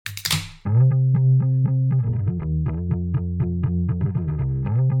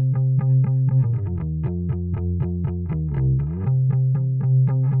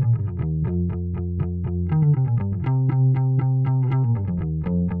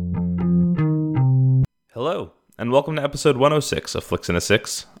Hello, and welcome to episode 106 of Flicks in a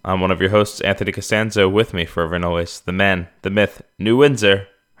Six. I'm one of your hosts, Anthony Costanzo, with me forever and always, the man, the myth, New Windsor,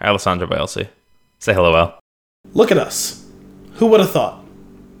 Alessandro Bielsi. Say hello, Al. Look at us. Who would have thought?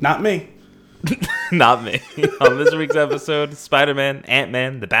 Not me. Not me. On this week's episode, Spider-Man,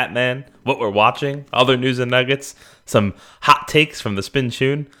 Ant-Man, the Batman, what we're watching, other news and nuggets, some hot takes from the Spin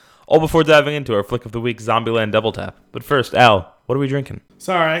Tune, all before diving into our Flick of the Week Zombieland Double Tap. But first, Al, what are we drinking?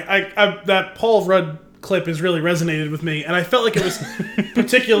 Sorry, I that Paul Rudd clip has really resonated with me, and I felt like it was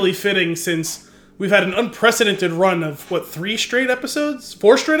particularly fitting since we've had an unprecedented run of, 4 straight episodes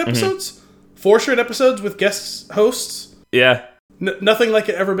with guest hosts. Yeah. Nothing like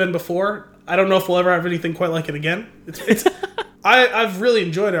it ever been before. I don't know if we'll ever have anything quite like it again. I've really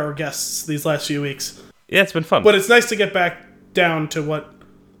enjoyed our guests these last few weeks. Yeah, it's been fun. But it's nice to get back down to what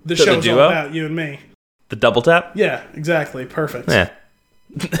the show's all about, you and me. The Double Tap? Yeah, exactly. Perfect. Yeah.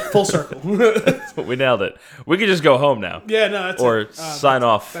 Full circle. We nailed it. We could just go home now. Yeah, no, that's or it. sign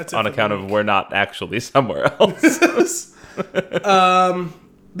off on account of we're not actually somewhere else.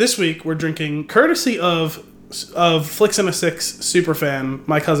 This week we're drinking, courtesy of Flicks in a Six superfan,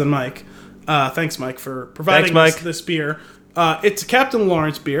 my cousin Mike. Thanks, Mike, for providing this beer. It's a Captain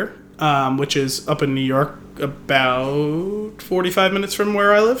Lawrence beer, which is up in New York, about 45 minutes from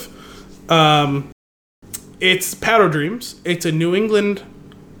where I live. It's Powder Dreams. It's a New England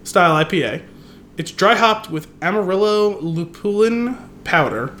style IPA. It's dry hopped with Amarillo lupulin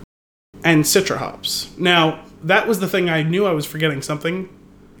powder and Citra hops. Now, that was the thing I knew I was forgetting something.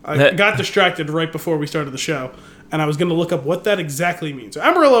 I got distracted right before we started the show, and I was going to look up what that exactly means. So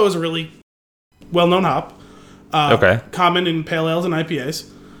Amarillo is a really well-known hop. Common in pale ales and IPAs.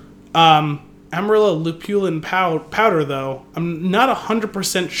 Amarillo lupulin powder, though, I'm not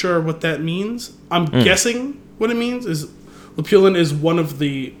 100% sure what that means. I'm guessing what it means is lupulin is one of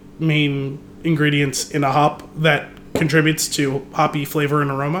the main ingredients in a hop that contributes to hoppy flavor and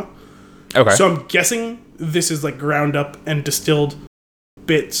aroma. Okay. So I'm guessing this is like ground up and distilled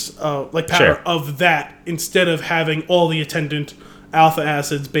bits, like powder of that, instead of having all the attendant alpha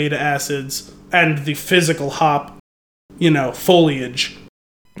acids, beta acids, and the physical hop, foliage.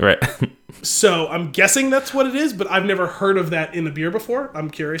 Right. So I'm guessing that's what it is, but I've never heard of that in a beer before. I'm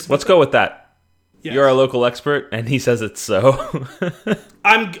curious. Let's go with that. Yes. You're a local expert, and he says it's so.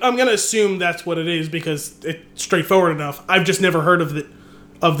 I'm gonna assume that's what it is because it's straightforward enough. I've just never heard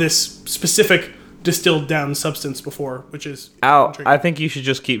of this specific distilled down substance before, which is Al, I think you should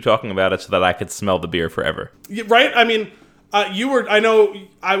just keep talking about it so that I could smell the beer forever. Right? I mean, I know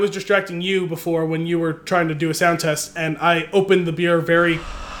I was distracting you before when you were trying to do a sound test, and I opened the beer very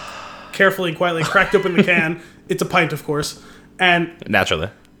carefully and quietly, cracked open the can. It's a pint, of course. And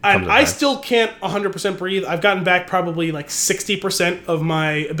naturally. And I still can't 100% breathe. I've gotten back probably like 60% of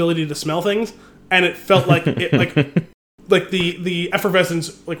my ability to smell things, and it felt like it like the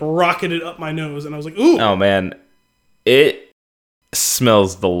effervescence like rocketed up my nose, and I was like, ooh. Oh man. It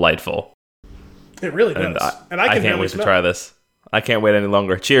smells delightful. It really does. And I can't wait to try this. I can't wait any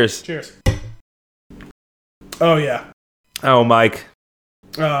longer. Cheers. Cheers. Oh yeah. Oh, Mike.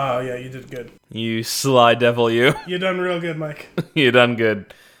 Oh yeah, you did good. You sly devil, you. You done real good, Mike. You done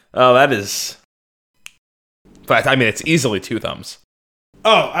good. Oh, that is... But, I mean, it's easily 2 thumbs.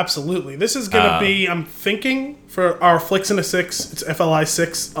 Oh, absolutely. This is going to be, I'm thinking, for our Flicks in a Six, it's FLI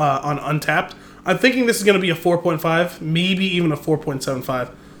 6 on Untapped. I'm thinking this is going to be a 4.5, maybe even a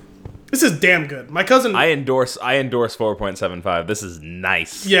 4.75. This is damn good. My cousin... I endorse 4.75. This is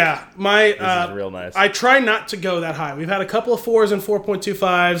nice. Yeah. This is real nice. I try not to go that high. We've had a couple of 4s and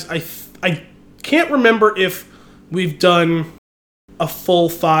 4.25s. I can't remember if we've done a full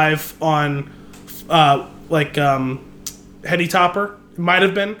 5 on Heady Topper. It might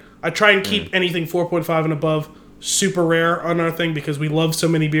have been. I try and keep anything 4.5 and above super rare on our thing because we love so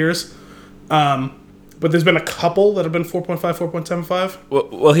many beers. But there's been a couple that have been 4.5,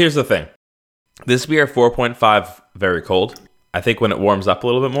 4.75. Well, here's the thing. This beer, 4.5, very cold. I think when it warms up a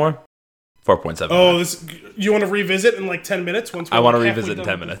little bit more, 4.7. Oh, you want to revisit in like 10 minutes? I want to revisit in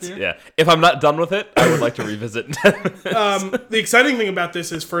 10 minutes, yeah. If I'm not done with it, I would like to revisit in 10 minutes. The exciting thing about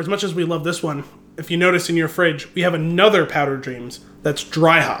this is, for as much as we love this one, if you notice in your fridge, we have another Powder Dreams that's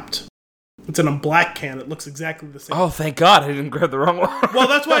dry hopped. It's in a black can. It looks exactly the same. Oh, thank God I didn't grab the wrong one. Well,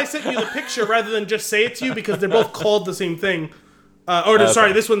 that's why I sent you the picture rather than just say it to you, because they're both called the same thing.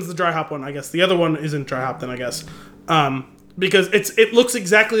 Sorry, this one's the dry hop one, I guess. The other one isn't dry hop then, I guess. Because it looks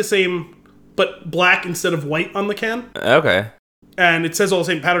exactly the same, but black instead of white on the can. Okay. And it says all the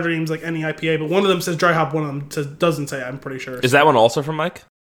same Powder Dreams like any IPA, but one of them says dry hop, one of them doesn't say, I'm pretty sure. Is that one also from Mike?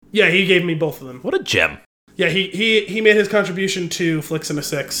 Yeah, he gave me both of them. What a gem. Yeah, he made his contribution to Flicks in a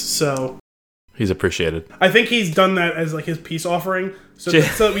Six, so... He's appreciated. I think he's done that as like his peace offering, so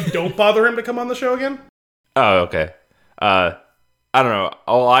that we don't bother him to come on the show again. Oh, okay. I don't know.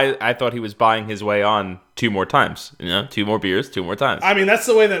 Oh, I thought he was buying his way on 2 more times. 2 more beers, 2 more times. I mean, that's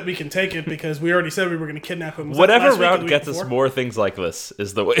the way that we can take it because we already said we were going to kidnap him. Whatever route gets us more things like this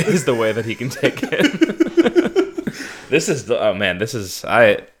is the way that he can take it. This is Would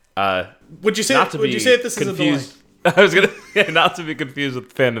you say that this confused, is a delight? I was gonna not to be confused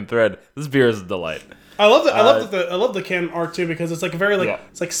with Fandom Thread. This beer is a delight. I love the can art too because it's like a very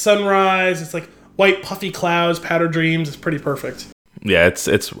it's like sunrise. It's like white puffy clouds, powder dreams. It's pretty perfect. Yeah,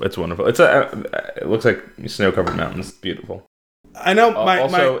 it's wonderful. It looks like snow-covered mountains. It's beautiful. I know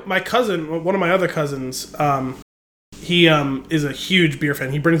my cousin, one of my other cousins, he is a huge beer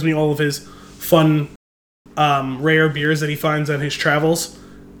fan. He brings me all of his fun, rare beers that he finds on his travels.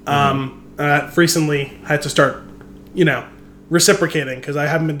 I've recently had to start, reciprocating because I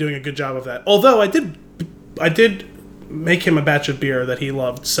haven't been doing a good job of that. Although I did make him a batch of beer that he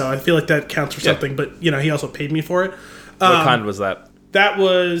loved, so I feel like that counts for something. But he also paid me for it. What kind was that? That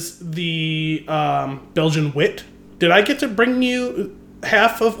was the Belgian Wit. Did I get to bring you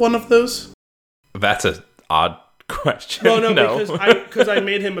half of one of those? That's an odd question. No. Because I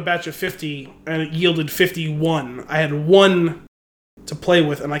made him a batch of 50 and it yielded 51. I had one to play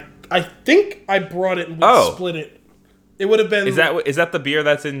with, and I think I brought it and we split it. It would have been. Is that the beer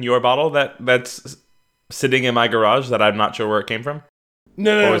that's in your bottle that's sitting in my garage that I'm not sure where it came from?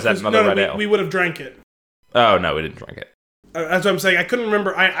 No. Or is that another red ale? We would have drank it. Oh no, we didn't drink it. That's what I'm saying. I couldn't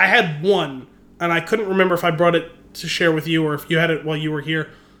remember. I had one, and I couldn't remember if I brought it to share with you or if you had it while you were here.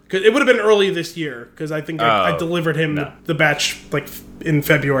 Because it would have been early this year. Because I think I delivered him the batch like in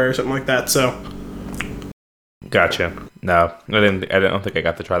February or something like that. So, gotcha. No, I don't think I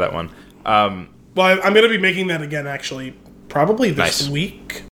got to try that one. Well, I'm going to be making that again. Actually, probably this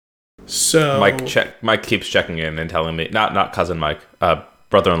week. So Mike keeps checking in and telling me not cousin Mike.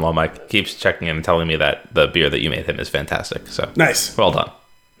 Brother-in-law Mike keeps checking in and telling me that the beer that you made him is fantastic. So nice, well done.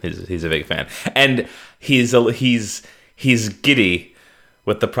 He's a big fan, and he's giddy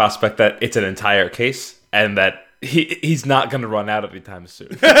with the prospect that it's an entire case and that he's not going to run out anytime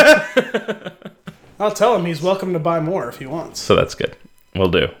soon. I'll tell him he's welcome to buy more if he wants. So that's good. We'll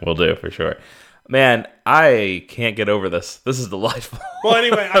do for sure. Man, I can't get over this. This is delightful. Well,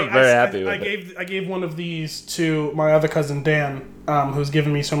 anyway, I'm very happy with it. I gave one of these to my other cousin Dan, who's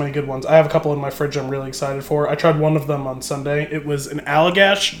given me so many good ones. I have a couple in my fridge I'm really excited for. I tried one of them on Sunday. It was an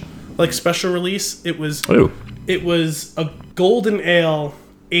Allagash, special release. It was a golden ale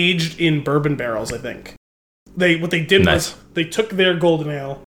aged in bourbon barrels, I think. What they did was they took their golden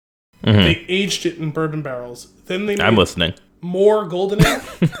ale, they aged it in bourbon barrels. Then they I'm listening. More golden ale,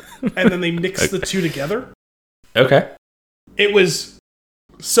 and then they mixed the two together. Okay. It was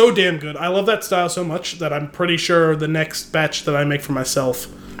so damn good. I love that style so much that I'm pretty sure the next batch that I make for myself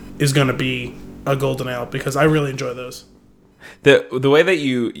is going to be a golden ale because I really enjoy those. The way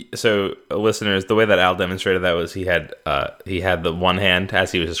that listeners, the way that Al demonstrated that was he had the one hand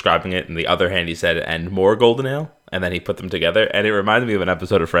as he was describing it, and the other hand he said, "and more golden ale," and then he put them together, and it reminded me of an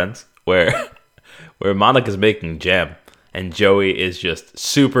episode of Friends where Monica's making jam. And Joey is just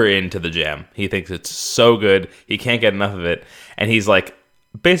super into the jam. He thinks it's so good. He can't get enough of it. And he's like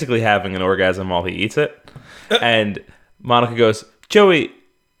basically having an orgasm while he eats it. And Monica goes, "Joey,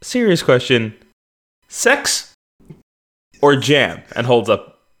 serious question. Sex or jam?" And holds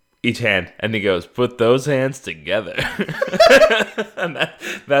up each hand. And he goes, "Put those hands together." And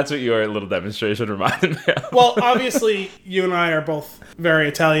that's what your little demonstration reminded me of. Well, obviously, you and I are both very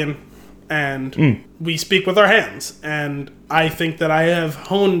Italian. And we speak with our hands. And I think that I have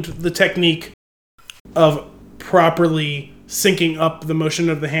honed the technique of properly syncing up the motion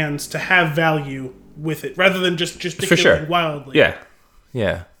of the hands to have value with it, rather than just gesticulating wildly. Yeah.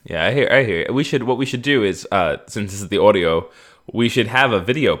 I hear. What we should do is, since this is the audio, we should have a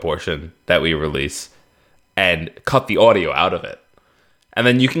video portion that we release and cut the audio out of it, and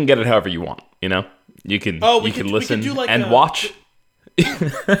then you can get it however you want. You can listen and watch.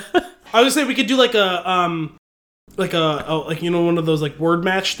 I was gonna say we could do like one of those word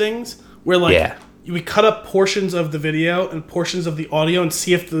match things where we cut up portions of the video and portions of the audio and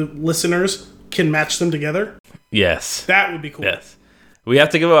see if the listeners can match them together. Yes, that would be cool. Yes, we have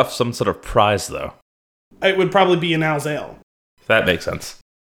to give off some sort of prize though. It would probably be an Al's Ale. That makes sense.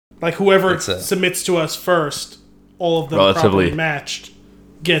 Whoever submits to us first, all of them properly matched,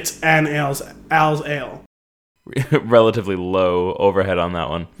 gets an Al's Ale. Relatively low overhead on that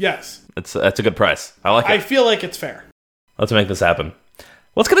one. Yes. That's a good price. I like it. I feel like it's fair. Let's make this happen.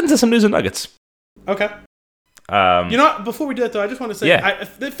 Let's get into some news and nuggets. Okay. Before we do that, though, I just want to say,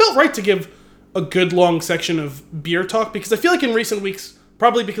 it felt right to give a good long section of beer talk, because I feel like in recent weeks,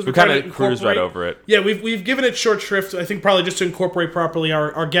 probably because we're kind of cruised right over it. Yeah, we've given it short shrift. I think probably just to incorporate properly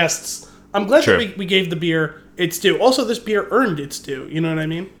our guests. I'm glad that we gave the beer its due. Also, this beer earned its due. You know what I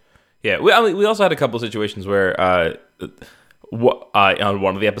mean? Yeah, we also had a couple of situations where on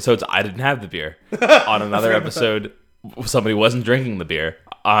one of the episodes I didn't have the beer. On another episode, somebody wasn't drinking the beer.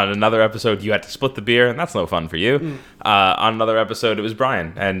 On another episode, you had to split the beer, and that's no fun for you. On another episode, it was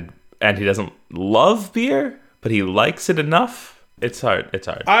Brian, and he doesn't love beer, but he likes it enough. It's hard.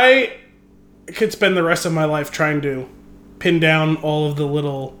 I could spend the rest of my life trying to pin down all of the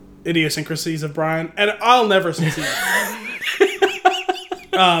little idiosyncrasies of Brian, and I'll never succeed.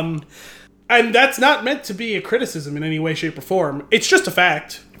 And that's not meant to be a criticism in any way, shape, or form. It's just a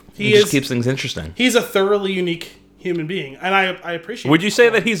fact. He just keeps things interesting. He's a thoroughly unique human being, and I appreciate it. Would you say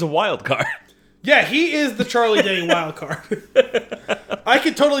that he's a wild card? Yeah, he is the Charlie Day wild card. I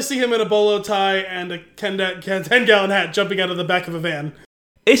could totally see him in a bolo tie and a 10-gallon hat jumping out of the back of a van.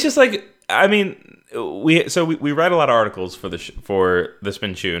 It's just like, I mean, we write a lot of articles for the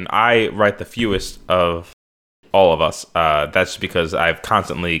Spin Tune. I write the fewest of all of us. That's because I've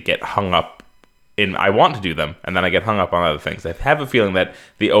constantly get hung up I want to do them, and then I get hung up on other things. I have a feeling that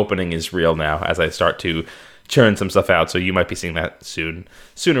the opening is real now as I start to churn some stuff out, so you might be seeing that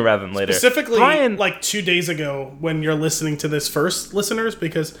sooner rather than later. Specifically, Brian, like 2 days ago when you're listening to this first, listeners,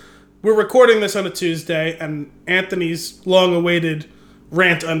 because we're recording this on a Tuesday, and Anthony's long-awaited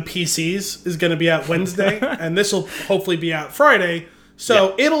rant on PCs is going to be out Wednesday, and this will hopefully be out Friday,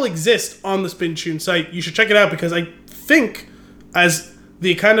 so it'll exist on the Spin Tune site. You should check it out, because I think, as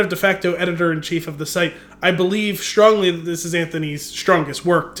the kind of de facto editor-in-chief of the site, I believe strongly that this is Anthony's strongest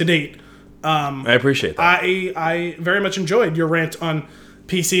work to date. I appreciate that. I very much enjoyed your rant on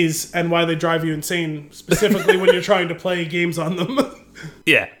PCs and why they drive you insane, specifically when you're trying to play games on them.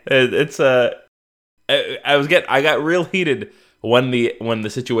 Yeah, it's I got real heated when the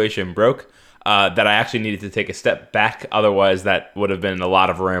situation broke. That I actually needed to take a step back. Otherwise, that would have been a lot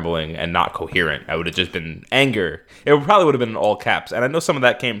of rambling and not coherent. I would have just been anger. It probably would have been in all caps. And I know some of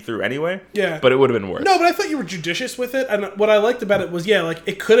that came through anyway. Yeah. But it would have been worse. No, but I thought you were judicious with it. And what I liked about it was, like,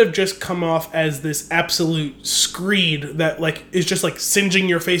 it could have just come off as this absolute screed that, like, is just, like, singeing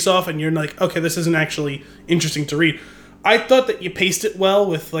your face off. And you're like, okay, this isn't actually interesting to read. I thought that you paced it well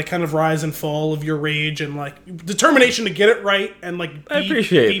with, like, kind of rise and fall of your rage and, like, determination to get it right and, like,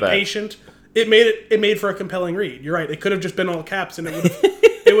 be patient. It made for a compelling read. You're right. It could have just been all caps, and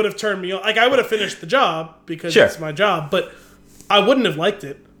it would have turned me on. Like, I would have finished the job because it's my job, but I wouldn't have liked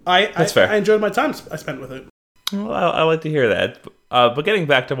it. That's fair. I enjoyed my time I spent with it. Well, I like to hear that. But getting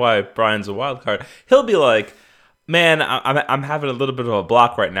back to why Brian's a wild card, he'll be like, man, I'm having a little bit of a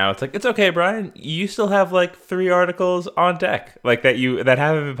block right now. It's like, it's okay, Brian. You still have like 3 articles on deck, like that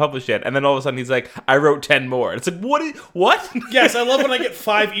haven't been published yet. And then all of a sudden he's like, I wrote 10 more. It's like, what? Yes, I love when I get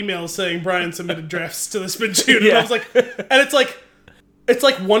 5 emails saying Brian submitted drafts to the Spin Tune. And I was like, and it's like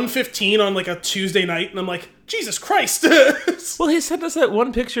 1:15 on like a Tuesday night, and I'm like, Jesus Christ. Well, he sent us that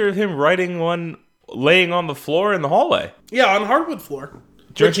one picture of him writing one laying on the floor in the hallway. Yeah, on hardwood floor.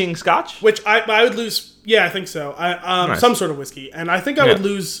 Drinking scotch? Which I would lose. Yeah, I think so. Nice. Some sort of whiskey. And I think I would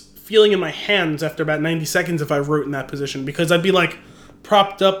lose feeling in my hands after about 90 seconds if I wrote in that position, because I'd be like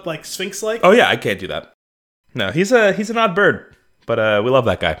propped up like Sphinx-like. Oh yeah, I can't do that. No, he's an odd bird, but we love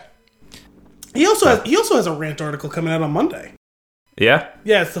that guy. He also has a rant article coming out on Monday. Yeah?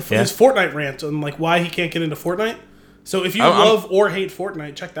 Yeah, it's his Fortnite rant on like why he can't get into Fortnite. So if you love or hate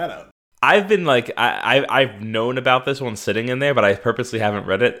Fortnite, check that out. I've been like, I've known about this one sitting in there, but I purposely haven't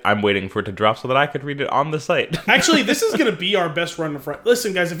read it. I'm waiting for it to drop so that I could read it on the site. Actually, this is going to be our best run of...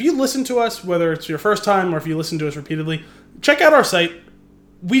 Listen, guys, if you listen to us, whether it's your first time or if you listen to us repeatedly, check out our site.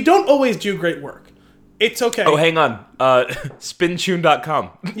 We don't always do great work. It's okay. Oh, hang on. Spintune.com.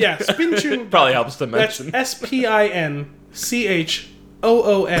 Yeah, Spintune. Probably helps to mention. That's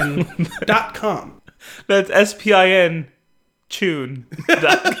SPINCHOON.com. That's SPIN tune.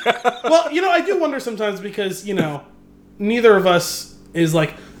 Well, I do wonder sometimes because, neither of us is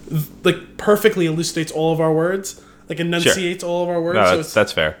like perfectly elucidates all of our words, like enunciates all of our words. No,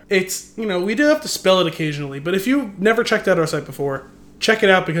 that's fair. It's, we do have to spell it occasionally, but if you've never checked out our site before, check it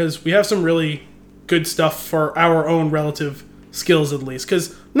out because we have some really good stuff for our own relative skills, at least,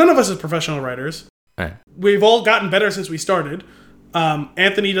 because none of us is professional writers. We've all gotten better since we started.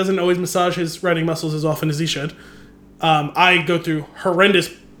 Anthony doesn't always massage his writing muscles as often as he should. I go through horrendous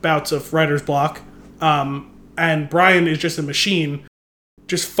bouts of writer's block, and Brian is just a machine,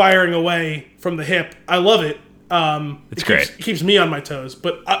 just firing away from the hip. I love it. It's great. It keeps me on my toes.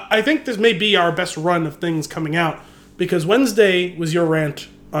 But I think this may be our best run of things coming out, because Wednesday was your rant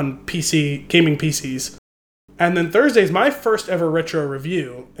PC gaming PCs. And then Thursday is my first ever retro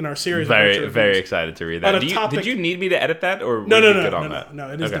review in our series. Very excited to read that. Did you need me to edit that, or no,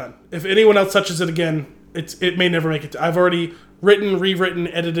 it is done. If anyone else touches it again, it may never make it. I've already written, rewritten,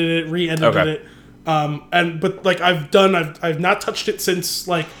 edited it, re-edited it. I've not touched it since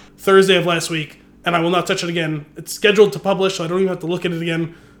like Thursday of last week, and I will not touch it again. It's scheduled to publish, so I don't even have to look at it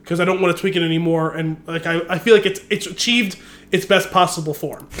again because I don't want to tweak it anymore. And like I feel like it's achieved its best possible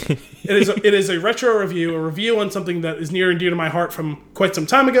form. It is a retro review, a review on something that is near and dear to my heart from quite some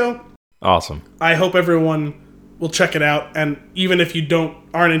time ago. Awesome. I hope everyone will check it out, and even if you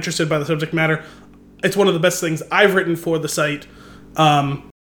aren't interested by the subject matter, it's one of the best things I've written for the site.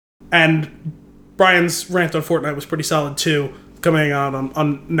 And Brian's rant on Fortnite was pretty solid too, coming out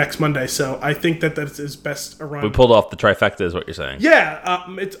on next Monday. So I think that that's his best run. We pulled off the trifecta, is what you're saying? Yeah,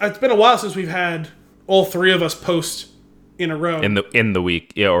 it's been a while since we've had all three of us post in a row in the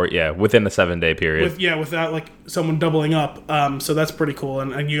week, within a 7-day period. Without like someone doubling up. So that's pretty cool.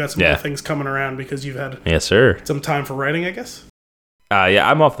 And you got some other things coming around because you've had some time for writing, I guess.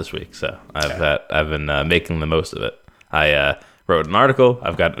 I'm off this week, so I've been making the most of it. I wrote an article.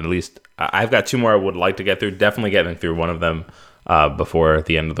 I've got 2 more I would like to get through. Definitely getting through one of them before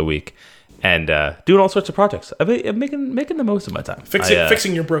the end of the week, and doing all sorts of projects. I'm making the most of my time.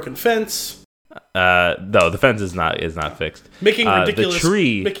 Fixing your broken fence. No, the fence is not fixed. Making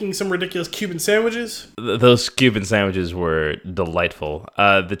some ridiculous Cuban sandwiches. Those Cuban sandwiches were delightful.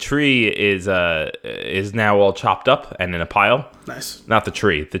 The tree is now all chopped up and in a pile. Nice. Not the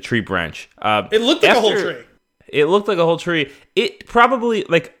tree branch. It looked like a whole tree. It looked like a whole tree. It probably,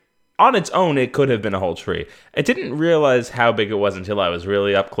 like, on its own, it could have been a whole tree. I didn't realize how big it was until I was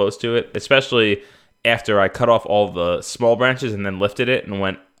really up close to it, especially after I cut off all the small branches and then lifted it and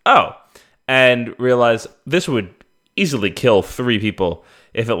went, oh, and realized this would easily kill 3 people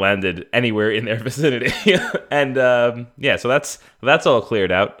if it landed anywhere in their vicinity. And, so that's all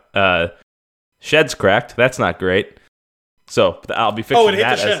cleared out. Shed's cracked. That's not great. So I'll be fixing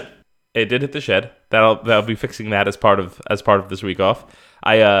that. Hit the shed. It did hit the shed. That'll be fixing that as part of this week off.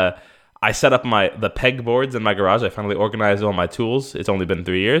 I set up the peg boards in my garage. I finally organized all my tools. It's only been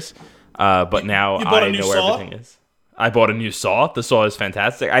 3 years, but now I know where everything is. I bought a new saw. The saw is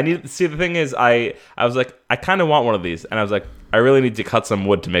fantastic. The thing is, I was like, I kind of want one of these, and I was like, I really need to cut some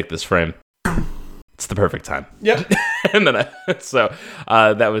wood to make this frame. It's the perfect time. Yep. And then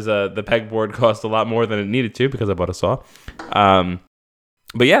that was the pegboard cost a lot more than it needed to because I bought a saw.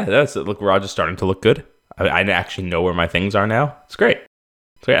 But yeah, the garage is starting to look good. I actually know where my things are now. It's great.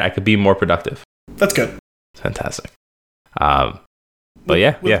 I could be more productive. That's good. It's fantastic.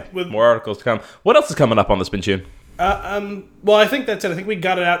 With more articles to come. What else is coming up on the Spin Tune? Well, I think that's it. I think we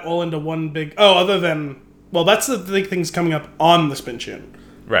got it out all into one big... that's the big things coming up on the Spin Tune.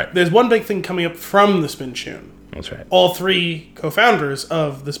 Right. There's one big thing coming up from the Spin Tune. That's right. All 3 co-founders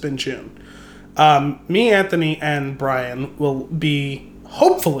of the Spin Tune. Me, Anthony, and Brian will be,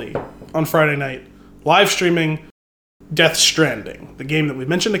 hopefully, on Friday night, live streaming Death Stranding, the game that we've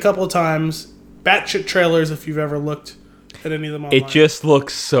mentioned a couple of times. Batshit trailers, if you've ever looked at any of them online. It just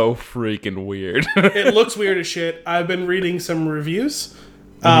looks so freaking weird. It looks weird as shit. I've been reading some reviews.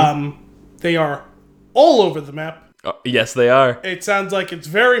 They are all over the map. Yes, they are. It sounds like it's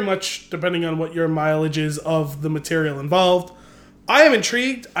very much depending on what your mileage is of the material involved. I am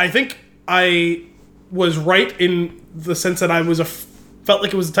intrigued. I think I was right in the sense that I felt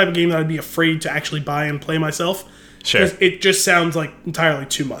like it was the type of game that I'd be afraid to actually buy and play myself. Sure. Because it just sounds like entirely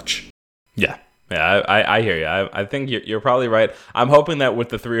too much. Yeah. Yeah, I hear you. I think you're probably right. I'm hoping that with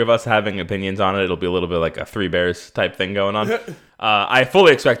the 3 of us having opinions on it, it'll be a little bit like a 3 Bears type thing going on. I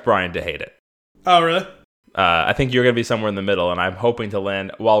fully expect Brian to hate it. Oh, really? I think you're going to be somewhere in the middle, and I'm hoping to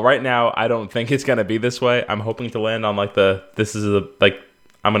land... While right now, I don't think it's going to be this way. I'm hoping to land on I'm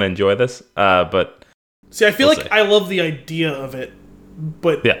going to enjoy this, but... See, I feel I love the idea of it,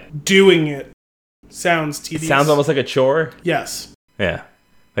 but doing it sounds tedious. It sounds almost like a chore? Yes. Yeah.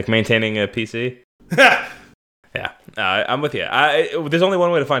 Like maintaining a PC? Yeah. I'm with you. There's only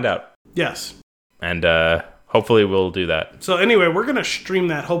one way to find out. Yes. And hopefully we'll do that. So anyway, we're going to stream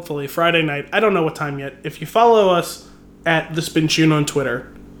that hopefully Friday night. I don't know what time yet. If you follow us at The Spin Tune on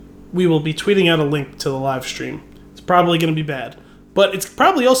Twitter, we will be tweeting out a link to the live stream. It's probably going to be bad, but it's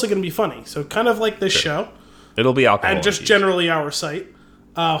probably also going to be funny. So kind of like this show. It'll be alcohol. And just generally our site.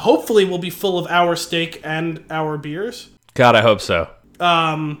 Hopefully we'll be full of our steak and our beers. God, I hope so.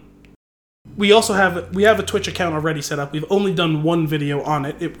 We have a Twitch account already set up. We've only done one video on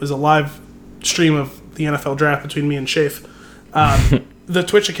it. It was a live stream of the NFL draft between me and Shafe. The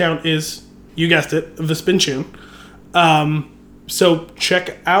Twitch account is, you guessed it, The Spin Tune. So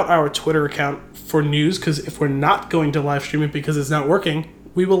check out our Twitter account for news, because if we're not going to live stream it because it's not working,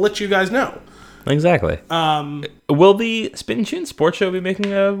 we will let you guys know. Exactly. Will the Spin Tune Sports Show be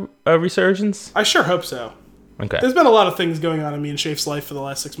making a resurgence? I sure hope so. Okay. There's been a lot of things going on in me and Shafe's life for the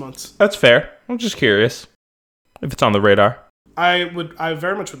last 6 months. That's fair. I'm just curious if it's on the radar. I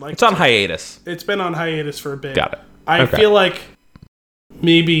very much would like It's on hiatus. It's been on hiatus for a bit. Got it. I feel like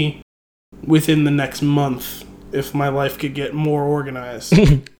maybe within the next month, if my life could get more organized,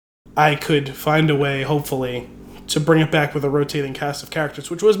 I could find a way, hopefully, to bring it back with a rotating cast of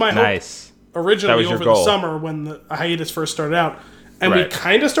characters, which was my hope originally over the summer when the hiatus first started out. And we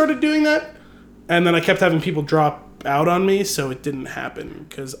kind of started doing that, and then I kept having people drop out on me, so it didn't happen.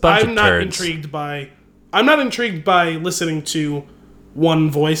 Because I'm not intrigued by listening to one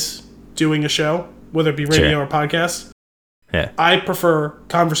voice doing a show, whether it be radio or podcast. Yeah. I prefer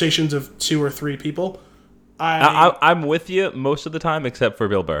conversations of 2 or 3 people. I'm with you most of the time, except for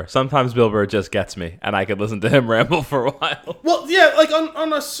Bill Burr. Sometimes Bill Burr just gets me, and I could listen to him ramble for a while. Well, yeah, like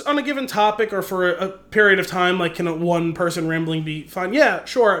on a given topic or for a period of time, like can a one person rambling be fine? Yeah,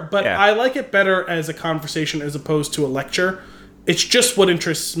 sure, but I like it better as a conversation as opposed to a lecture. It's just what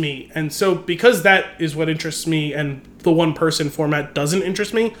interests me, and so because that is what interests me, and the one person format doesn't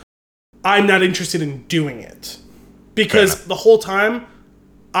interest me, I'm not interested in doing it because the whole time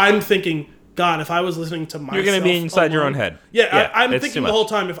I'm thinking, God, if I was listening to myself... You're going to be inside your own head. Yeah, I'm thinking the whole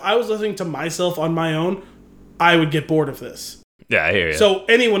time, if I was listening to myself on my own, I would get bored of this. Yeah, I hear you. So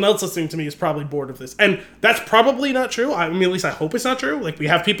anyone else listening to me is probably bored of this. And that's probably not true. I mean, at least I hope it's not true. Like, we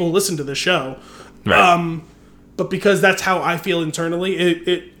have people who listen to this show. Right. But because that's how I feel internally,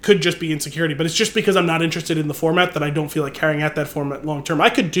 it could just be insecurity. But it's just because I'm not interested in the format that I don't feel like carrying out that format long term. I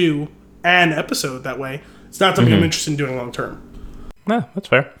could do an episode that way. It's not something I'm interested in doing long term. No, that's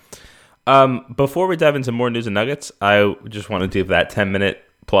fair. Before we dive into more news and nuggets, I just want to do that 10-minute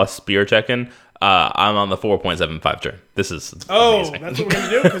plus beer check-in. I'm on the 4.75 turn. This is amazing. That's what we're going to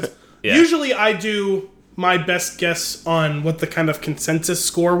do? Because usually I do my best guess on what the kind of consensus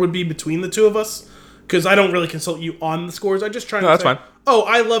score would be between the two of us, because I don't really consult you on the scores. I just try to say, fine. Oh,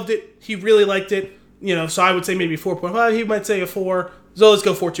 I loved it. He really liked it. You know, so I would say maybe 4.5. He might say a 4. So let's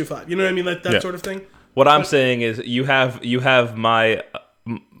go 4.25. You know what I mean? Like that sort of thing. What I'm saying is you have my...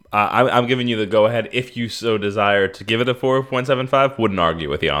 I'm giving you the go-ahead if you so desire to give it a 4.75. Wouldn't argue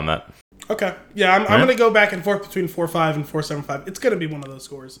with you on that. Okay. Yeah, I'm going to go back and forth between 4.5 and 4.75. It's going to be one of those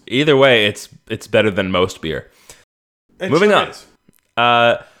scores. Either way, it's better than most beer. Moving on.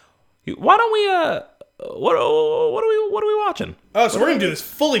 Why don't we... What are we watching? Oh, so we're going to do this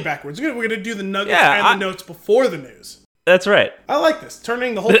fully backwards. We're going to do the nuggets and the notes before the news. That's right. I like this.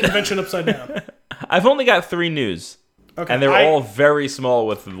 Turning the whole convention upside down. I've only got 3 news. Okay, and they're all very small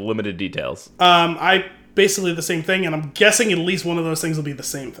with limited details. I basically the same thing, and I'm guessing at least one of those things will be the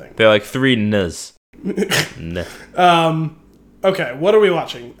same thing. They're like 3 n's. Okay, what are we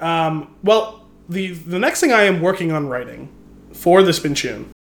watching? Well, the next thing I am working on writing for the Spin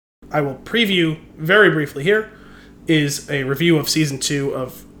Tune, I will preview very briefly here, is a review of Season 2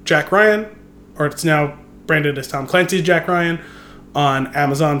 of Jack Ryan, or it's now branded as Tom Clancy's Jack Ryan, on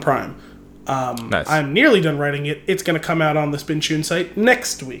Amazon Prime. Nice. I'm nearly done writing it. It's going to come out on the Spin Tune site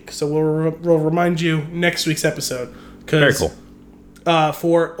next week. So we'll remind you next week's episode. Very cool.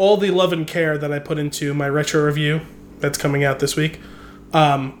 For all the love and care that I put into my retro review that's coming out this week,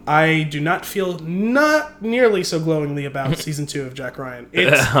 I do not feel not nearly so glowingly about Season 2 of Jack Ryan.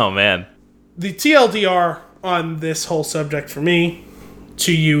 Oh, man. The TLDR on this whole subject for me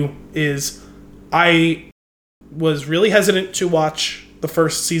to you is I was really hesitant to watch the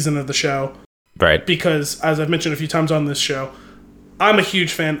first season of the show. Right. Because, as I've mentioned a few times on this show, I'm a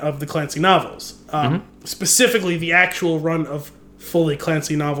huge fan of the Clancy novels. Specifically, the actual run of fully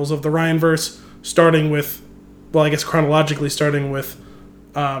Clancy novels of the Ryanverse, starting with, well, I guess chronologically starting with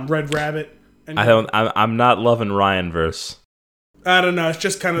Red Rabbit. And I'm not loving Ryanverse. I don't know. It's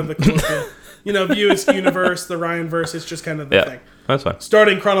just kind of the colloquial, view as universe, the Ryanverse. It's just kind of the thing. That's fine.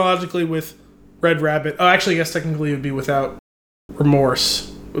 Starting chronologically with Red Rabbit. Oh, actually, I guess technically it would be Without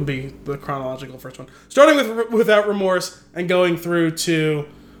Remorse would be the chronological first one. Starting with Without Remorse and going through to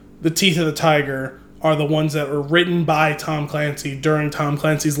The Teeth of the Tiger are the ones that were written by Tom Clancy during Tom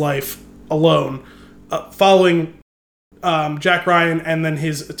Clancy's life alone, following Jack Ryan and then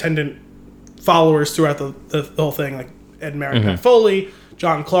his attendant followers throughout the whole thing, like Ed Marion Foley,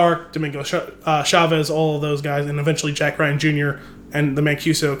 John Clark, Domingo Chavez, all of those guys, and eventually Jack Ryan Jr. and the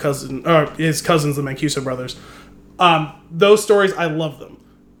Mancuso his cousins, the Mancuso brothers. Those stories, I love them.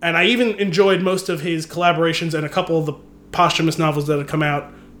 And I even enjoyed most of his collaborations and a couple of the posthumous novels that have come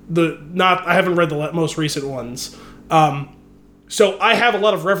out. I haven't read the most recent ones. So I have a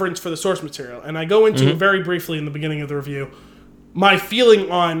lot of reverence for the source material, and I go into it very briefly in the beginning of the review. My feeling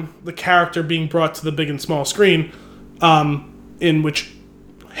on the character being brought to the big and small screen, in which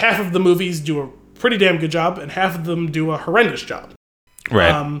half of the movies do a pretty damn good job, and half of them do a horrendous job.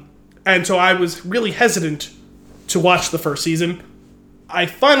 Right. And so I was really hesitant to watch the first season. I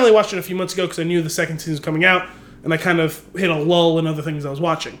finally watched it a few months ago because I knew the second season was coming out, and I kind of hit a lull in other things I was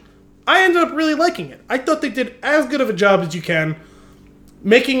watching. I ended up really liking it. I thought they did as good of a job as you can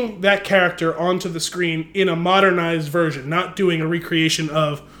making that character onto the screen in a modernized version, not doing a recreation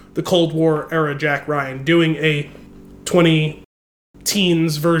of the Cold War era Jack Ryan, doing a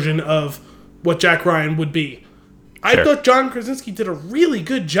 20-teens version of what Jack Ryan would be. I thought John Krasinski did a really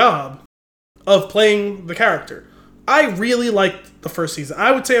good job of playing the character. I really liked the first season.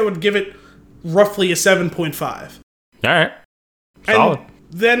 I would say I would give it roughly a 7.5. All right. Solid. And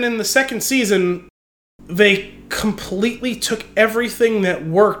then in the second season, they completely took everything that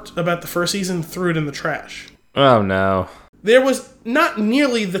worked about the first season and threw it in the trash. Oh, no. There was not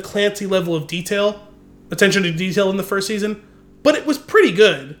nearly the Clancy level of attention to detail in the first season, but it was pretty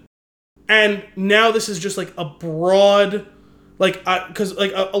good. And now this is just like a broad, because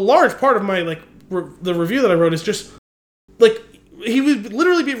a large part of my the review that I wrote is just like he would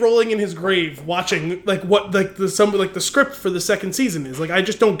literally be rolling in his grave watching the script for the second season is. Like, I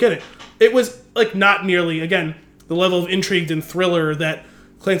just don't get it. It was like not nearly, again, the level of intrigue and thriller that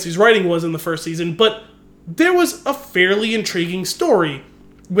Clancy's writing was in the first season, but there was a fairly intriguing story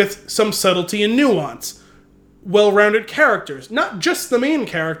with some subtlety and nuance, well-rounded characters, not just the main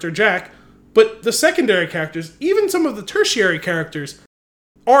character Jack, but the secondary characters, even some of the tertiary characters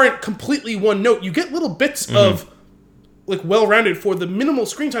aren't completely one note. You get little bits of well-rounded for the minimal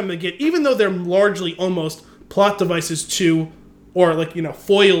screen time they get, even though they're largely almost plot devices or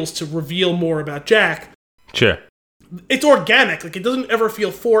foils to reveal more about Jack. Sure. It's organic. Like, it doesn't ever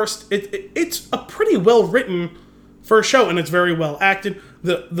feel forced. It's a pretty well-written first show, and it's very well acted.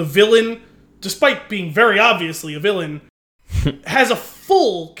 The villain, despite being very obviously a villain, has a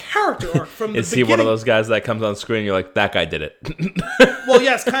full character arc from the beginning. Is he one of those guys that comes on screen, you're like, that guy did it? Well,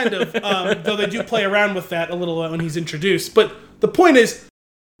 yes, kind of. Though they do play around with that a little when he's introduced. But the point is,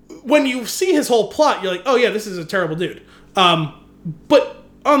 when you see his whole plot, you're like, oh yeah, this is a terrible dude. But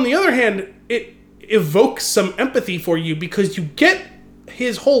on the other hand, it evokes some empathy for you because you get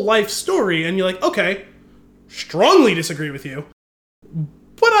his whole life story and you're like, okay, strongly disagree with you,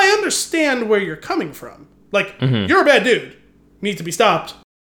 but I understand where you're coming from. Like, you're a bad dude. Need to be stopped.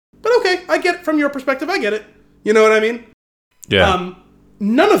 But okay, I get it from your perspective. I get it. You know what I mean? Yeah.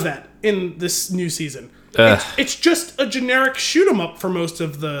 None of that in this new season. It's just a generic shoot 'em up for most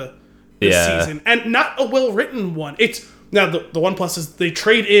of this season, and not a well written one. It's now the one plus is they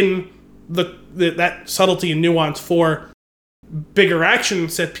trade in that subtlety and nuance for bigger action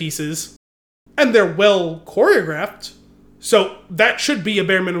set pieces, and they're well choreographed. So that should be a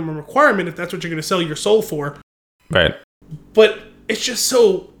bare minimum requirement if that's what you're going to sell your soul for. Right. But it's just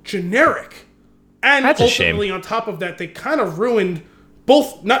so generic. And that's ultimately, on top of that, they kind of ruined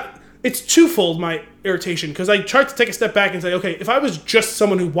both. It's twofold, my irritation, because I tried to take a step back and say, okay, if I was just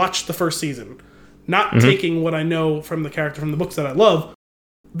someone who watched the first season, not taking what I know from the character from the books that I love,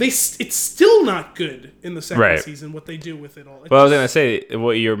 it's still not good in the second season, what they do with it all. I was going to say,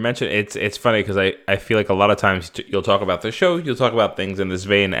 what you're mentioning, it's funny because I feel like a lot of times you'll talk about the show, you'll talk about things in this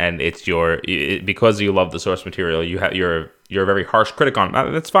vein, and it's because you love the source material, you're a very harsh critic on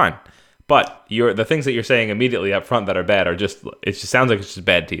it. That's fine. But the things that you're saying immediately up front that are bad it just sounds like it's just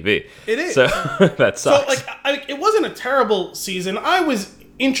bad TV. It is. So that sucks. So it wasn't a terrible season. I was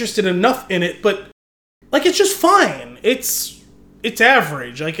interested enough in it, but it's just fine. It's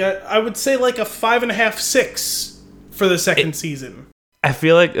average. I would say a 5.5, 6 for the second season. I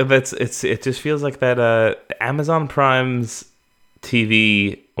feel like it just feels like that Amazon Prime's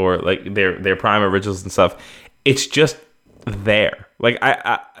TV or their Prime originals and stuff. It's just there.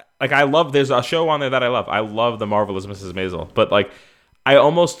 I love. There's a show on there that I love. I love The Marvelous Mrs. Maisel, but I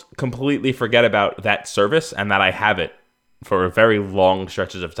almost completely forget about that service and that I have it for very long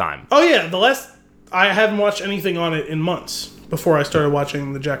stretches of time. Oh yeah, I haven't watched anything on it in months before I started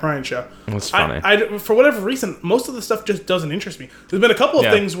watching the Jack Ryan show. That's funny. I for whatever reason, most of the stuff just doesn't interest me. There's been a couple of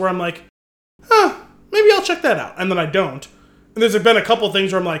things where I'm like, maybe I'll check that out, and then I don't. And there's been a couple of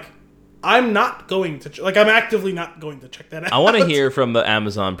things where I'm like, I'm not going to I'm actively not going to check that out. I want to hear from the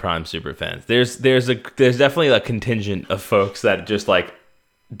Amazon Prime super fans. There's definitely a contingent of folks that just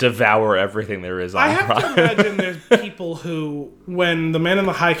devour everything there is on Prime. I have to imagine there's people who, when The Man in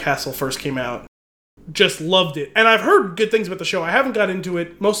the High Castle first came out, just loved it. And I've heard good things about the show. I haven't got into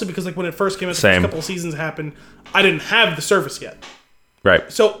it, mostly because like when it first came out, the first couple of seasons happened, I didn't have the service yet.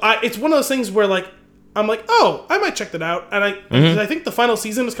 Right. So it's one of those things where like I'm like, oh, I might check that out. And I think the final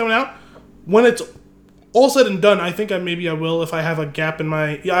season is coming out. When it's all said and done, I think maybe I will if I have a gap in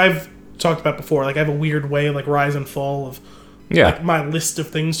my... Yeah, I've talked about before. Like I have a weird way, like rise and fall of like, my list of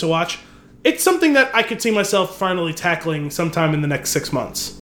things to watch. It's something that I could see myself finally tackling sometime in the next 6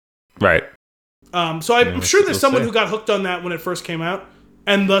 months. Right. So I'm sure there's someone who got hooked on that when it first came out,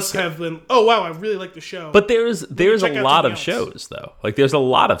 and thus have been, oh wow, I really like the show. But there's a lot of shows though. Like there's a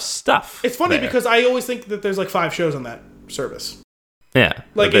lot of stuff. It's funny because I always think that there's like 5 shows on that service. Yeah.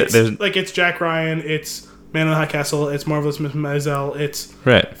 Like it's Jack Ryan, it's Man in the High Castle, it's Marvelous Miss Maisel, it's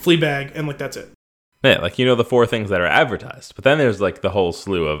Fleabag, and like that's it. Yeah, like the 4 things that are advertised, but then there's like the whole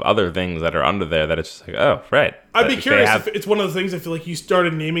slew of other things that are under there that it's just like, oh, right. I'd be curious if it's one of the things. I feel like you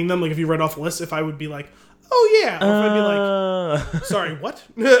started naming them, like if you read off a list, if I would be like, oh yeah, or if I'd be like, sorry, what?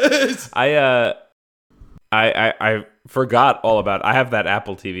 I forgot all about. I have that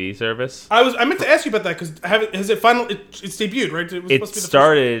Apple TV service. I meant to ask you about that because has it it's debuted, right? It was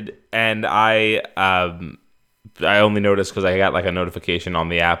started, and I only noticed because I got like a notification on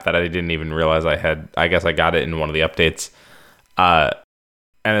the app that I didn't even realize I had. I guess I got it in one of the updates, and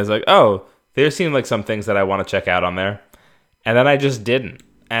it's like, oh, there seemed like some things that I want to check out on there, and then I just didn't.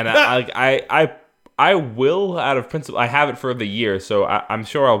 And I will, out of principle. I have it for the year, so I'm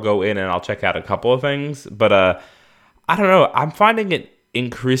sure I'll go in and I'll check out a couple of things. But I don't know. I'm finding it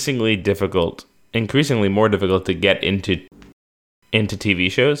increasingly more difficult to get into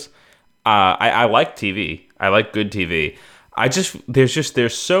TV shows. I like TV. I like good TV.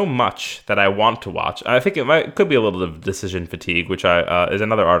 There's so much that I want to watch. I think it could be a little bit of decision fatigue, which is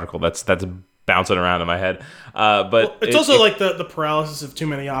another article that's bouncing around in my head. But it's also like the paralysis of too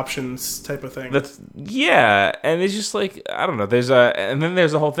many options type of thing. And it's just like, I don't know. And then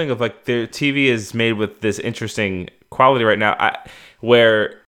there's the whole thing of like their TV is made with this interesting quality right now,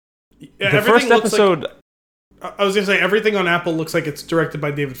 where the first episode. I was gonna say everything on Apple looks like it's directed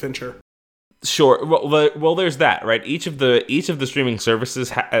by David Fincher. Sure. Well, there's that, right? Each of the streaming services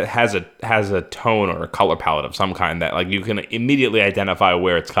has a tone or a color palette of some kind that like you can immediately identify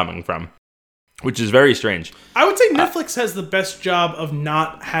where it's coming from, which is very strange. I would say Netflix has the best job of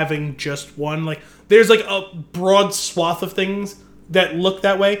not having just one. Like, there's like a broad swath of things that look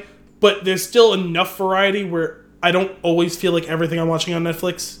that way, but there's still enough variety where I don't always feel like everything I'm watching on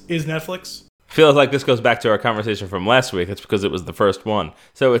Netflix is Netflix. Feels like this goes back to our conversation from last week. It's because it was the first one.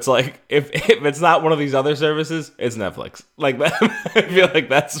 So it's like, if it's not one of these other services, it's Netflix. Like that, I feel like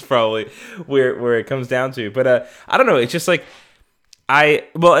that's probably where it comes down to. But I don't know. It's just like,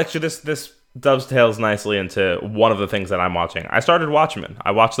 actually this dovetails nicely into one of the things that I'm watching. I started Watchmen.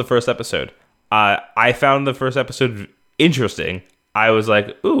 I watched the first episode. I found the first episode interesting. I was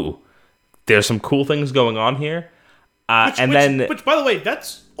like, ooh, there's some cool things going on here. Which, by the way,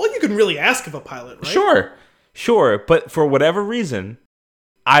 that's all you can really ask of a pilot, right? Sure. But for whatever reason,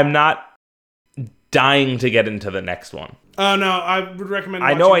 I'm not dying to get into the next one. Oh, no, I would recommend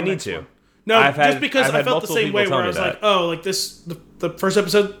watching I know I the need next to. one. No, just because I felt the same way where I was like, oh, like the first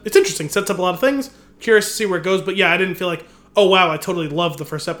episode, it's interesting. Sets up a lot of things. Curious to see where it goes. But yeah, I didn't feel like, oh, wow, I totally loved the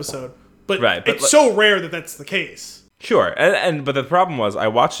first episode. But it's so rare that that's the case. Sure, but the problem was I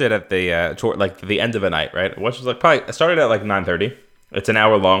watched it at the end of the night, right? Which was like I started at like 9:30. It's an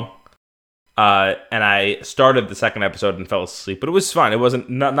hour long, and I started the second episode and fell asleep. But it was fine. It wasn't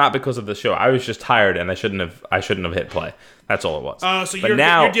not because of the show. I was just tired, and I shouldn't have hit play. That's all it was. So you're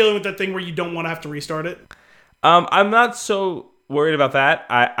dealing with that thing where you don't want to have to restart it. I'm not so worried about that.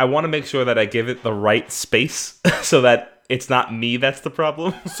 I want to make sure that I give it the right space so that it's not me that's the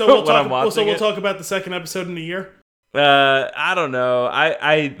problem. So we'll talk about the second episode in a year. I don't know.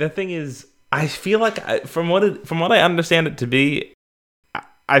 The thing is, I feel like from what I understand it to be,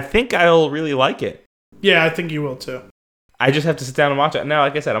 I think I'll really like it. Yeah, I think you will too. I just have to sit down and watch it. Now,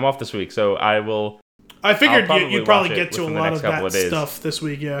 like I said, I'm off this week, so I will. I figured you'd probably get to a lot of that stuff this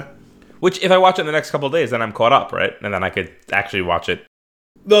week, yeah. Which, if I watch it in the next couple of days, then I'm caught up, right? And then I could actually watch it.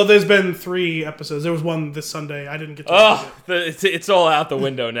 Though there's been 3 episodes. There was one this Sunday. I didn't get to watch it. It's all out the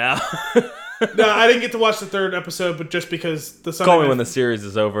window now. No, I didn't get to watch the 3rd episode, but just because the Sunday Call me when the series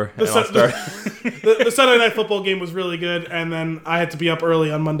is over. The Sunday Night Football game was really good, and then I had to be up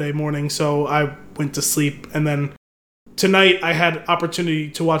early on Monday morning, so I went to sleep. And then tonight I had opportunity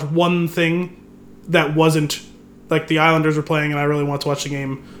to watch one thing that wasn't like the Islanders were playing, and I really wanted to watch the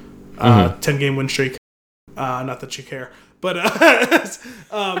game. 10-game win streak. Not that you care, but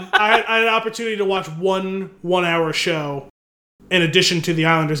I had an opportunity to watch one 1-hour show in addition to the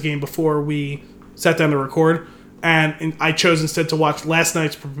Islanders game before we sat down to record, and I chose instead to watch last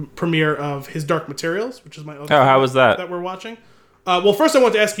night's premiere of his Dark Materials, which is my other how was that? That we're watching. Well, first I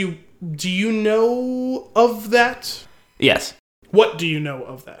want to ask you, do you know of that? Yes. What do you know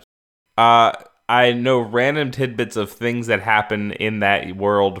of that? I know random tidbits of things that happen in that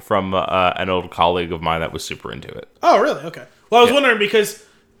world from an old colleague of mine that was super into it. Oh, really? Okay. Well, I was wondering because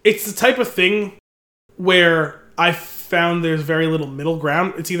it's the type of thing where I found there's very little middle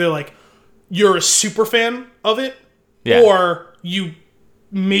ground. It's either like you're a super fan of it, or you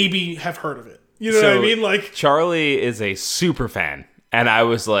maybe have heard of it. You know what I mean? Like Charlie is a super fan, and I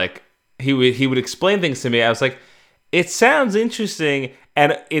was like, he would explain things to me. I was like, it sounds interesting,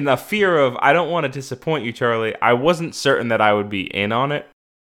 and in the fear of I don't want to disappoint you, Charlie, I wasn't certain that I would be in on it.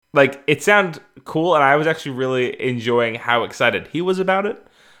 Like, it sounded cool, and I was actually really enjoying how excited he was about it,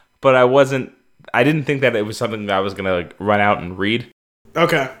 but I didn't think that it was something that I was gonna like run out and read.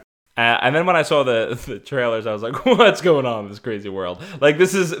 Okay. And then when I saw the trailers, I was like, "What's going on in this crazy world?" Like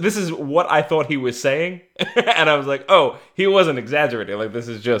this is what I thought he was saying, and I was like, "Oh, he wasn't exaggerating. Like this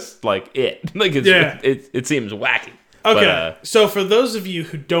is just like it. Like it seems wacky." Okay. So for those of you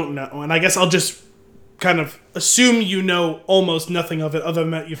who don't know, and I guess I'll just kind of assume you know almost nothing of it, other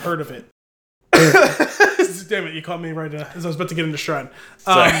than that you've heard of it. Damn it! You caught me right as I was about to get into Shrine.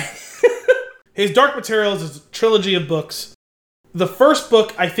 His Dark Materials is a trilogy of books. The first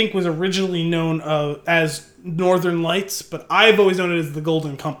book, I think, was originally known as Northern Lights, but I've always known it as The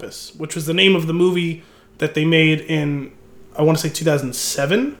Golden Compass, which was the name of the movie that they made in, I want to say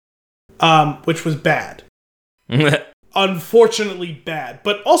 2007, which was bad. Unfortunately bad,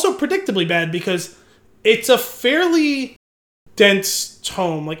 but also predictably bad because it's a fairly dense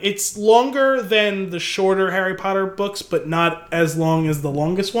tome. Like, it's longer than the shorter Harry Potter books, but not as long as the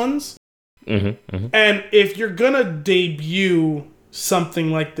longest ones. And if you're gonna debut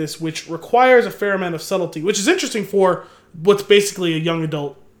something like this, which requires a fair amount of subtlety, which is interesting for what's basically a young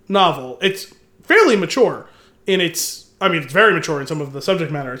adult novel, it's fairly mature in its... I mean, it's very mature in some of the subject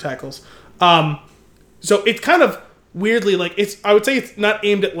matter it tackles. So it's kind of weirdly like... I would say it's not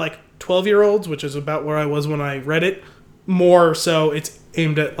aimed at like 12-year-olds, which is about where I was when I read it. More so, it's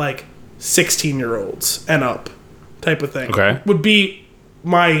aimed at like 16-year-olds and up type of thing. Okay. Would be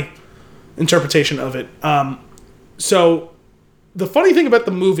my interpretation of it. So the funny thing about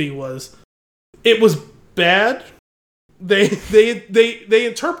the movie was it was bad. They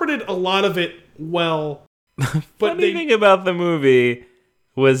interpreted a lot of it well. But funny thing about the movie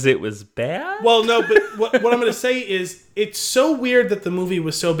was it was bad? Well, no, but what I'm going to say is it's so weird that the movie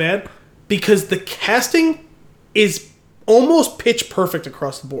was so bad because the casting is almost pitch perfect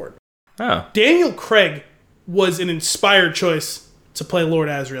across the board. Oh. Daniel Craig was an inspired choice to play Lord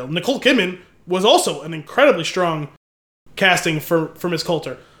Asriel. Nicole Kidman was also an incredibly strong casting for Miss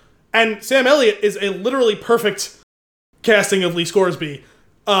Coulter. And Sam Elliott is a literally perfect casting of Lee Scoresby.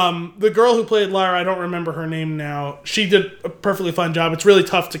 The girl who played Lyra, I don't remember her name now. She did a perfectly fine job. It's really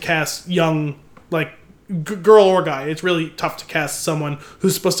tough to cast young, like, girl or guy. It's really tough to cast someone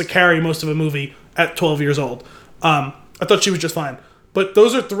who's supposed to carry most of a movie at 12 years old. I thought she was just fine. But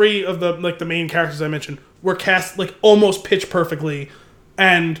those are three of the main characters I mentioned were cast like almost pitch perfectly,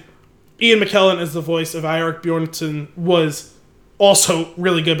 and Ian McKellen as the voice of Eirik Bjornsson was also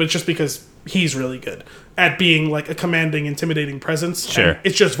really good, but it's just because he's really good at being like a commanding, intimidating presence. Sure. And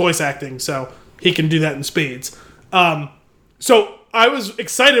it's just voice acting, so he can do that in spades. So I was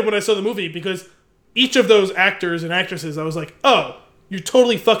excited when I saw the movie because each of those actors and actresses, I was like, oh, you're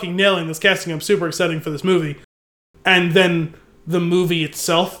totally fucking nailing this casting. I'm super excited for this movie. And then the movie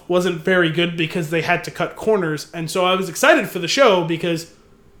itself wasn't very good because they had to cut corners. And so I was excited for the show because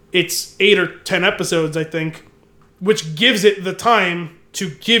it's 8 or 10 episodes, I think, which gives it the time to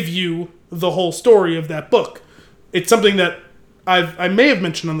give you the whole story of that book. It's something that I may have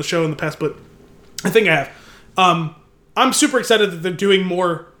mentioned on the show in the past, but I think I have. I'm super excited that they're doing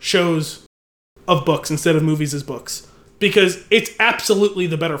more shows of books instead of movies as books because it's absolutely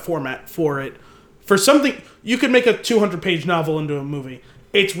the better format for it. For something, you could make a 200-page novel into a movie.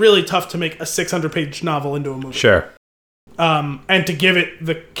 It's really tough to make a 600-page novel into a movie. Sure. And to give it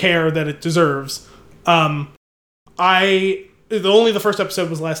the care that it deserves. Only the first episode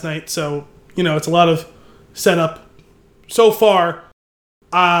was last night, so, it's a lot of setup. So far,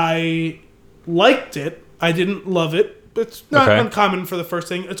 I liked it. I didn't love it. It's not uncommon for the first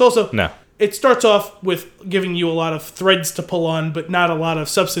thing. It's also... No. It starts off with giving you a lot of threads to pull on, but not a lot of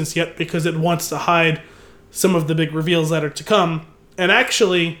substance yet because it wants to hide some of the big reveals that are to come. And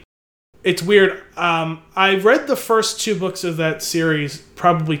actually, it's weird. I read the first 2 books of that series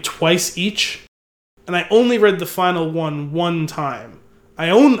probably twice each, and I only read the final one time.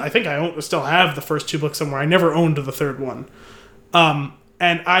 I think I still have the first 2 books somewhere. I never owned the third one. And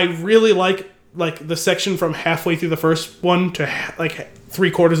I really like the section from halfway through the first one to like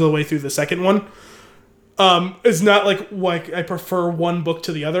 3/4 of the way through the second one. It's not like I prefer one book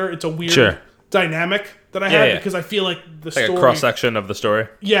to the other. It's a weird dynamic that I have because I feel like the story, a cross section of the story.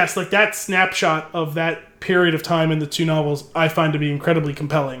 Yes, like that snapshot of that period of time in the 2 novels, I find to be incredibly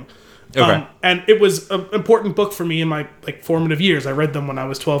compelling. Okay. And it was an important book for me in my formative years. I read them when I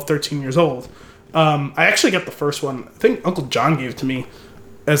was 12, 13 years old. I actually got the first one. I think Uncle John gave it to me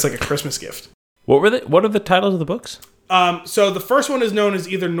as like a Christmas gift. What are the titles of the books? So the first one is known as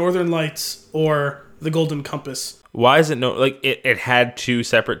either Northern Lights or The Golden Compass. Why is it it had 2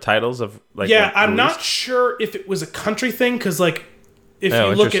 separate titles of I'm not sure if it was a country thing because if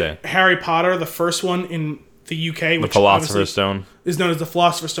you look at Harry Potter, the first one in the UK, which the Philosopher's Stone is known as the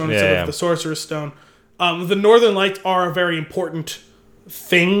Philosopher's Stone instead of the Sorcerer's Stone. The Northern Lights are a very important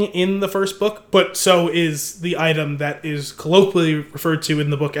thing in the first book, but so is the item that is colloquially referred to in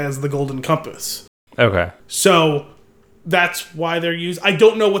the book as the Golden Compass. Okay. So that's why they're used. I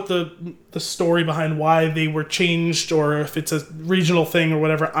don't know what the story behind why they were changed or if it's a regional thing or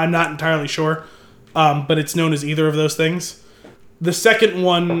whatever. I'm not entirely sure, but it's known as either of those things. The second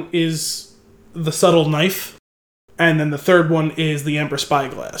one is the Subtle Knife, and then the third one is the Amber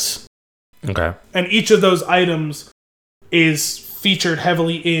Spyglass. Okay. And each of those items is featured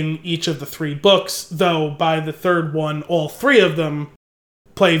heavily in each of the 3 books, though by the third one, all 3 of them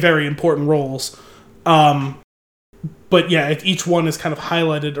play very important roles. But yeah, each one is kind of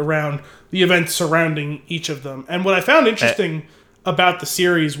highlighted around the events surrounding each of them. And what I found interesting about the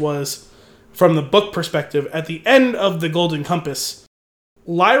series was, from the book perspective, at the end of the Golden Compass,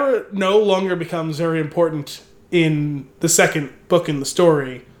 Lyra no longer becomes very important in the second book in the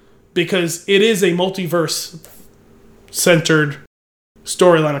story because it is a multiverse-centered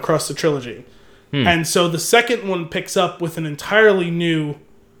storyline across the trilogy. And so the second one picks up with an entirely new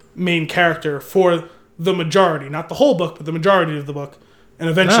main character for the majority, not the whole book, but the majority of the book. And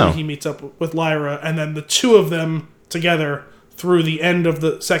eventually he meets up with Lyra, and then the 2 of them together through the end of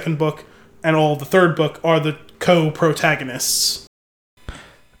the second book and all of the third book are the co-protagonists.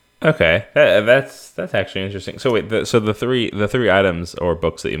 Okay, that's actually interesting. So wait, the three items or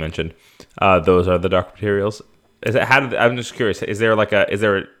books that you mentioned, those are the Dark Materials. I'm just curious. Is there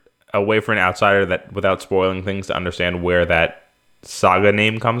a way for an outsider that, without spoiling things, to understand where that saga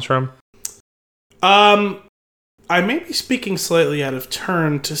name comes from? I may be speaking slightly out of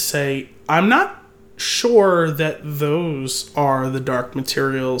turn to say I'm not sure that those are the Dark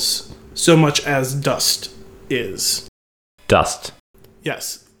Materials so much as Dust is. Dust.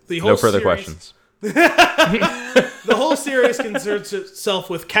 Yes. No further questions. The whole series concerns itself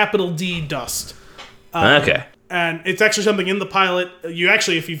with capital D Dust. Okay. And it's actually something in the pilot. You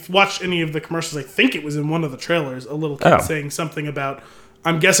actually, if you've watched any of the commercials, I think it was in one of the trailers, a little kid saying something about,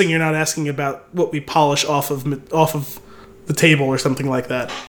 I'm guessing you're not asking about what we polish off of the table or something like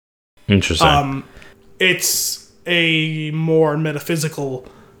that. Interesting. It's a more metaphysical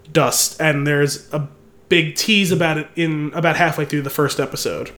dust, and there's a big tease about it in about halfway through the first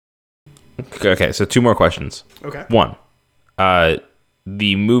episode. Okay, so 2 more questions. Okay. 1,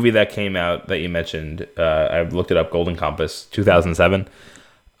 the movie that came out that you mentioned, I looked it up, Golden Compass, 2007,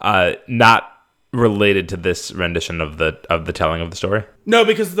 not related to this rendition of the telling of the story? No,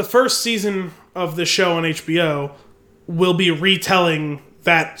 because the first season of the show on HBO will be retelling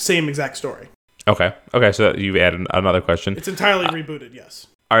that same exact story. Okay, so you added another question. It's entirely rebooted, yes.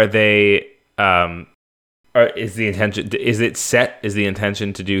 Are they... is the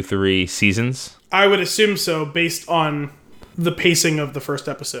intention to do 3 seasons? I would assume so, based on the pacing of the first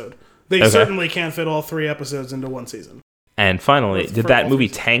episode. They certainly can't fit all 3 episodes into one season. And finally, did that movie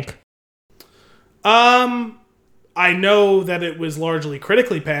tank? I know that it was largely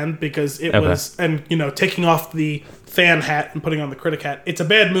critically panned because it was, and taking off the fan hat and putting on the critic hat. It's a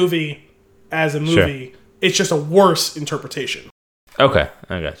bad movie as a movie. Sure. It's just a worse interpretation. Okay,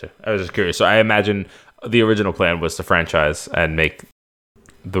 I gotcha. I was just curious. So I imagine the original plan was to franchise and make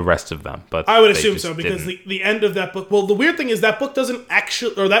the rest of them, but I would assume so because the end of that book. Well, the weird thing is that book doesn't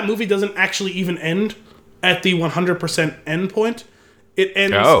actually, or that movie doesn't actually even end at the 100% end point. It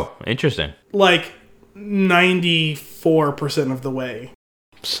ends. Oh, interesting. Like 94% of the way.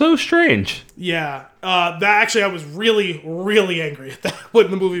 So strange. Yeah. That actually, I was really, really angry at that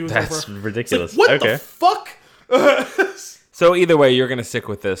when the movie was over. That's ridiculous. Like, what the fuck? So either way, you're gonna stick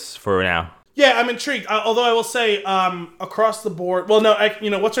with this for now. Yeah, I'm intrigued. Although I will say, across the board, well, no,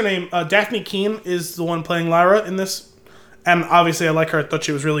 what's her name? Daphne Keane is the one playing Lyra in this, and obviously I like her. I thought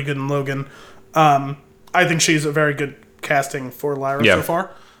she was really good in Logan. I think she's a very good casting for Lyra so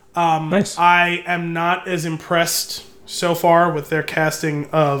far. Nice. I am not as impressed so far with their casting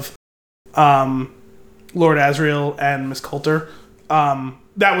of Lord Asriel and Miss Coulter.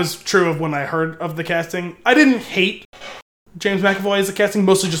 That was true of when I heard of the casting. I didn't hate James McAvoy as a casting,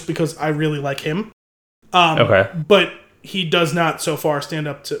 mostly just because I really like him. Okay. But he does not so far stand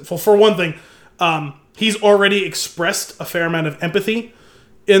up to... For one thing, he's already expressed a fair amount of empathy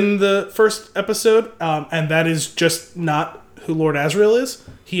in the first episode, and that is just not who Lord Asriel is.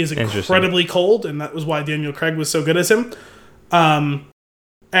 He is incredibly cold, and that was why Daniel Craig was so good as him.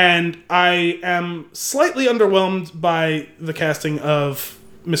 And I am slightly underwhelmed by the casting of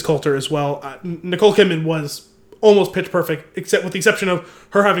Miss Coulter as well. Nicole Kidman was almost pitch perfect, except with the exception of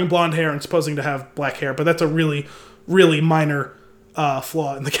her having blonde hair and supposing to have black hair, but that's a really, really minor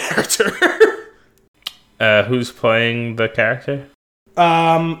flaw in the character. Who's playing the character?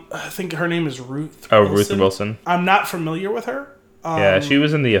 I think her name is Ruth. Oh, Ruth Wilson. I'm not familiar with her. Yeah, she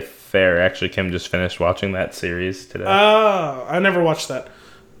was in The Affair. Actually, Kim just finished watching that series today. Oh, I never watched that.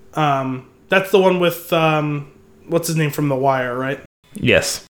 That's the one with what's his name from The Wire, right?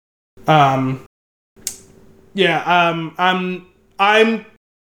 Yes. I'm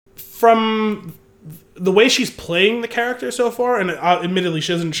from the way she's playing the character so far, and admittedly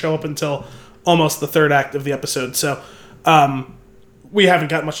she doesn't show up until almost the third act of the episode, so we haven't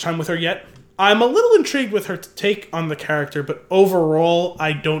got much time with her yet. I'm a little intrigued with her take on the character, but overall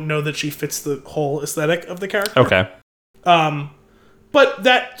I don't know that she fits the whole aesthetic of the character. Okay. But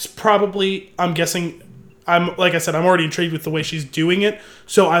that's probably, I'm guessing, like I said, I'm already intrigued with the way she's doing it,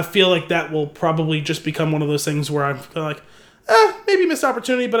 so I feel like that will probably just become one of those things where I'm like, maybe missed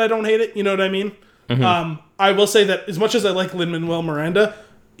opportunity, but I don't hate it, you know what I mean? Mm-hmm. I will say that as much as I like Lin-Manuel Miranda,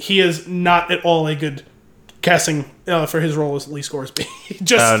 he is not at all a good casting for his role as Lee Scoresby.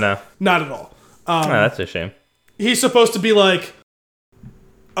 Just not at all. That's a shame. He's supposed to be like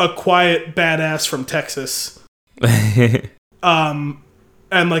a quiet badass from Texas.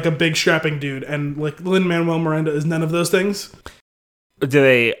 And like a big strapping dude, and like Lin-Manuel Miranda is none of those things. Are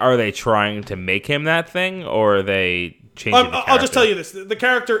they trying to make him that thing, or are they changing the character? I'll just tell you this: the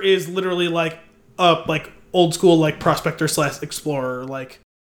character is literally like old school like prospector / explorer. Like,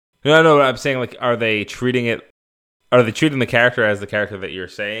 no, I'm saying like, are they treating the character as the character that you're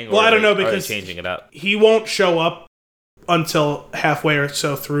saying? Or well, I don't know, because changing it up. He won't show up until halfway or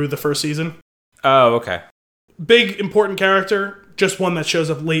so through the first season. Oh, okay. Big important character. Just one that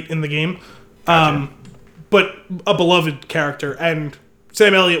shows up late in the game. Gotcha. But a beloved character. And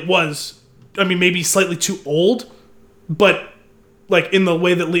Sam Elliott was, maybe slightly too old, but like in the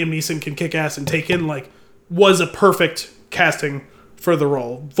way that Liam Neeson can kick ass and Taken, like, was a perfect casting for the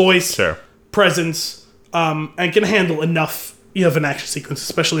role. Voice, presence, and can handle enough of an action sequence,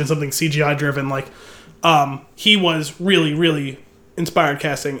 especially in something CGI driven. Like, he was really, really inspired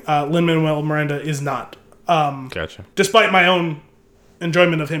casting. Lin-Manuel Miranda is not. Gotcha. Despite my own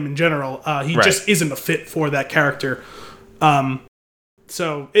enjoyment of him in general, he just isn't a fit for that character.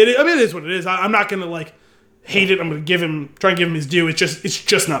 So it is what it is. I'm not gonna like hate it. I'm gonna try and give him his due. It's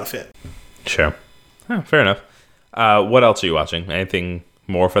just not a fit. Sure. Oh, fair enough. What else are you watching? Anything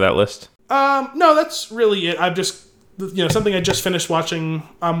more for that list? No, that's really it. I've just something I just finished watching.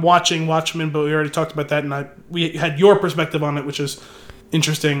 I'm watching Watchmen, but we already talked about that, and we had your perspective on it, which is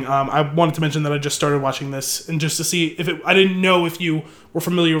interesting. I wanted to mention that I just started watching this, and just to see I didn't know if you were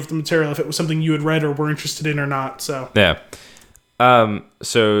familiar with the material, if it was something you had read or were interested in or not. So yeah.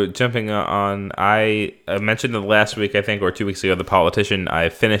 So jumping on, I mentioned it last week, I think, or 2 weeks ago, The Politician. I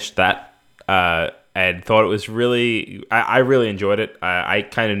finished that and thought it was really, I really enjoyed it. I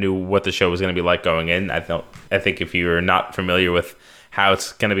kind of knew what the show was going to be like going in. I think if you're not familiar with how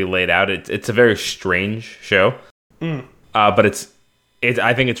it's going to be laid out, it's a very strange show, but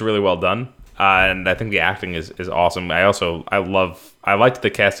I think it's really well done, and I think the acting is awesome. I liked the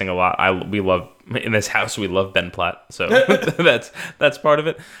casting a lot. We love in this house. We love Ben Platt, so that's part of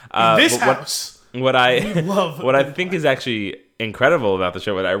it. What I think is actually incredible about the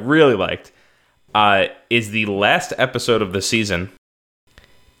show, what I really liked, is the last episode of the season.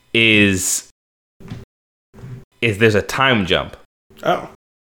 Is there's a time jump? Oh,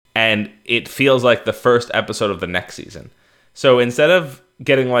 and it feels like the first episode of the next season. So instead of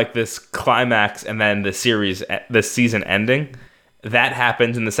getting like this climax and then the season ending, that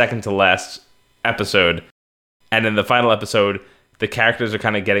happens in the second to last episode. And in the final episode, the characters are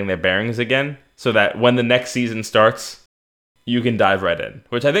kind of getting their bearings again, so that when the next season starts, you can dive right in,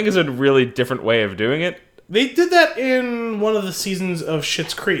 which I think is a really different way of doing it. They did that in one of the seasons of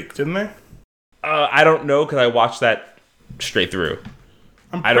Schitt's Creek, didn't they? I don't know, because I watched that straight through.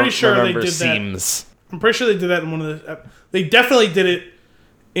 I'm pretty sure they did seams. I'm pretty sure they did that in one of the... They definitely did it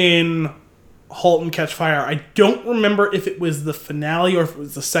in Halt and Catch Fire. I don't remember if it was the finale or if it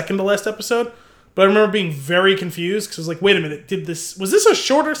was the second to last episode, but I remember being very confused because I was like, wait a minute, was this a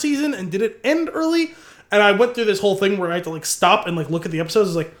shorter season and did it end early? And I went through this whole thing where I had to like stop and like look at the episodes. I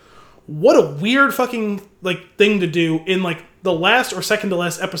was like, what a weird fucking like thing to do in like the last or second to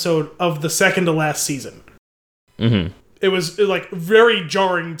last episode of the second to last season. Mm-hmm. It was like very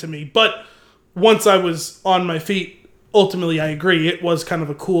jarring to me, but once I was on my feet, ultimately I agree. It was kind of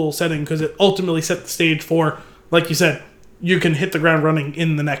a cool setting because it ultimately set the stage for, like you said, you can hit the ground running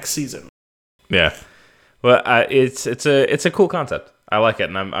in the next season. Yeah, well, it's a cool concept. I like it,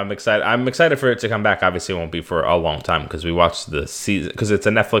 and I'm excited. I'm excited for it to come back. Obviously, it won't be for a long time because we watched the season because it's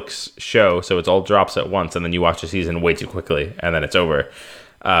a Netflix show, so it's all drops at once, and then you watch the season way too quickly, and then it's over.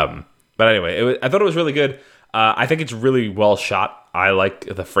 But anyway, I thought it was really good. I think it's really well shot. I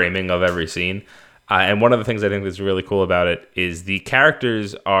like the framing of every scene, and one of the things I think that's really cool about it is the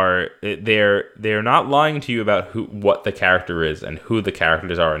characters they're not lying to you about what the character is and who the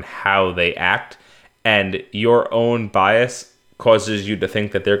characters are and how they act, and your own bias causes you to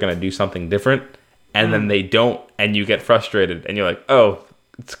think that they're going to do something different, and then they don't, and you get frustrated, and you're like, oh,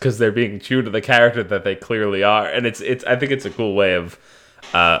 it's because they're being true to the character that they clearly are, and it's. I think it's a cool way of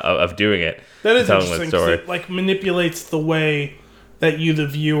doing it. That is interesting because it like manipulates the way that you, the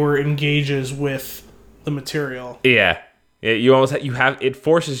viewer, engages with the material. Yeah. You almost it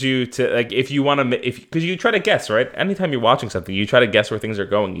forces you to like if you want to because you try to guess, right? Anytime you're watching something, you try to guess where things are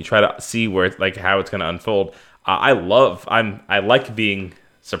going. You try to see where it's like how it's going to unfold. I like being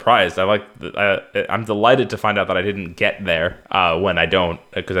surprised. I'm delighted to find out that I didn't get there when I don't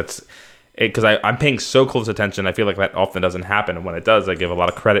because I'm paying so close attention. I feel like that often doesn't happen, and when it does, I give a lot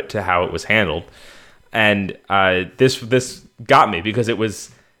of credit to how it was handled. And this got me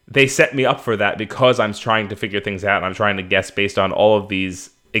because they set me up for that because I'm trying to figure things out and I'm trying to guess based on all of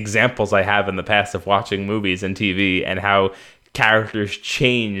these examples I have in the past of watching movies and TV and how characters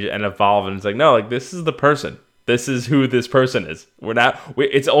change and evolve. And it's like, no, like this is the person. This is who this person is.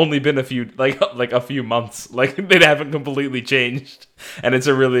 It's only been a few a few months. Like they haven't completely changed. And it's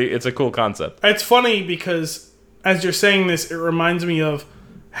a cool concept. It's funny because as you're saying this, it reminds me of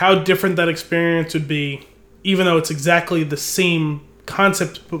how different that experience would be, even though it's exactly the same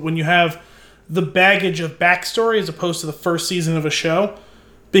concept, but when you have the baggage of backstory as opposed to the first season of a show,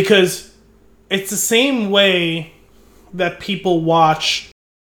 because it's the same way that people watch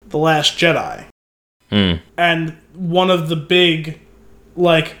The Last Jedi. And one of the big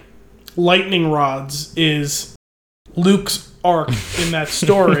like lightning rods is Luke's arc in that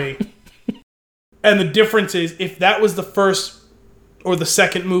story. And the difference is if that was the first or the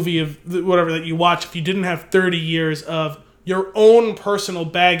second movie of whatever that you watch, if you didn't have 30 years of your own personal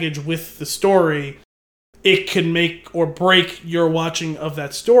baggage with the story, it can make or break your watching of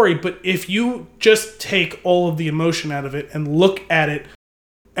that story. But if you just take all of the emotion out of it and look at it,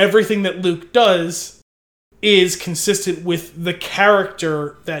 everything that Luke does is consistent with the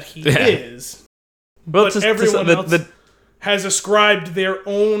character that he is. But everyone else has ascribed their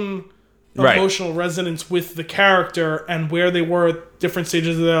own emotional resonance with the character and where they were at different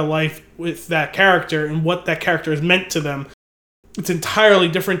stages of their life with that character and what that character has meant to them. It's entirely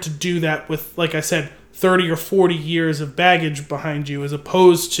different to do that with, like I said, 30 or 40 years of baggage behind you as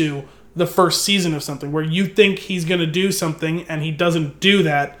opposed to the first season of something where you think he's going to do something and he doesn't do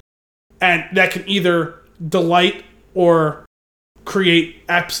that. And that can either delight or create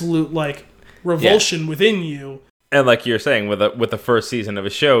absolute like revulsion within you. And like you're saying, with the first season of a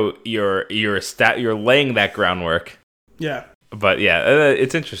show, you're laying that groundwork. Yeah. But yeah,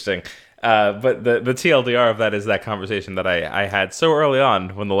 it's interesting. But the TLDR of that is that conversation that I had so early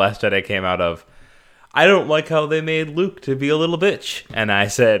on when The Last Jedi came out of, I don't like how they made Luke to be a little bitch. And I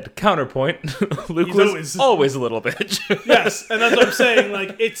said, counterpoint, Luke was always a little bitch. Yes, and that's what I'm saying.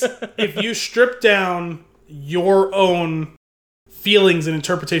 Like, it's if you strip down your own feelings and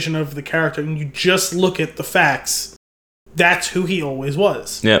interpretation of the character and you just look at the facts, that's who he always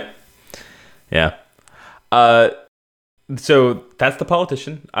was. Yep. Yeah. So that's The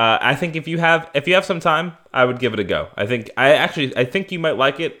Politician. I think if you have some time, I would give it a go. I think you might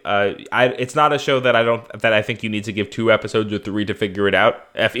like it. It's not a show that I think you need to give 2 episodes or 3 to figure it out.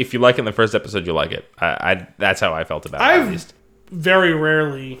 If you like it in the first episode, you like it. That's how I felt about it. At least very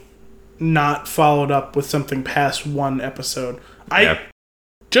rarely not followed up with something past 1 episode.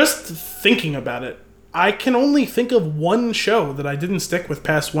 Just thinking about it, I can only think of 1 show that I didn't stick with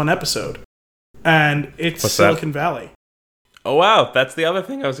past 1 episode, and it's Silicon Valley. Oh wow, that's the other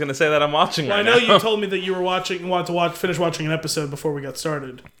thing I was going to say that I'm watching right now. I know you told me that you were wanted to finish watching an episode before we got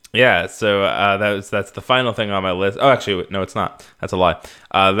started. Yeah, so that's the final thing on my list. Oh, actually, no, it's not. That's a lie.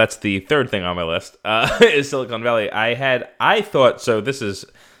 That's the third thing on my list. Is Silicon Valley. I thought so. This is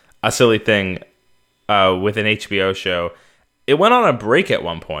a silly thing with an HBO show. It went on a break at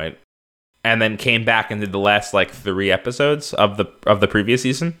one point, and then came back and did the last like 3 episodes of the previous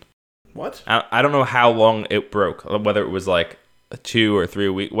season. What? I don't know how long it broke. Whether it was like 2 or 3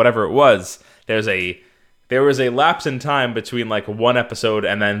 weeks, whatever it was. There was a lapse in time between like one episode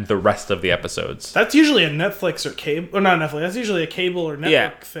and then the rest of the episodes. That's usually a Netflix or cable, or not Netflix. That's usually a cable or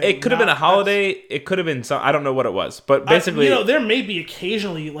network thing. It could have been a holiday. It could have been some. I don't know what it was, but basically, there may be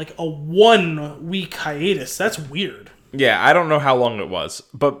occasionally like a 1 week hiatus. That's weird. Yeah, I don't know how long it was,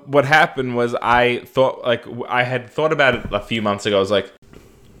 but what happened was I had thought about it a few months ago. I was like,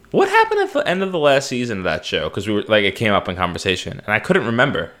 what happened at the end of the last season of that show? Because we were like, it came up in conversation, and I couldn't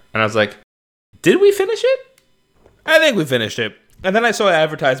remember, and I was like, did we finish it? I think we finished it. And then I saw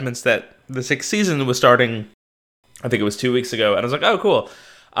advertisements that the 6th season was starting, I think it was 2 weeks ago. And I was like, oh, cool.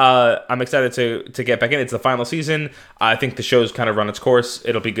 I'm excited to get back in. It's the final season. I think the show's kind of run its course.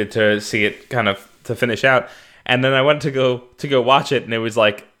 It'll be good to see it kind of to finish out. And then I went to go watch it. And it was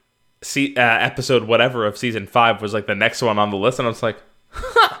like episode whatever of season 5 was like the next one on the list. And I was like,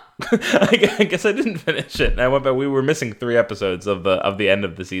 huh. I guess I didn't finish it. And I went back. We were missing 3 episodes of the end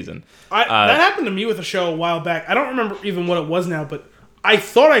of the season. That happened to me with a show a while back. I don't remember even what it was now, but I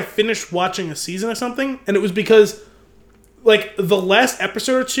thought I finished watching a season or something, and it was because like the last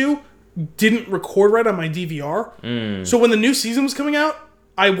episode or 2 didn't record right on my DVR. So when the new season was coming out,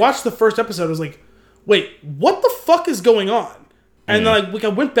 I watched the first episode. I was like, "Wait, what the fuck is going on?" And then I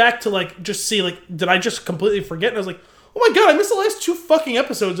went back to like just see like, did I just completely forget? And I was like, oh my god, I missed the last 2 fucking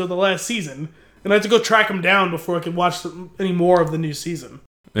episodes of the last season. And I had to go track them down before I could watch any more of the new season.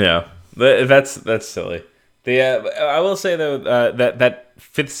 Yeah, that's silly. I will say, though, that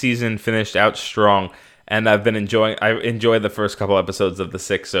 5th season finished out strong. And I enjoyed the first couple episodes of the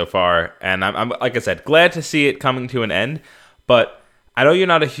 6th so far. And I'm like I said, glad to see it coming to an end. But I know you're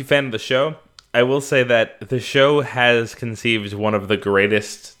not a fan of the show. I will say that the show has conceived one of the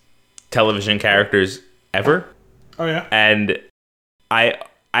greatest television characters ever. Oh yeah, and I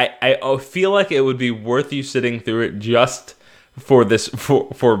feel like it would be worth you sitting through it just for this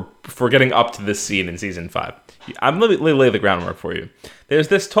for getting up to this scene in season 5. I'm going to lay the groundwork for you. There's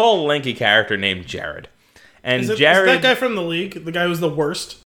this tall, lanky character named Jared, and Jared is that guy from The League, the guy who was the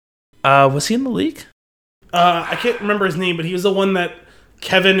worst. Was he in The League? I can't remember his name, but he was the one that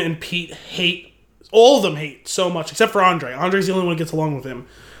Kevin and Pete hate. All of them hate so much, except for Andre. Andre's the only one who gets along with him,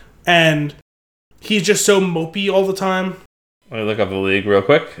 and he's just so mopey all the time. Let me look up The League real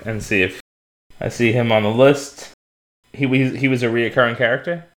quick and see if I see him on the list. He was a reoccurring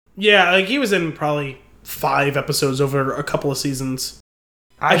character? Yeah, like he was in probably 5 episodes over a couple of seasons.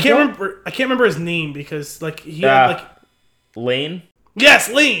 I can't remember his name because like he had like Lane?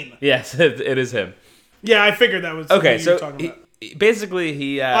 Yes, Lane. Yes, it is him. Yeah, I figured that was okay. Who so you were talking about. Basically,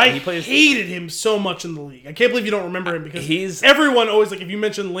 he plays. Hated him so much in The League. I can't believe you don't remember him because everyone always like if you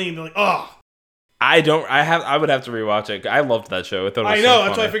mention Lane, they're like, oh. I would have to rewatch it. I loved that show. I know.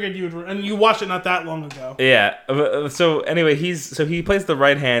 That's why I figured you would. And you watched it not that long ago. Yeah. So anyway, he plays the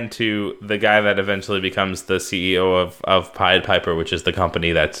right hand to the guy that eventually becomes the CEO of Pied Piper, which is the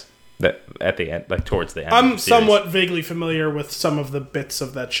company that at the end, like towards the end. I'm somewhat vaguely familiar with some of the bits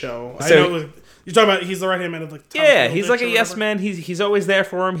of that show. So, I know you're talking about. He's the right hand man of like. He's like a yes man. He's always there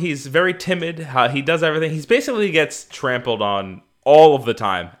for him. He's very timid. He does everything. He's basically gets trampled on all of the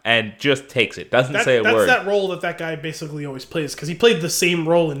time and just takes it. Doesn't say a word. That's that role that guy basically always plays because he played the same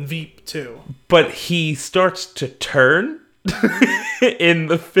role in Veep too. But he starts to turn in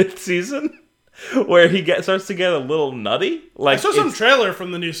the 5th season where he starts to get a little nutty. Like I saw some trailer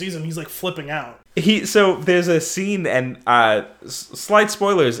from the new season. He's like flipping out. So there's a scene and slight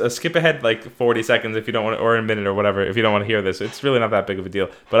spoilers. Skip ahead like 40 seconds if you don't want to, or a minute or whatever if you don't want to hear this. It's really not that big of a deal,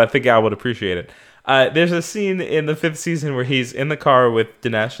 but I think Al would appreciate it. There's a scene in the 5th season where he's in the car with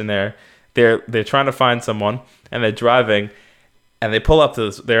Dinesh and they're trying to find someone and they're driving and they pull up to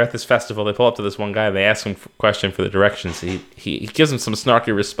this. They're at this festival. They pull up to this one guy. And they ask him a question for the directions. He gives him some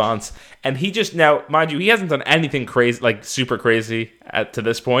snarky response and he just now, mind you, he hasn't done anything crazy like super crazy to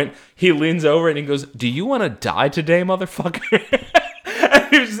this point. He leans over and he goes, "Do you want to die today, motherfucker?"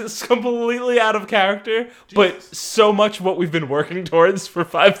 He's just completely out of character, but so much what we've been working towards for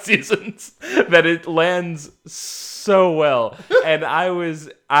 5 seasons that it lands so well. And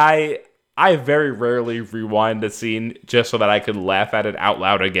I very rarely rewind a scene just so that I could laugh at it out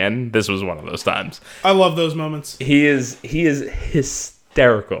loud again. This was one of those times. I love those moments. He is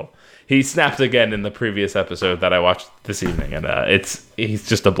hysterical. He snapped again in the previous episode that I watched this evening, and he's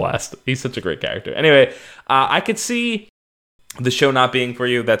just a blast. He's such a great character. Anyway, I could see the show not being for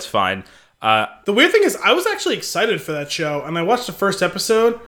you. That's fine. The weird thing is, I was actually excited for that show, and I watched the first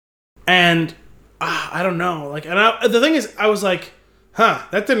episode, and I don't know. Like, the thing is, I was like,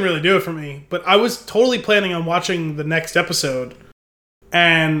 that didn't really do it for me. But I was totally planning on watching the next episode,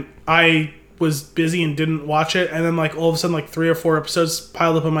 and I was busy and didn't watch it, and then like all of a sudden like 3 or 4 episodes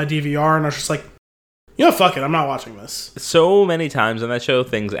piled up on my DVR, and I was just like, fuck it, I'm not watching this. So many times on that show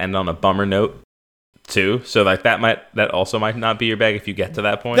things end on a bummer note too, so like that also might not be your bag if you get to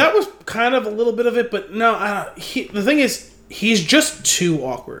that point. That was kind of a little bit of it, but no, the thing is, he's just too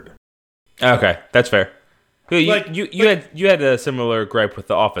awkward. Okay, that's fair. You had a similar gripe with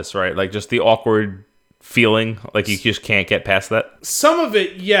The Office, right? Like just the awkward feeling, like you just can't get past that. Some of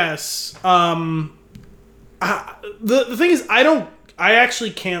it, yes. The thing is, I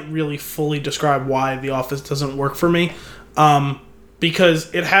actually can't really fully describe why The Office doesn't work for me,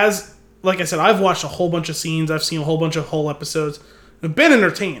 because it has, like I said, I've watched a whole bunch of scenes, I've seen a whole bunch of whole episodes, I've been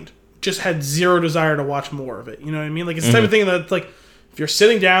entertained, just had zero desire to watch more of it. You know what I mean? Like it's the type of thing that like if you're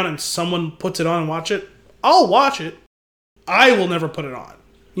sitting down and someone puts it on and watch it, I'll watch it. I will never put it on.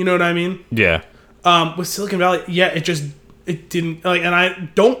 You know what I mean? Yeah. With Silicon Valley, it didn't, like, and I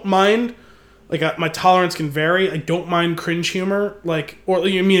don't mind, like, my tolerance can vary. I don't mind cringe humor, like, or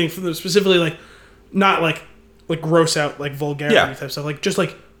you mean specifically, like, not like gross out, like, vulgarity type stuff, like, just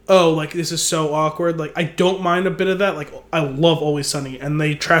like, oh, like, this is so awkward, like, I don't mind a bit of that, like, I love Always Sunny, and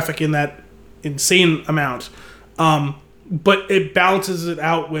they traffic in that insane amount, but it balances it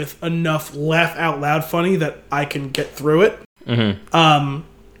out with enough laugh out loud funny that I can get through it. Mm-hmm.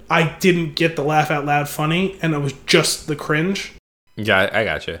 I didn't get the laugh out loud funny, and it was just the cringe. Yeah, I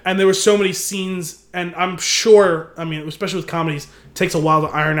gotcha. And there were so many scenes, and I'm sure, I mean, especially with comedies, it takes a while to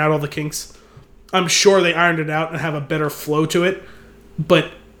iron out all the kinks. I'm sure they ironed it out and have a better flow to it, but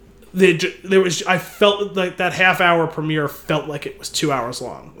I felt like that half-hour premiere felt like it was 2 hours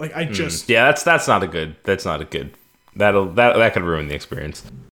long. Like I just that's not a good. That could ruin the experience.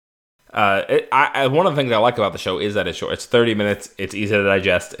 One of the things I like about the show is that it's short. It's 30 minutes. It's easy to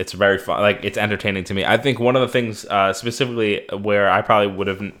digest. It's very fun. Like it's entertaining to me. I think one of the things specifically where I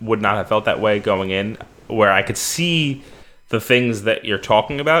probably would not have felt that way going in, where I could see the things that you're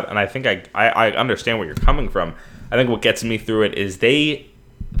talking about, and I think I understand where you're coming from. I think what gets me through it is they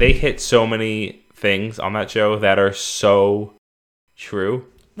hit so many things on that show that are so true.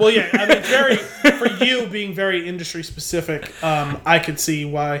 Well, yeah, I mean, for you being very industry specific, I could see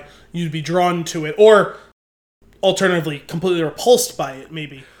why you'd be drawn to it, or alternatively, completely repulsed by it,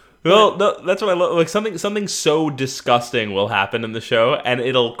 maybe. Well, no, that's what I love. Like something so disgusting will happen in the show, and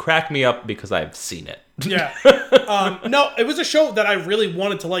it'll crack me up because I've seen it. Yeah. No, it was a show that I really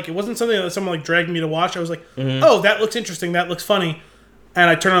wanted to like. It wasn't something that someone like dragged me to watch. I was like, oh, that looks interesting. That looks funny. And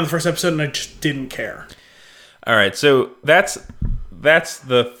I turned on the first episode, and I just didn't care. All right, so that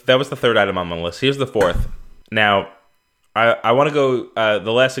was the third item on my list. Here's the fourth. Now, I want to go.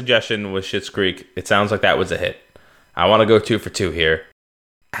 The last suggestion was Schitt's Creek. It sounds like that was a hit. I want to go 2 for 2 here.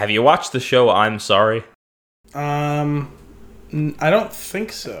 Have you watched the show I'm Sorry? I don't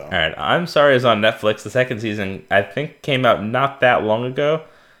think so. All right, I'm Sorry is on Netflix. The second season, I think, came out not that long ago.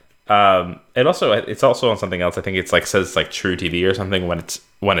 It's also on something else. I think it's like says like True TV or something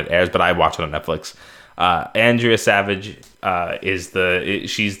when it airs, but I watch it on Netflix. Andrea Savage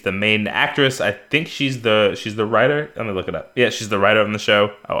she's the main actress. I think she's the writer. Let me look it up. Yeah, she's the writer on the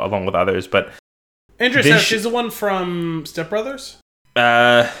show along with others. But Andrea Savage, she's the one from Step Brothers.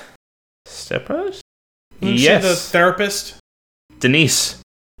 Step Brothers. Isn't she the therapist? Denise.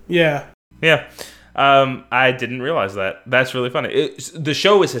 Yeah. I didn't realize that. That's really funny. The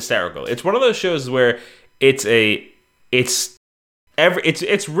show is hysterical. It's one of those shows where it's written.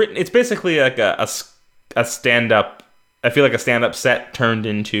 It's basically like a stand-up. I feel like a stand-up set turned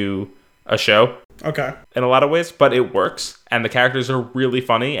into a show. Okay. In a lot of ways, but it works, and the characters are really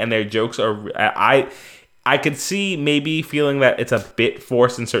funny, and their jokes are. I could see maybe feeling that it's a bit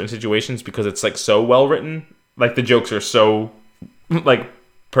forced in certain situations because it's like so well written. Like the jokes are so like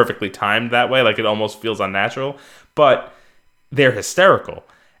perfectly timed that way. Like it almost feels unnatural, but they're hysterical.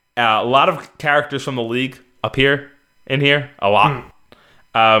 A lot of characters from The League appear in here. A lot.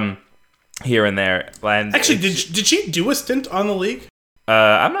 Here and there. And actually, did she do a stint on The League?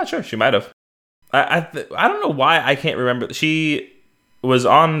 I'm not sure. She might have. I don't know why I can't remember. She was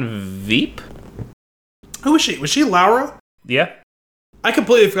on Veep. Who was she? Was she Laura? Yeah. I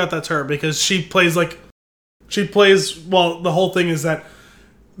completely forgot that's her because she plays. Well, the whole thing is that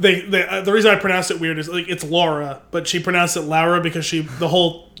the reason I pronounced it weird is like it's Laura, but she pronounced it Laura because the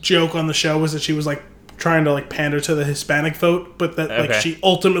whole joke on the show was that she was like trying to like pander to the Hispanic vote, but that like she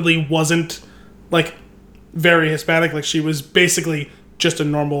ultimately wasn't like very Hispanic. Like she was basically just a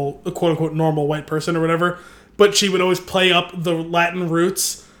quote unquote normal white person or whatever. But she would always play up the Latin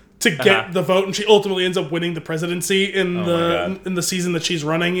roots to get the vote, and she ultimately ends up winning the presidency in the season that she's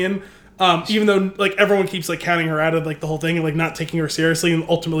running in. Even though like everyone keeps like counting her out of like the whole thing and like not taking her seriously, and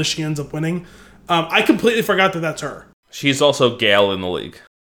ultimately she ends up winning. I completely forgot that that's her. She's also Gail in the league.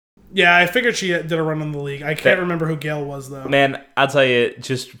 Yeah, I figured she did a run in the league. I can't remember who Gail was though. Man, I'll tell you,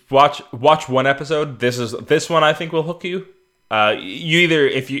 just watch one episode. This one I think will hook you. You either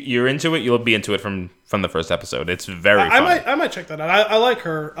if you're into it, you'll be into it from the first episode. It's very funny. I might check that out. I like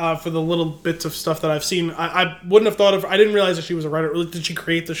her for the little bits of stuff that I've seen. I wouldn't have thought of. I didn't realize that she was a writer. Did she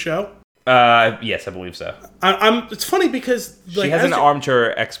create the show? Yes, I believe so. It's funny because like, she has an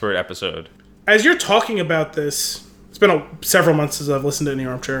armchair expert episode. As you're talking about this, it's been several months since I've listened to any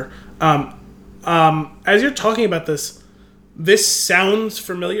armchair. As you're talking about this sounds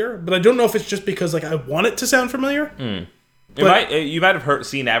familiar, but I don't know if it's just because like I want it to sound familiar. But you might have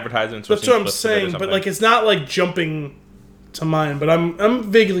seen advertisements. That's what I'm saying, but like it's not like jumping to mind. But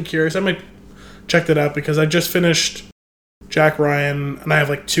I'm vaguely curious. I might check that out because I just finished Jack Ryan, and I have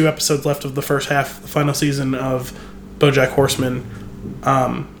like 2 episodes left of the first half, the final season of BoJack Horseman.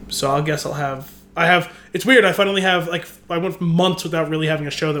 So I guess I have. It's weird. I finally have like I went months without really having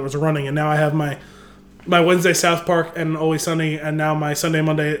a show that was running, and now I have my Wednesday South Park and Always Sunny, and now my Sunday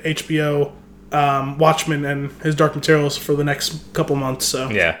Monday HBO Watchmen and his Dark Materials for the next couple months. So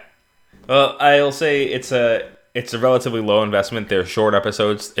yeah. Well, I'll say it's a relatively low investment. They're short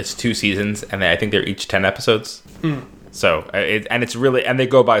episodes. It's 2 seasons, and I think they're each 10 episodes. So it's really they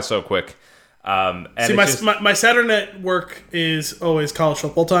go by so quick. And see, my Saturday night work is always college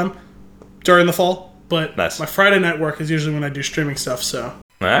football time during the fall, but my Friday night work is usually when I do streaming stuff. So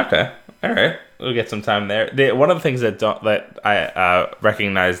okay, all right, we'll get some time there. One of the things that I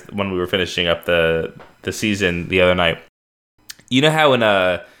recognized when we were finishing up the season the other night, you know how in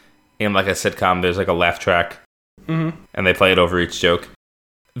like a sitcom there's like a laugh track, and they play it over each joke.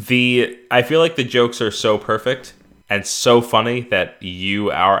 I feel like the jokes are so perfect and so funny that you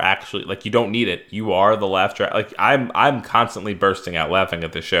are actually like you don't need it. You are the laugh track. Like I'm constantly bursting out laughing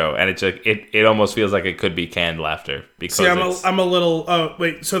at the show, and it's like it almost feels like it could be canned laughter because I'm a little. Oh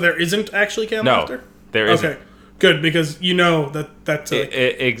wait, so there isn't actually canned laughter? There isn't. Okay, good because you know that's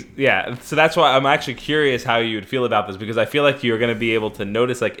yeah. So that's why I'm actually curious how you would feel about this because I feel like you're going to be able to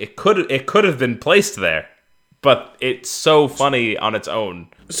notice like it could have been placed there, but it's so funny on its own.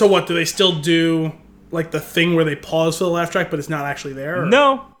 So what do they still do? Like the thing where they pause for the laugh track, but it's not actually there? Or?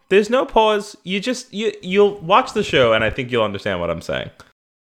 No, there's no pause. You'll watch the show, and I think you'll understand what I'm saying.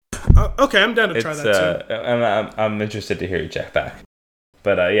 Okay, I'm down to try that too. I'm interested to hear you check back.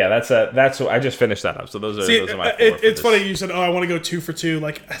 But yeah, that's what I just finished that up. So those are my 4. It's funny you said, "Oh, I want to go 2 for 2."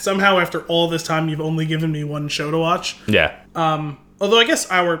 Like somehow after all this time, you've only given me 1 show to watch. Yeah. Although I guess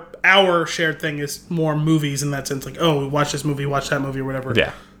our shared thing is more movies in that sense. Like, oh, we watch this movie, watch that movie, or whatever.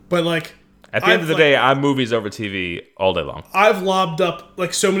 Yeah. But like. At the end of the day, I'm movies over TV all day long. I've lobbed up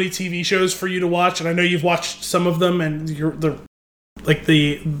like so many TV shows for you to watch, and I know you've watched some of them, and your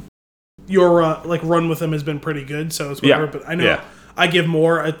run with them has been pretty good. So it's whatever. Yeah. But I know I give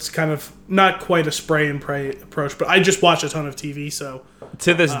more. It's kind of not quite a spray and pray approach, but I just watch a ton of TV. So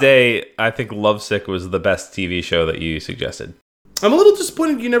to this day, I think Lovesick was the best TV show that you suggested. I'm a little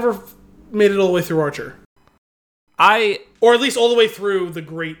disappointed you never made it all the way through Archer. Or at least all the way through the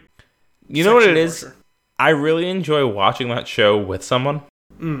great. You know what it is? I really enjoy watching that show with someone.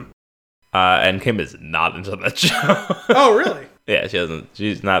 And Kim is not into that show. Oh, really? Yeah, she doesn't.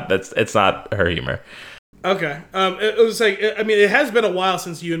 She's not. It's not her humor. Okay. It was like. I mean, it has been a while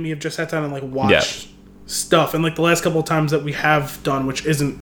since you and me have just sat down and like watched stuff, and like the last couple of times that we have done, which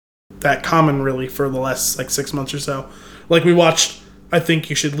isn't that common really for the last like 6 months or so. Like we watched I Think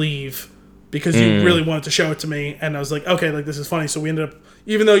You Should Leave. Because you really wanted to show it to me, and I was like, okay, like this is funny. So we ended up,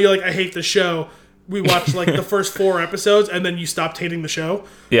 even though you're like, I hate the show, we watched like the first 4 episodes, and then you stopped hating the show.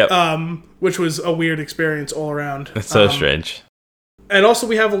 Yep. Which was a weird experience all around. It's so strange. And also,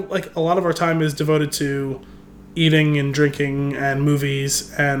 we have like a lot of our time is devoted to eating and drinking and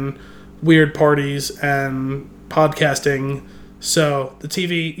movies and weird parties and podcasting. So the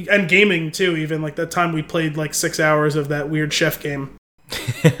TV and gaming too. Even like that time we played like 6 hours of that weird chef game.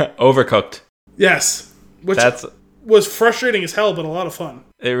 Overcooked. Yes, which was frustrating as hell, but a lot of fun.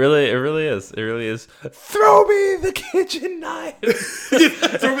 It really is. It really is. Throw me the kitchen knife. Throw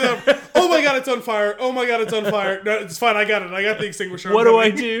me that. Oh my god, it's on fire. Oh my my god, it's on fire. No, it's fine. I got it. I got the extinguisher. What do I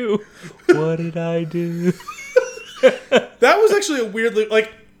do? What did I do? That was actually a weirdly,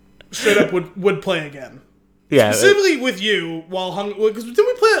 like, straight up would play again. Yeah. Specifically with you while because did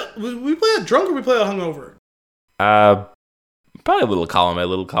we play it drunk or we play it hungover? Probably a little column A,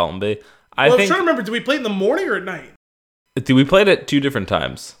 little column B. I was trying to remember, did we play it in the morning or at night? We played it 2 different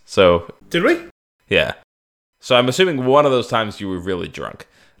times. So did we? Yeah. So I'm assuming one of those times you were really drunk.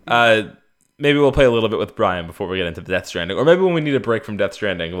 Maybe we'll play a little bit with Brian before we get into Death Stranding, or maybe when we need a break from Death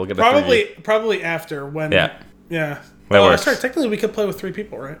Stranding, we'll get probably after when. Yeah. Sorry. Technically, we could play with 3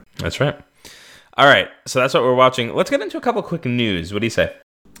 people, right? That's right. All right. So that's what we're watching. Let's get into a couple quick news. What do you say?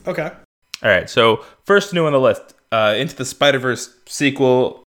 Okay. All right. So first new on the list, Into the Spider-Verse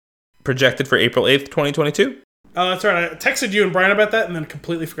sequel projected for April 8th, 2022. Oh, that's right. I texted you and Brian about that and then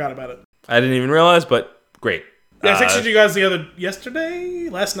completely forgot about it. I didn't even realize, but great. Yeah, I texted you guys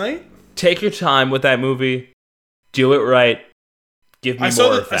last night. Take your time with that movie. Do it right. Give me more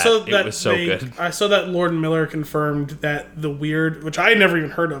of that. It was so good. I saw that Lord and Miller confirmed that the weird, which I had never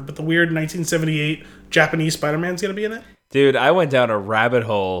even heard of, but the weird 1978 Japanese Spider-Man's going to be in it. Dude, I went down a rabbit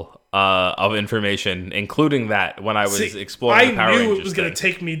hole of information, including that when I was exploring the Power Rangers. I knew it was going to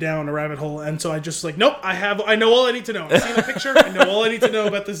take me down a rabbit hole, and so I just nope, I know all I need to know. I've seen a picture, I know all I need to know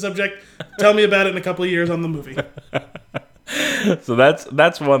about this subject. Tell me about it in a couple of years on the movie. So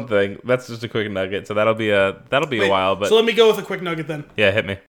that's one thing. That's just a quick nugget. So that'll be a while. But so let me go with a quick nugget then. Yeah, hit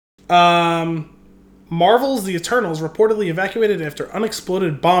me. Marvel's The Eternals reportedly evacuated after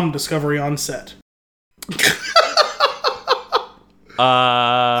unexploded bomb discovery on set.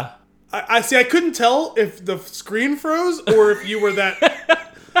 I see. I couldn't tell if the screen froze or if you were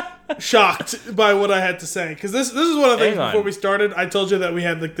that shocked by what I had to say. Because this is one of the things before we started. I told you that we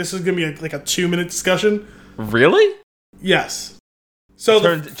had this is going to be a 2-minute discussion. Really? Yes.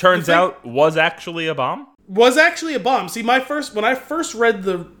 So turns out was actually a bomb? Was actually a bomb. See, when I first read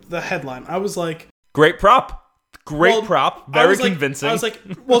the headline, I was like, great prop. Very convincing. I was like,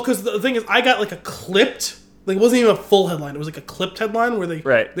 well, because the thing is, I got like a clipped, like it wasn't even a full headline. It was like a clipped headline where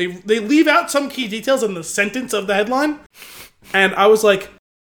they leave out some key details in the sentence of the headline. And I was like,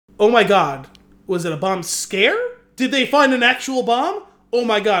 oh my God, was it a bomb scare? Did they find an actual bomb? Oh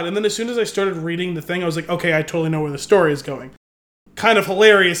my God. And then as soon as I started reading the thing, I was like, okay, I totally know where the story is going. Kind of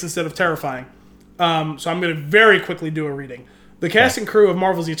hilarious instead of terrifying. So I'm going to very quickly do a reading. The cast and crew of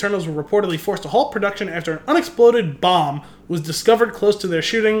Marvel's The Eternals were reportedly forced to halt production after an unexploded bomb was discovered close to their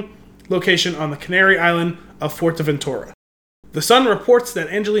shooting location on the Canary Island of Fuerteventura. The Sun reports that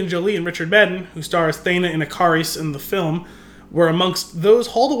Angelina Jolie and Richard Madden, who star as Thana and Ikaris in the film, were amongst those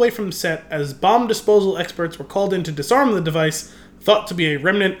hauled away from set as bomb disposal experts were called in to disarm the device, thought to be a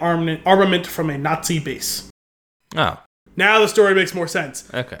remnant armament from a Nazi base. Oh. Now the story makes more sense.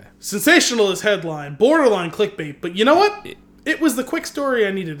 Okay. Sensationalist headline, borderline clickbait, but you know what? It was the quick story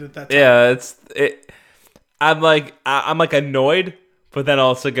I needed at that time. Yeah, I'm like annoyed, but then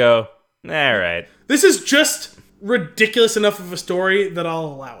also go, all right. This is just ridiculous enough of a story that I'll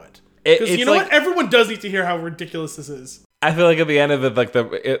allow it. Because you know what? Everyone does need to hear how ridiculous this is. I feel like at the end of it, like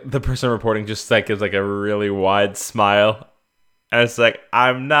the person reporting just like gives like a really wide smile. And it's like,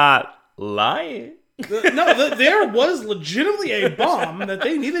 I'm not lying. There was legitimately a bomb that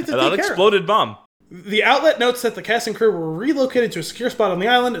they needed to take care of. An unexploded bomb. The outlet notes that the cast and crew were relocated to a secure spot on the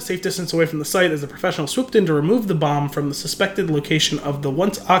island, a safe distance away from the site, as the professionals swooped in to remove the bomb from the suspected location of the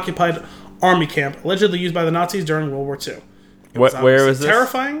once occupied army camp, allegedly used by the Nazis during World War II. Where was this?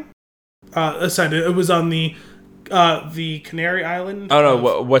 Terrifying. It was on the Canary Island. Oh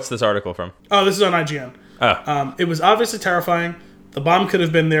no! What's this article from? Oh, this is on IGN. Oh. It was obviously terrifying. The bomb could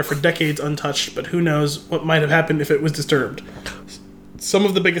have been there for decades untouched, but who knows what might have happened if it was disturbed. Some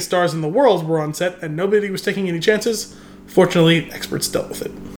of the biggest stars in the world were on set, and nobody was taking any chances. Fortunately, experts dealt with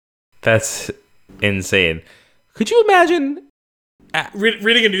it. That's insane. Could you imagine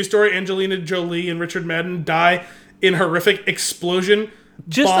reading a news story? Angelina Jolie and Richard Madden die in horrific explosion,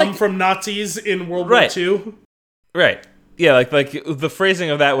 bomb from Nazis in World War II. Right. Yeah, like the phrasing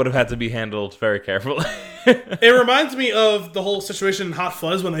of that would have had to be handled very carefully. It reminds me of the whole situation in Hot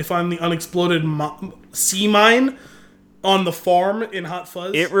Fuzz when they find the unexploded sea mine on the farm in Hot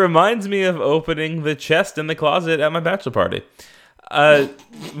Fuzz. It reminds me of opening the chest in the closet at my bachelor party.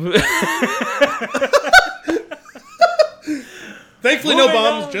 Thankfully, no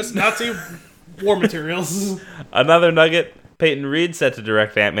bombs, just Nazi war materials. Another nugget. Peyton Reed set to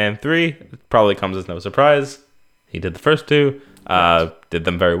direct Ant-Man 3. Probably comes as no surprise. He did the first 2. Did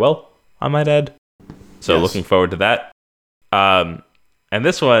them very well, I might add. So looking forward to that. And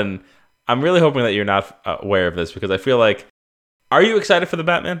this one, I'm really hoping that you're not aware of this because I feel like, are you excited for the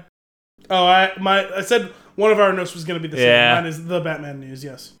Batman? Oh, I said one of our notes was going to be the same. Yeah. Mine is the Batman news,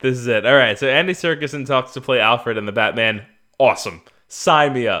 yes. This is it. All right, so Andy Serkis in talks to play Alfred in the Batman. Awesome.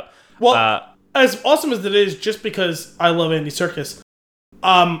 Sign me up. Well, as awesome as it is, just because I love Andy Serkis,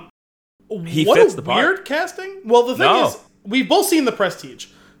 he what fits a the part. weird casting. Well, the thing is, we've both seen The Prestige,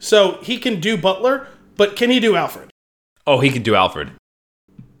 so he can do Butler, but can he do Alfred? Oh, he can do Alfred.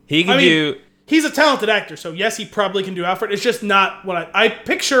 He can do... He's a talented actor, so yes, he probably can do Alfred. It's just not what I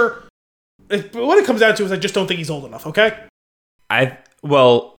picture. What it comes down to is I just don't think he's old enough, okay?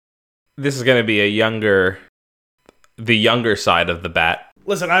 Well, this is going to be the younger side of the Bat.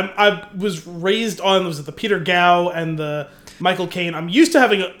 Listen, I was raised on the Peter Gow and the Michael Caine. I'm used to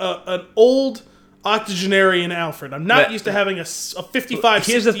having an old octogenarian Alfred. I'm not used to having a 55,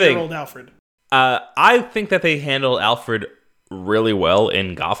 60-year-old Alfred. I think that they handle Alfred really well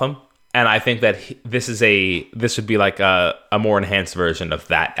in Gotham, and I think that this would be like a more enhanced version of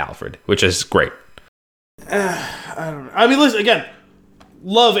that Alfred, which is great. I don't know. I mean, listen, again,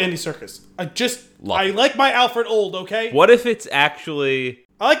 love Andy Serkis. I like my Alfred old, okay? What if it's actually...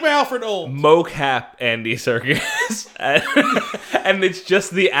 I like my Alfred old. Mocap Andy Serkis, and it's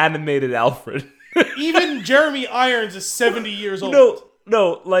just the animated Alfred. Even Jeremy Irons is 70 years old.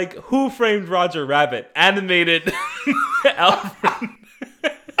 No, like Who Framed Roger Rabbit, animated Alfred.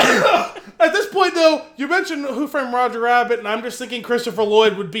 At this point, though, you mentioned Who Framed Roger Rabbit, and I'm just thinking Christopher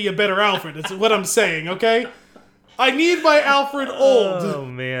Lloyd would be a better Alfred. That's what I'm saying, okay? I need my Alfred old. Oh,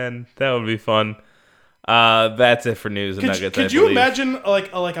 man. That would be fun. That's it for news and nuggets. Could you imagine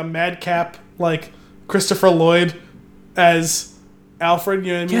like a madcap like Christopher Lloyd as Alfred?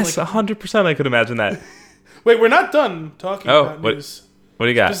 You know what I mean? Yes, 100%. I could imagine that. Wait, we're not done talking about news. What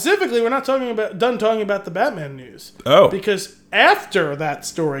do you got? Specifically, we're not done talking about the Batman news. Oh, because after that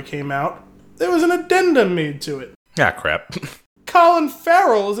story came out, there was an addendum made to it. Ah, crap. Colin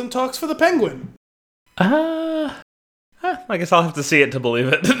Farrell is in talks for the Penguin. I guess I'll have to see it to believe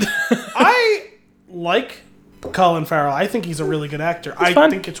it. I like Colin Farrell. I think he's a really good actor. I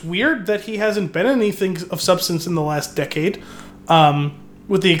think it's weird that he hasn't been anything of substance in the last decade,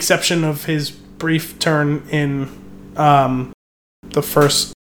 with the exception of his brief turn in the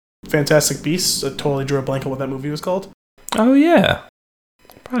first Fantastic Beasts. I totally drew a blank on what that movie was called. Oh, yeah.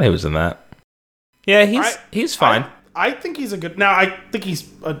 Probably was in that. Yeah, he's fine. I think he's a good... Now, I think he's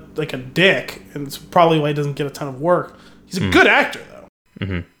a dick, and it's probably why he doesn't get a ton of work. He's a good actor, though.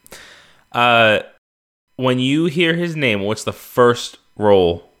 Mm-hmm. When you hear his name, what's the first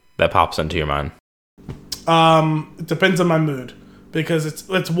role that pops into your mind? It depends on my mood, because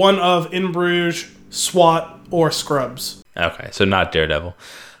it's one of In Bruges, SWAT, or Scrubs. Okay, so not Daredevil.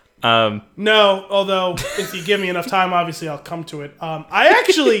 No, although if you give me enough time, obviously I'll come to it. I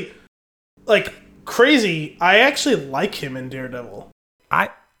actually I actually like him in Daredevil.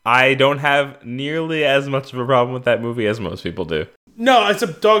 I don't have nearly as much of a problem with that movie as most people do. No, it's a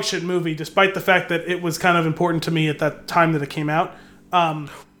dog shit movie, despite the fact that it was kind of important to me at that time that it came out.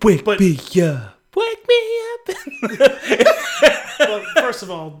 Wake me up. Well, first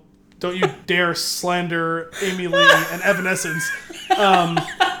of all, don't you dare slander Amy Lee and Evanescence.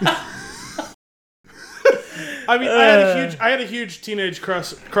 I mean, I had a huge teenage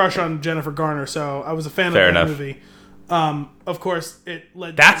crush on Jennifer Garner, so I was a fan of that movie. Of course, it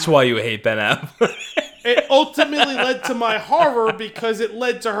led. That's why you hate Ben Affleck. It ultimately led to my horror because it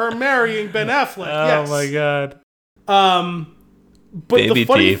led to her marrying Ben Affleck. Yes. Oh my god. But the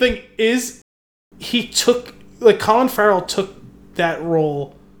funny thing is, Colin Farrell took that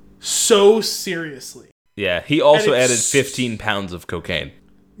role so seriously. Yeah, he also added 15 pounds of cocaine.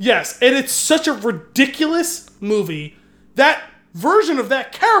 Yes, and it's such a ridiculous movie. That version of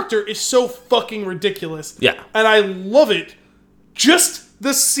that character is so fucking ridiculous. Yeah. And I love it. Just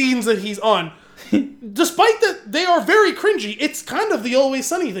the scenes that he's on. Despite that they are very cringy, it's kind of the Always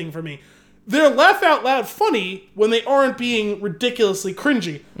Sunny thing for me. They're laugh out loud funny when they aren't being ridiculously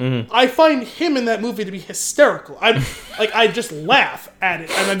cringy. Mm-hmm. I find him in that movie to be hysterical. I just laugh at it,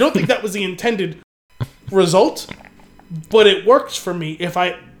 and I don't think that was the intended result, but it works for me if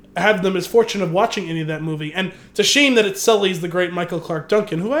I have the misfortune of watching any of that movie. And it's a shame that it sullies the great Michael Clarke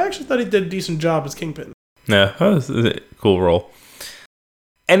Duncan, who I actually thought he did a decent job as Kingpin. Yeah, that was a cool role.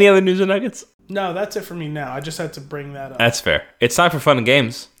 Any other news or nuggets? No, that's it for me now. I just had to bring that up. That's fair. It's time for fun and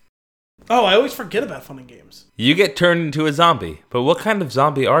games. Oh, I always forget about fun and games. You get turned into a zombie, but what kind of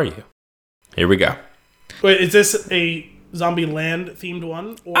zombie are you? Here we go. Wait, is this a Zombie Land themed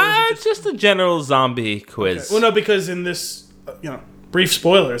one? Or is it just a general zombie quiz. Okay. Well, no, because in this, brief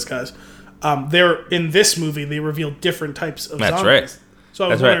spoilers, guys, in this movie, they reveal different types of zombies. That's right. So I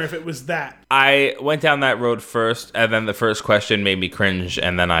was wondering if it was that. I went down that road first, and then the first question made me cringe,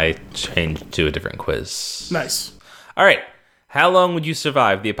 and then I changed to a different quiz. Nice. All right. How long would you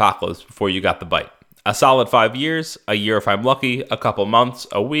survive the apocalypse before you got the bite? A solid 5 years, a year if I'm lucky, a couple months,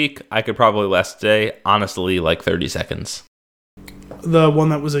 a week. I could probably last a day. Honestly, like 30 seconds. The one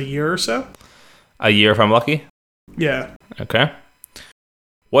that was a year or so? A year if I'm lucky? Yeah. Okay.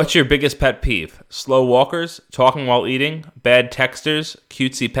 What's your biggest pet peeve? Slow walkers, talking while eating, bad texters,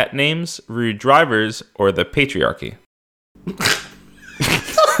 cutesy pet names, rude drivers, or the patriarchy?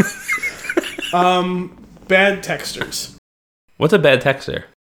 Bad texters. What's a bad texter?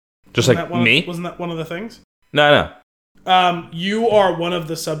 Just Wasn't like me? Wasn't that one of the things? No. You are one of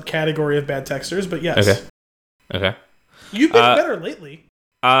the subcategory of bad texters, but yes. Okay. You've been better lately.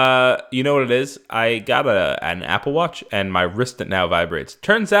 You know what it is? I got an Apple Watch, and my wrist now vibrates.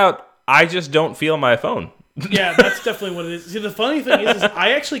 Turns out, I just don't feel my phone. Yeah, that's definitely what it is. See, the funny thing is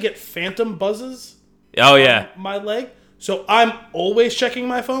I actually get phantom buzzes. Oh, yeah. On my leg. So I'm always checking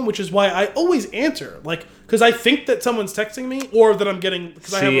my phone, which is why I always answer. Like, because I think that someone's texting me, or that I'm getting...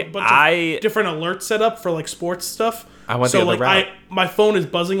 Because I have a bunch of different alerts set up for, like, sports stuff. I went the other route. My phone is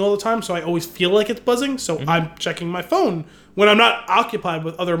buzzing all the time, so I always feel like it's buzzing. So I'm checking my phone when I'm not occupied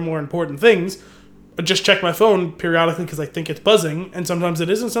with other more important things. I just check my phone periodically because I think it's buzzing, and sometimes it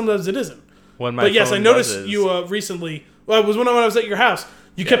is, and sometimes it isn't. But yes, I noticed you recently. Well, it was when I was at your house.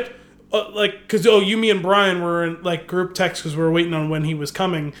 You kept because you, me, and Brian were in like group text because we were waiting on when he was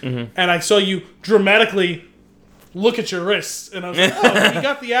coming, and I saw you dramatically look at your wrists, and I was like, oh, he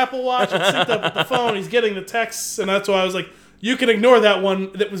got the Apple Watch and synced up with the phone. He's getting the texts, and that's why I was like, you can ignore that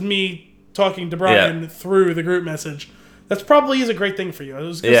one. That was me talking to Brian through the group message. That's probably is a great thing for you. I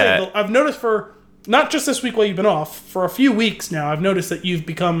was gonna say, I've noticed for not just this week while you've been off, for a few weeks now, I've noticed that you've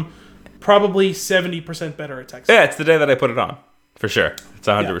become probably 70% better at texting. Yeah, it's the day that I put it on, for sure. It's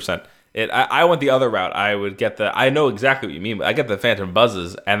 100%. I went the other route. I would get I know exactly what you mean, but I get the phantom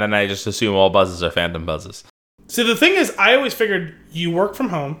buzzes, and then I just assume all buzzes are phantom buzzes. See, the thing is, I always figured you work from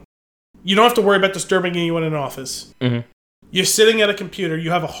home. You don't have to worry about disturbing anyone in an office. Mm-hmm. You're sitting at a computer.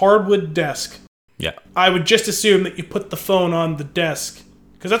 You have a hardwood desk. Yeah. I would just assume that you put the phone on the desk.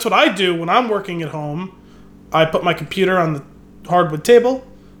 Because that's what I do when I'm working at home. I put my computer on the hardwood table.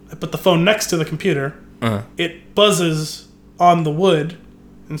 I put the phone next to the computer. Uh-huh. It buzzes on the wood.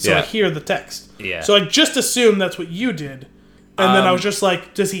 And so I hear the text. Yeah. So I just assumed that's what you did. And then I was just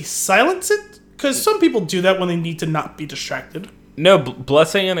like, does he silence it? Because some people do that when they need to not be distracted. No,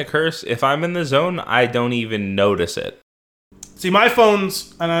 blessing and a curse. If I'm in the zone, I don't even notice it. See, my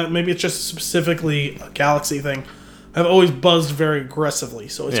phones, and maybe it's just specifically a Galaxy thing, have always buzzed very aggressively,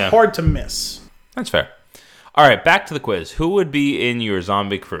 so it's hard to miss. That's fair. All right, back to the quiz. Who would be in your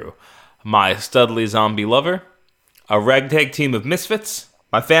zombie crew? My studly zombie lover? A ragtag team of misfits?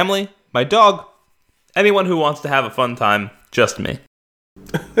 My family? My dog? Anyone who wants to have a fun time? Just me.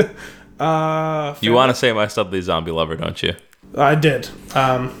 You want to say my studly zombie lover, don't you? I did.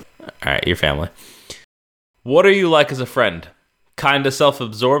 All right, your family. What are you like as a friend? Kinda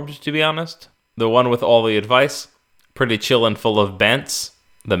self-absorbed, to be honest. The one with all the advice. Pretty chill and full of bants.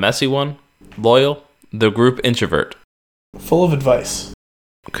 The messy one. Loyal. The group introvert. Full of advice.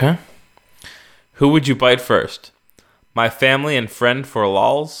 Okay. Who would you bite first? My family and friend for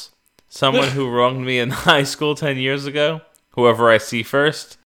lols? Someone who wronged me in high school 10 years ago? Whoever I see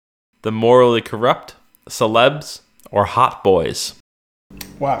first? The morally corrupt? Celebs? Or hot boys?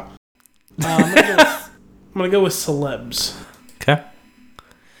 Wow. I'm going to go with celebs. Okay.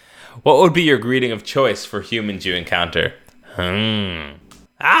 What would be your greeting of choice for humans you encounter?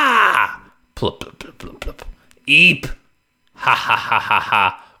 Ah! Plup, plup, plup, plup, plup. Eep! Ha ha ha ha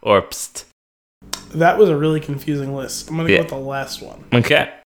ha. Or psst. That was a really confusing list. I'm going to go with the last one.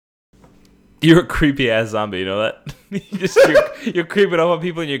 Okay. You're a creepy ass zombie, you know that? you're creeping up on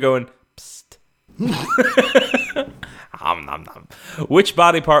people and you're going, psst. Nom, nom, nom. Which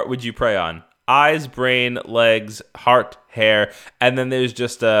body part would you prey on? Eyes, brain, legs, heart, hair, and then there's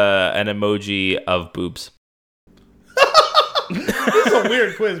just an emoji of boobs. This is a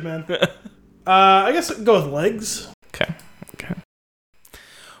weird quiz, man. I guess I'd go with legs. Okay.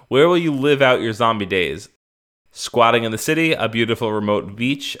 Where will you live out your zombie days? Squatting in the city, a beautiful remote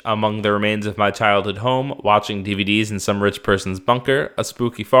beach, among the remains of my childhood home, watching DVDs in some rich person's bunker, a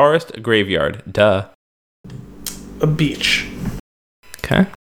spooky forest, a graveyard. Duh. A beach. Okay.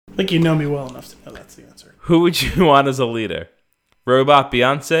 I think you know me well enough to know that's the answer. Who would you want as a leader? Robot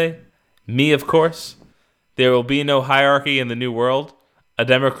Beyonce? Me, of course. There will be no hierarchy in the new world. A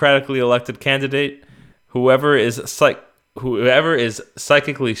democratically elected candidate. Whoever is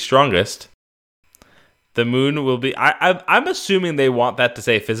psychically strongest. The moon will be... I'm assuming they want that to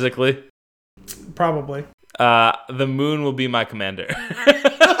say physically. Probably. The moon will be my commander.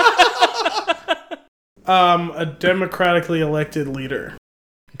 A democratically elected leader.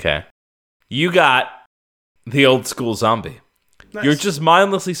 Okay. You got the old school zombie. Nice. You're just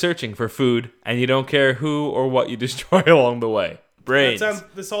mindlessly searching for food, and you don't care who or what you destroy along the way. Brains.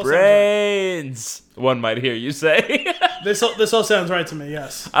 This all Brains. Sounds right. One might hear you say. This all sounds right to me,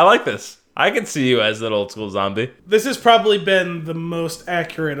 yes. I like this. I can see you as that old school zombie. This has probably been the most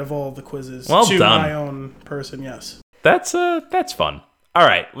accurate of all the quizzes to my own person, yes. That's fun. All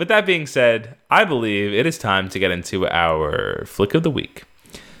right, with that being said, I believe it is time to get into our Flick of the Week.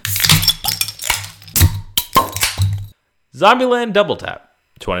 Zombieland Double Tap,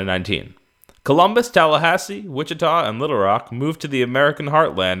 2019. Columbus, Tallahassee, Wichita, and Little Rock move to the American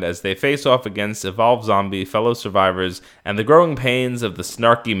heartland as they face off against evolved zombie fellow survivors and the growing pains of the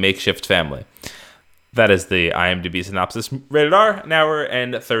snarky makeshift family. That is the IMDb synopsis. Rated R, an hour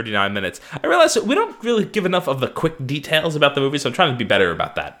and 39 minutes. I realize we don't really give enough of the quick details about the movie, so I'm trying to be better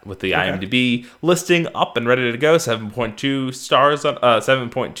about that. With the IMDb listing up and ready to go, 7.2 stars,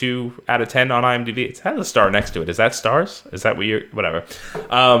 7.2 out of 10 on IMDb. It has a star next to it. Is that stars? Is that what you're... Whatever.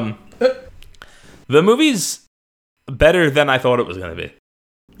 The movie's better than I thought it was going to be.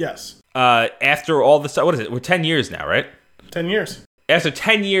 Yes. After all the stuff... What is it? We're 10 years now, right? 10 years. After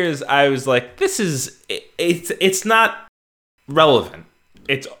 10 years, I was like, it's not relevant.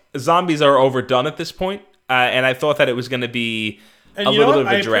 Zombies are overdone at this point, and I thought that it was going to be a little bit of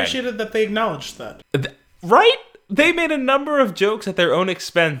a drag. I appreciated that they acknowledged that. Right? They made a number of jokes at their own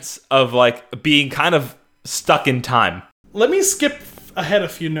expense of, like, being kind of stuck in time. Let me skip ahead a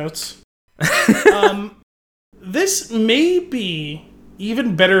few notes. This may be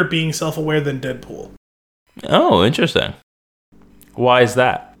even better being self-aware than Deadpool. Oh, interesting. Why is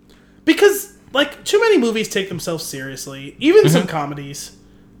that? Because, like, too many movies take themselves seriously, even some comedies.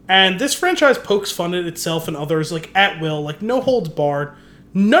 And this franchise pokes fun at itself and others, like, at will, like, no holds barred.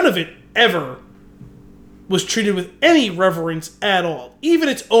 None of it ever was treated with any reverence at all. Even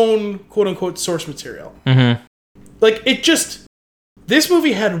its own, quote-unquote, source material. Mm-hmm. Like, it just... This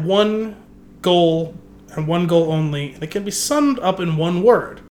movie had one goal, and one goal only, and it can be summed up in one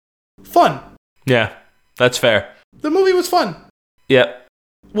word. Fun. Yeah, that's fair. The movie was fun. Yep.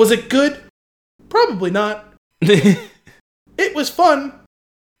 Was it good? Probably not. It was fun.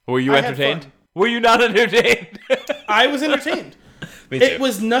 Were you entertained? Were you not entertained? I was entertained. Me too. It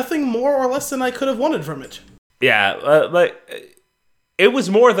was nothing more or less than I could have wanted from it. Yeah, it was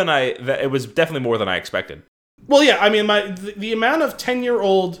more than it was definitely more than I expected. Well, yeah, I mean, the amount of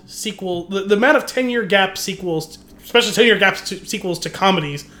 10-year-old sequel, the amount of 10-year gap sequels, especially 10-year gap sequels to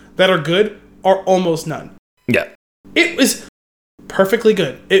comedies that are good, are almost none. Yeah. It was perfectly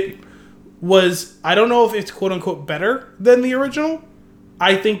good. It was, I don't know if it's quote-unquote better than the original.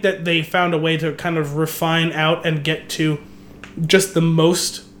 I think that they found a way to kind of refine out and get to just the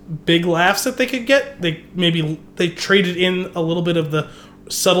most big laughs that they could get. They traded in a little bit of the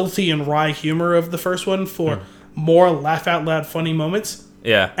subtlety and wry humor of the first one for more laugh-out-loud funny moments.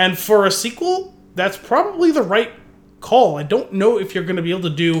 Yeah. And for a sequel, that's probably the right call. I don't know if you're going to be able to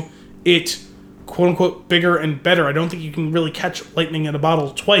do it, quote-unquote, bigger and better. I don't think you can really catch lightning in a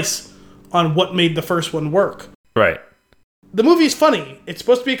bottle twice on what made the first one work. Right. The movie's funny. It's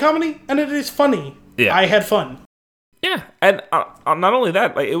supposed to be a comedy, and it is funny. Yeah. I had fun. Yeah, and not only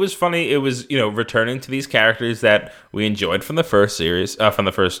that, like, it was funny. It was, returning to these characters that we enjoyed from the first series, from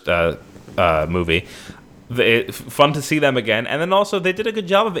the first movie. Fun to see them again, and then also they did a good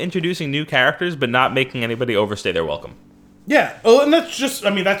job of introducing new characters, but not making anybody overstay their welcome. Yeah. Oh, and that's just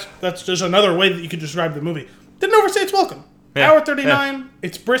another way that you could describe the movie. Didn't overstay its welcome. Yeah. Hour 39. Yeah.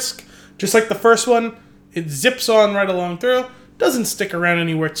 It's brisk, just like the first one. It zips on right along through. Doesn't stick around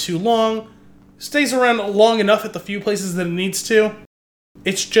anywhere too long. Stays around long enough at the few places that it needs to.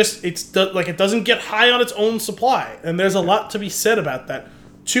 It doesn't get high on its own supply, and there's a lot to be said about that.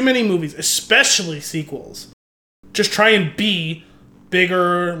 Too many movies, especially sequels, just try and be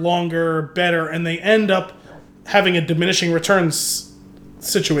bigger, longer, better, and they end up having a diminishing returns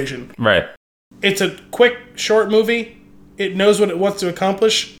situation. Right. It's a quick, short movie. It knows what it wants to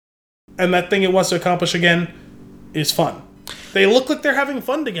accomplish, and that thing it wants to accomplish again is fun. They look like they're having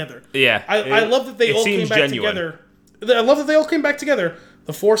fun together. Yeah. I love that they all came back together. I love that they all came back together.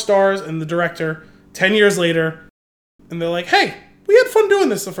 The 4 stars and the director, 10 years later. And they're like, hey, we had fun doing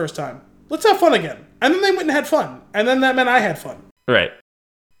this the first time. Let's have fun again. And then they went and had fun. And then that meant I had fun. Right.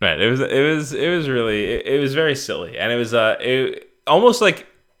 It was very silly. And it was almost like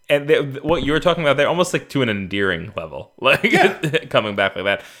what you were talking about, they're almost like to an endearing level, like coming back like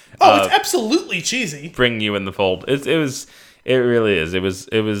that. Oh, it's absolutely cheesy. Bringing you in the fold. It really is. It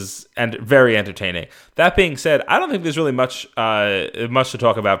was and very entertaining. That being said, I don't think there's really much to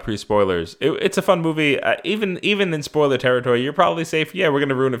talk about pre-spoilers. It's a fun movie. Even in spoiler territory, you're probably safe. Yeah, we're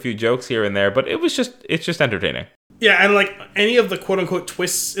gonna ruin a few jokes here and there, but it's just entertaining. Yeah, and like any of the quote unquote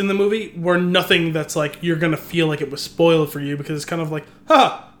twists in the movie were nothing that's like you're gonna feel like it was spoiled for you, because it's kind of like,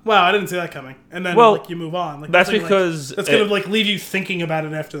 wow, I didn't see that coming, and then like you move on. Like, that's because that's gonna like leave you thinking about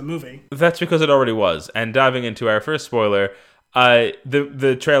it after the movie. That's because it already was. And diving into our first spoiler.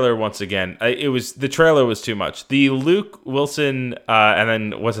 The trailer once again. The trailer was too much. The Luke Wilson and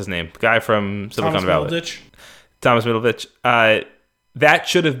then what's his name? The guy from Silicon Valley. Thomas Middleditch. That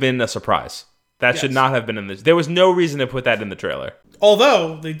should have been a surprise. That should not have been in this. There was no reason to put that in the trailer.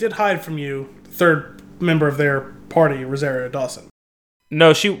 Although they did hide from you the third member of their party, Rosario Dawson.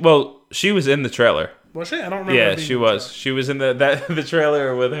 No, she was in the trailer. Was she? I don't remember. Yeah, she was. She was in the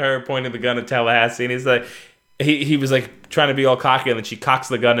trailer with her pointing the gun at Tallahassee, and he's like. He was like trying to be all cocky, and then she cocks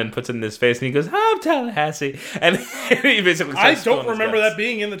the gun and puts it in his face, and he goes, "I'm Tallahassee," and he basically. I don't remember that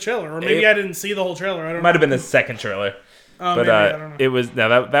being in the trailer, or maybe I didn't see the whole trailer. I don't. Might have been the second trailer, but maybe, I don't know. It was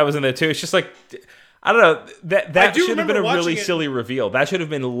that was in there too. It's just like I don't know that should have been a really silly reveal. That should have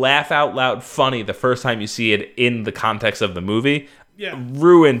been laugh out loud funny the first time you see it in the context of the movie. Yeah,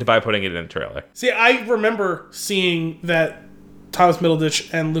 ruined by putting it in a trailer. See, I remember seeing that. Thomas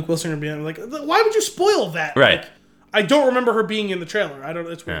Middleditch and Luke Wilson are being like, why would you spoil that? Right. Like, I don't remember her being in the trailer. I don't.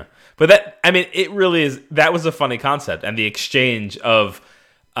 It's weird. Yeah. But it really is. That was a funny concept, and the exchange of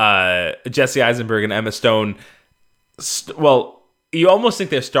Jesse Eisenberg and Emma Stone. You almost think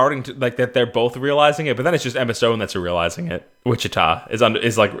they're starting to like that. They're both realizing it, but then it's just Emma Stone that's realizing it. Wichita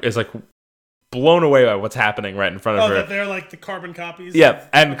is like blown away by what's happening right in front of her. That they're like the carbon copies. Yeah,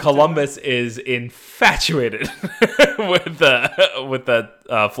 and Columbus is infatuated with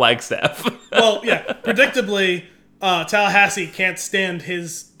the Flagstaff. Well, yeah, predictably, Tallahassee can't stand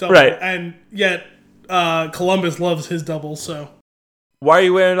his double, right, and yet Columbus loves his double. So why are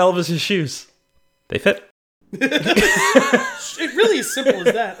you wearing Elvis's shoes? They fit. It really is simple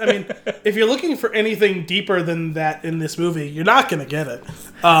as that. I mean, if you're looking for anything deeper than that in this movie, you're not going to get it.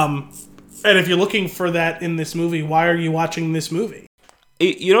 And if you're looking for that in this movie, why are you watching this movie?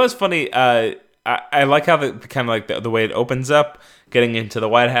 You know what's funny? I like how the way it opens up, getting into the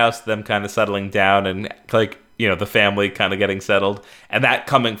White House, them kind of settling down, and like the family kind of getting settled, and that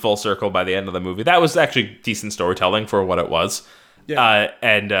coming full circle by the end of the movie. That was actually decent storytelling for what it was. Yeah.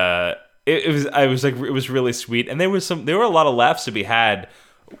 It was really sweet, and there were a lot of laughs to be had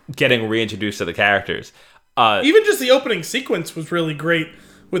getting reintroduced to the characters. Even just the opening sequence was really great.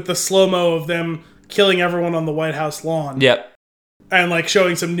 With the slow-mo of them killing everyone on the White House lawn. Yep. And like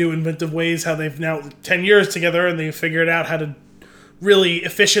showing some new inventive ways how they've now 10 years together and they've figured out how to really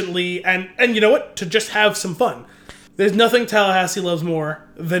efficiently and you know what? To just have some fun. There's nothing Tallahassee loves more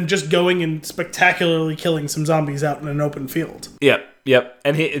than just going and spectacularly killing some zombies out in an open field. Yep.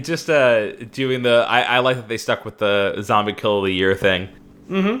 And he just doing the I like that they stuck with the zombie kill of the year thing.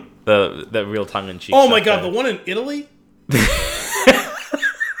 Mm-hmm. The real tongue-in-cheek. Oh my god, the one in Italy?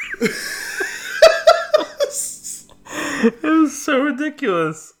 It was so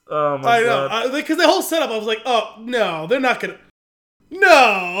ridiculous. Oh my god! I know, because the whole setup, I was like, "Oh no, they're not gonna."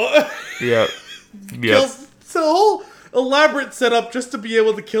 No. Yep. So the whole elaborate setup just to be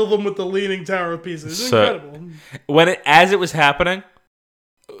able to kill them with the leaning tower of pieces. It's incredible. As it was happening,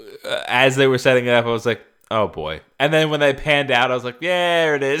 as they were setting it up, I was like, "Oh boy!" And then when they panned out, I was like, "Yeah,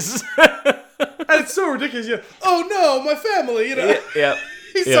 there it is." And it's so ridiculous. Oh no, my family. Yep.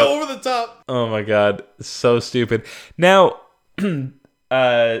 He's so over the top. Oh my god, so stupid. Now,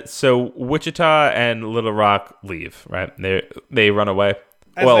 so Wichita and Little Rock leave, right? They run away.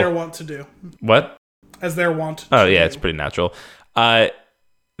 As they're wont to do. What? As they're wont. Oh yeah, it's pretty natural.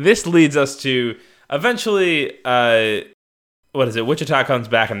 This leads us to eventually. What is it? Wichita comes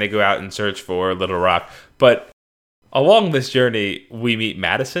back and they go out and search for Little Rock, but along this journey, we meet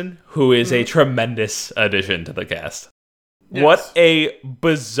Madison, who is a tremendous addition to the cast. Yes. What a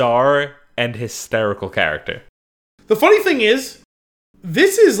bizarre and hysterical character. The funny thing is,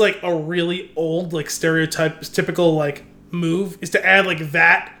 this is like a really old, like stereotypical like move, is to add like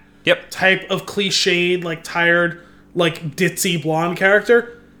that type of cliched, like tired, like ditzy blonde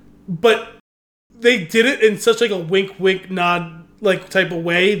character. But they did it in such like a wink nod like type of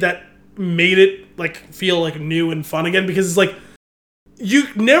way that made it like feel like new and fun again, because it's like you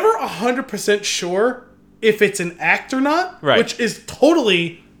never 100% sure if it's an act or not, right? Which is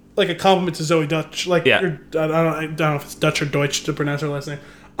totally like a compliment to Zoe Dutch. Like, Yeah. I don't know if it's Dutch or Deutsch to pronounce her last name.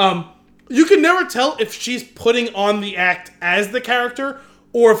 You can never tell if she's putting on the act as the character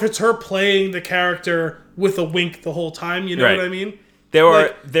or if it's her playing the character with a wink the whole time. You know Right. what I mean?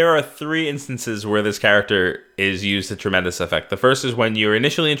 There are 3 instances where this character is used to tremendous effect. The first is when you're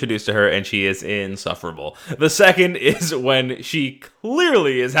initially introduced to her and she is insufferable. The second is when she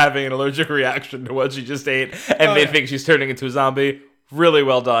clearly is having an allergic reaction to what she just ate and they think she's turning into a zombie. Really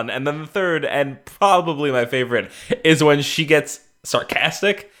well done. And then the third, and probably my favorite, is when she gets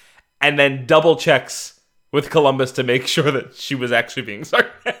sarcastic and then double checks with Columbus to make sure that she was actually being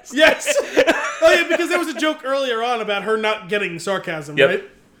sarcastic. Yes. Oh yeah, because there was a joke earlier on about her not getting sarcasm, Yep. right?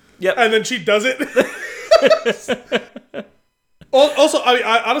 Yep. And then she does it. Also,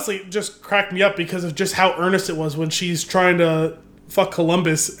 I honestly just cracked me up because of just how earnest it was when she's trying to fuck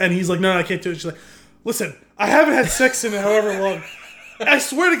Columbus, and he's like, "No, I can't do it." She's like, "Listen, I haven't had sex in however long. I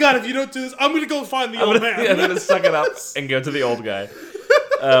swear to God, if you don't do this, I'm gonna go find the old man." I'm gonna suck it up and go to the old guy.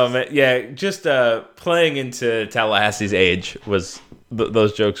 Just playing into Tallahassee's age was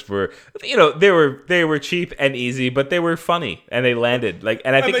those jokes were, they were cheap and easy, but they were funny and they landed.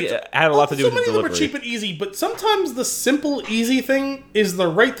 And I think it had a lot to do with the delivery. So many of them are cheap and easy, but sometimes the simple, easy thing is the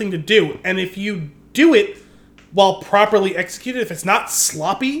right thing to do, and if you do it while properly executed, if it's not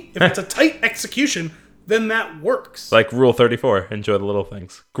sloppy, if it's a tight execution, then that works. Like Rule 34, enjoy the little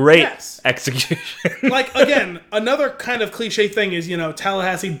things. Great execution. Again, another kind of cliche thing is,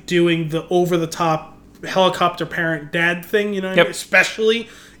 Tallahassee doing the over-the-top helicopter parent dad thing, Yep. Especially,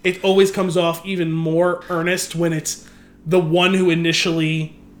 it always comes off even more earnest when it's the one who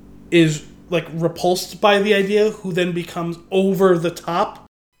initially is, repulsed by the idea, who then becomes over-the-top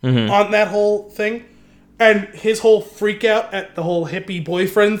on that whole thing. And his whole freak out at the whole hippie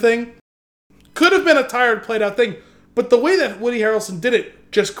boyfriend thing could have been a tired, played-out thing, but the way that Woody Harrelson did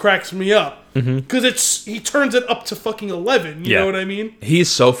it just cracks me up. Because he turns it up to fucking 11, you know what I mean? He's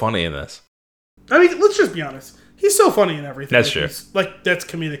so funny in this. I mean, let's just be honest. He's so funny in everything. That's true. That's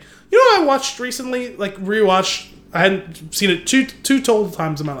comedic. You know what I watched recently? Rewatched. I hadn't seen it two total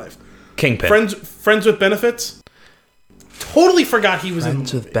times in my life. Kingpin. Friends with Benefits. Totally forgot he was in the movie.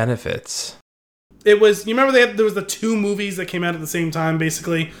 Friends with Benefits. It was, you remember there was the 2 movies that came out at the same time,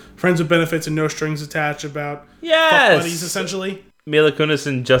 basically? Friends with Benefits and No Strings Attached, about fuck buddies, essentially. Mila Kunis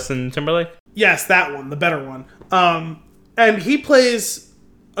and Justin Timberlake? Yes, that one, the better one. And he plays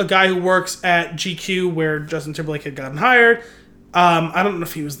a guy who works at GQ, where Justin Timberlake had gotten hired. I don't know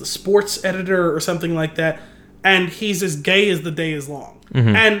if he was the sports editor or something like that. And he's as gay as the day is long.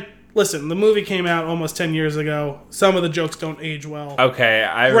 And listen, the movie came out almost 10 years ago. Some of the jokes don't age well. Okay,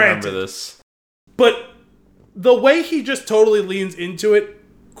 I remember this. But the way he just totally leans into it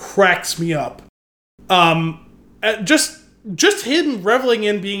cracks me up. Just him reveling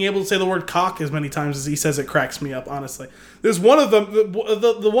in being able to say the word cock as many times as he says it cracks me up, honestly. There's one of them,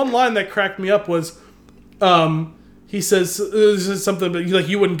 the one line that cracked me up was, he says something, but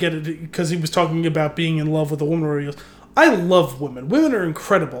you wouldn't get it because he was talking about being in love with a woman, where he goes, "I love women. Women are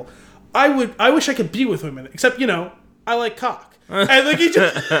incredible. I wish I could be with women, except, I like cock." And he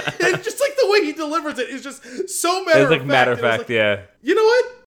just the way he delivers it is just so matter of fact. It's matter of fact, yeah. You know what?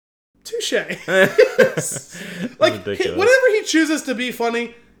 Touche. Whenever he chooses to be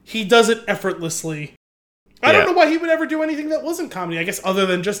funny, he does it effortlessly. I don't know why he would ever do anything that wasn't comedy, I guess, other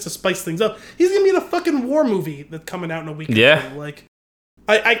than just to spice things up. He's going to be in a fucking war movie that's coming out in a week or two.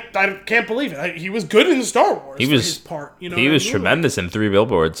 I can't believe it. He was good in Star Wars for his part. He was tremendous in 3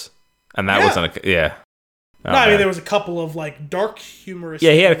 Billboards. And that wasn't I mean, there was a couple of, dark humorous...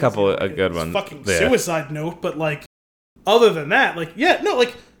 Yeah, he had a couple of good ones. Fucking Suicide Note, but, other than that,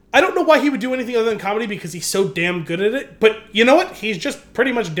 I don't know why he would do anything other than comedy because he's so damn good at it. But you know what? He's just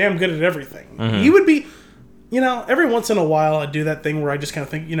pretty much damn good at everything. He would be... every once in a while I'd do that thing where I just kind of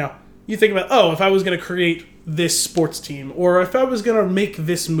think, you think about, if I was going to create this sports team, or if I was going to make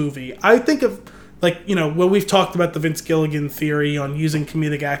this movie, I think of, when we've talked about the Vince Gilligan theory on using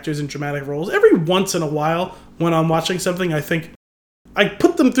comedic actors in dramatic roles, every once in a while when I'm watching something, I think, I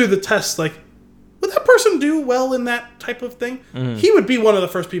put them through the test, would that person do well in that type of thing? He would be one of the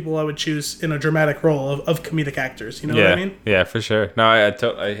first people I would choose in a dramatic role of comedic actors, what I mean? Yeah, for sure. No,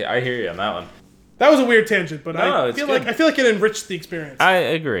 I hear you on that one. That was a weird tangent, but I feel like it enriched the experience. I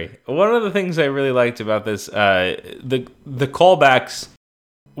agree. One of the things I really liked about this, the callbacks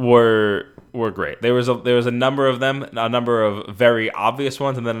were great. There was a number of them, a number of very obvious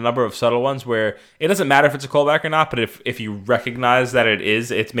ones, and then a number of subtle ones where it doesn't matter if it's a callback or not, but if you recognize that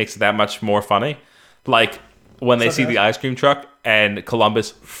it makes it that much more funny. Like when they see the ice cream truck and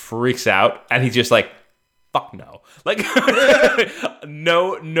Columbus freaks out and he's just fuck no. Like,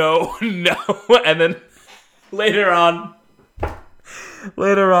 no. And then later on,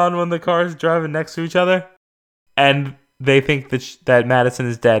 when the car's driving next to each other, and they think that Madison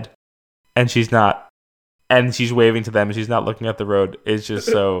is dead, and she's not, and she's waving to them, and she's not looking at the road. It's just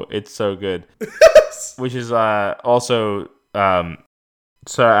it's so good. Which is also.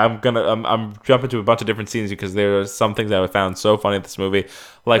 So I'm jumping to a bunch of different scenes because there are some things that I found so funny in this movie,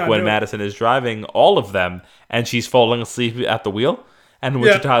 like when Madison is driving all of them and she's falling asleep at the wheel, and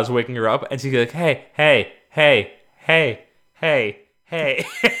Wichita is waking her up, and she's like, hey, and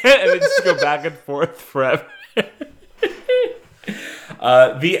they just go back and forth forever.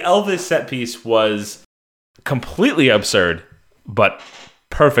 The Elvis set piece was completely absurd, but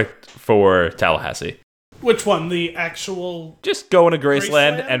perfect for Tallahassee. Which one? The actual... Just going to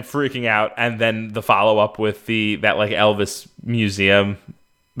Graceland and freaking out, and then the follow-up with that like Elvis museum,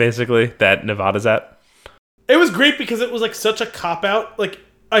 basically, that Nevada's at. It was great because it was like such a cop-out. Like,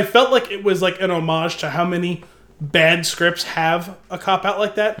 I felt like it was like an homage to how many bad scripts have a cop-out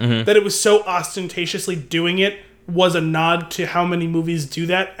like that, that it was so ostentatiously doing it was a nod to how many movies do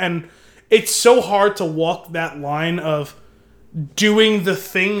that, and it's so hard to walk that line of doing the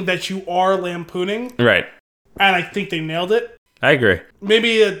thing that you are lampooning. Right. And I think they nailed it. I agree.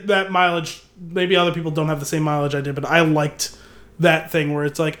 Maybe that mileage, maybe other people don't have the same mileage I did, but I liked that thing where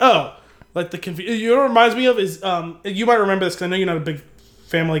it's like, oh, like the confusion. You know what it reminds me of is, you might remember this because I know you're not a big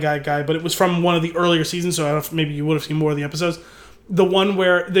Family Guy guy, but it was from one of the earlier seasons, so I don't know if maybe you would have seen more of the episodes. The one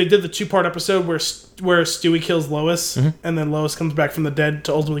where they did the 2-part episode where Stewie kills Lois, and then Lois comes back from the dead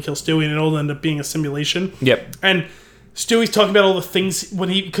to ultimately kill Stewie, and it'll end up being a simulation. Yep. And Stewie's talking about all the things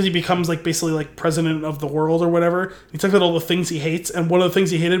because he becomes like basically like president of the world or whatever. He talks about all the things he hates, and one of the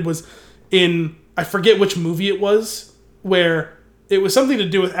things he hated was in, I forget which movie it was, where it was something to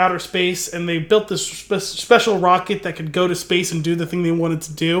do with outer space, and they built this special rocket that could go to space and do the thing they wanted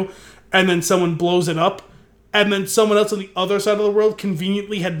to do, and then someone blows it up, and then someone else on the other side of the world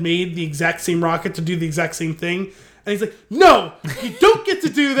conveniently had made the exact same rocket to do the exact same thing. And he's like, no, you don't get to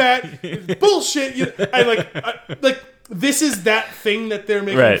do that. It's bullshit. This is that thing that they're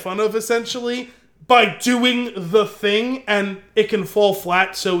making fun of, essentially, by doing the thing, and it can fall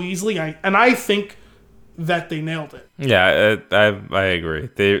flat so easily. I think that they nailed it. Yeah, I agree.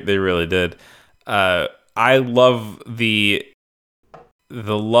 They really did. I love the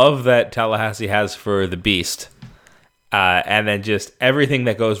love that Tallahassee has for the Beast, and then just everything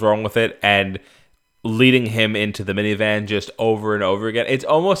that goes wrong with it, and leading him into the minivan just over and over again. It's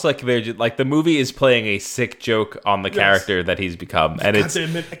almost like they're just, like the movie is playing a sick joke on the character that he's become, and I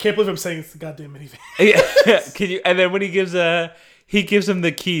can't believe I'm saying it's the goddamn minivan. Can you? And then when he gives him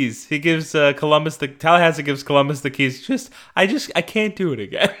the keys. He gives Tallahassee gives Columbus the keys. I can't do it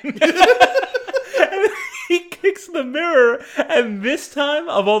again. And he kicks the mirror, and this time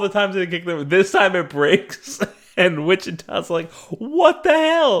of all the times that he kicked the mirror, this time it breaks. And Wichita's like, what the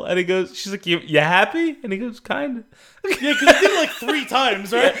hell? And she's like, you happy? And he goes, kind of. Yeah, because he did it like 3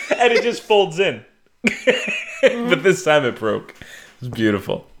 times, right? Yeah, and it just folds in. But this time it broke. It's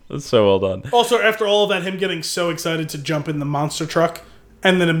beautiful. It's so well done. Also, after all of that, him getting so excited to jump in the monster truck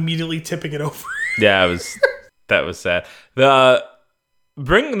and then immediately tipping it over. Yeah, that was sad.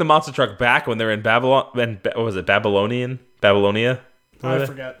 Bringing the monster truck back when they're in Babylon, what was it, Babylonia? I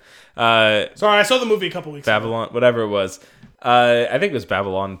forget. Sorry, I saw the movie a couple weeks ago. Whatever it was. I think it was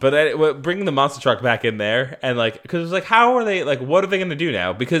Babylon. But bringing the monster truck back in there, and like, because it was like, how are they, like, what are they going to do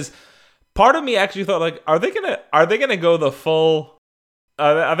now? Because part of me actually thought, like, are they gonna go the full?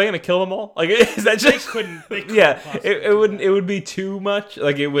 Are they gonna kill them all? Like, is that just? They couldn't yeah, it would be too much.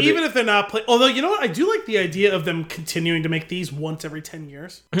 Like, it would, even if they're not playing. Although, you know what, I do like the idea of them continuing to make these once every 10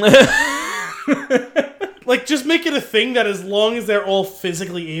 years. Like, just make it a thing that as long as they're all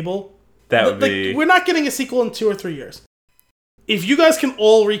physically able, that would be. We're not getting a sequel in 2 or 3 years. If you guys can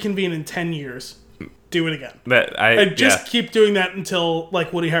all reconvene in 10 years, do it again. Keep doing that until,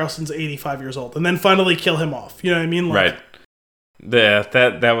 like, Woody Harrelson's 85 years old, and then finally kill him off. You know what I mean? Like, right. Yeah,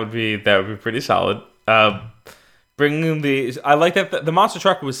 that would be pretty solid. Bringing I like that the monster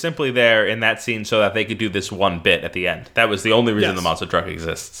truck was simply there in that scene so that they could do this one bit at the end. That was the only reason the monster truck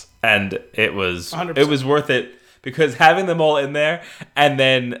exists, and it was 100%. It was worth it because having them all in there, and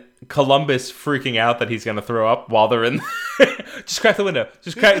then Columbus freaking out that he's gonna throw up while they're in. Just crack the window.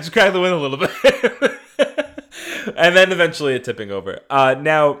 Just crack the window a little bit, and then eventually it tipping over.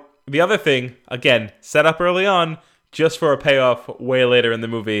 Now the other thing, again, set up early on. Just for a payoff way later in the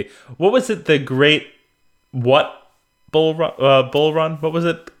movie. What was it? The Great Bull Run? What was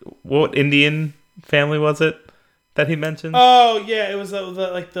it? What Indian family was it? that he mentioned? Oh yeah, it was was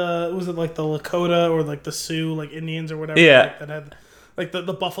it like the Lakota or like the Sioux like Indians or whatever? Yeah, like, that had like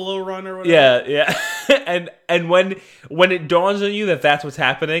the Buffalo Run or whatever. Yeah. and when it dawns on you that that's what's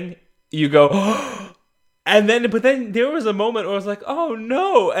happening, you go, but then there was a moment where I was like, oh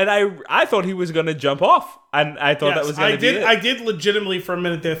no, and I thought he was gonna jump off, and I thought that was gonna be it. I did legitimately for a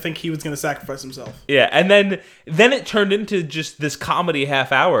minute there think he was gonna sacrifice himself. Yeah, and then it turned into just this comedy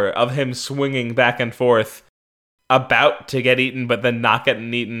half hour of him swinging back and forth, about to get eaten, but then not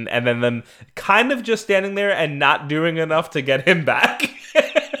getting eaten, and then them kind of just standing there and not doing enough to get him back.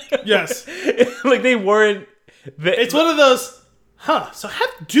 Yes. Like they weren't... It's one of those, so how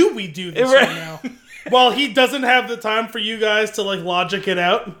do we do this right now? While he doesn't have the time for you guys to like logic it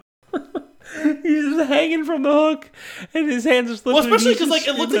out. He's just hanging from the hook, and his hands are slipping. Well, especially because like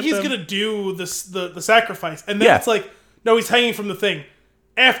it looks like he's going to do the sacrifice, and then it's like, no, he's hanging from the thing.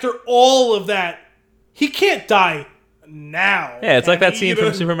 After all of that, he can't die now. Yeah, it's like that scene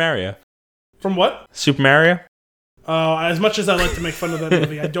from Super Mario. From what? Super Mario? Oh, as much as I like to make fun of that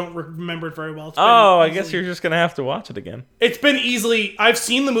movie, I don't remember it very well. I guess you're just going to have to watch it again. It's been easily... I've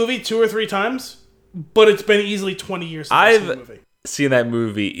seen the movie 2 or 3 times, but it's been easily 20 years since I've seen the movie. Seen that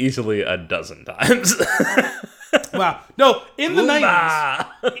movie easily a dozen times. Wow. No, in the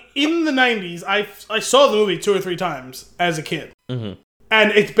 90s... In the 90s, I saw the movie 2 or 3 times as a kid. Mm-hmm.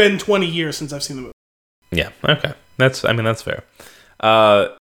 And it's been 20 years since I've seen the movie. Yeah, okay. That's fair. A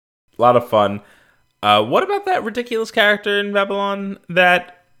lot of fun. What about that ridiculous character in Babylon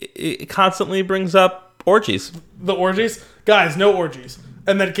that it constantly brings up orgies? The orgies? Guys, no orgies.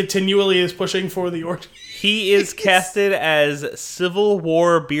 And then continually is pushing for the orgies. He is casted as Civil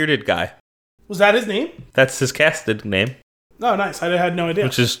War bearded guy. Was that his name? That's his casted name. Oh, nice. I had no idea.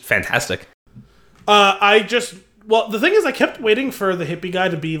 Which is fantastic. Well, the thing is, I kept waiting for the hippie guy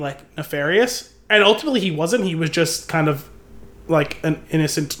to be, like, nefarious. And ultimately, he wasn't. He was just kind of, like, an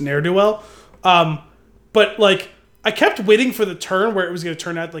innocent ne'er-do-well. But, like, I kept waiting for the turn where it was going to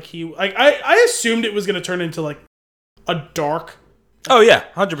turn out like he... Like, I assumed it was going to turn into, like, a dark... Oh, yeah.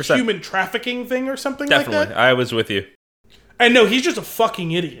 100%. Human trafficking thing or something Definitely. like that. I was with you. And no, he's just a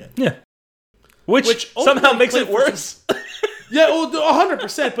fucking idiot. Yeah. Which somehow makes it worse. Yeah, well,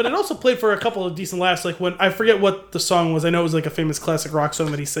 100%, but it also played for a couple of decent laughs. Like when I forget what the song was. I know it was like a famous classic rock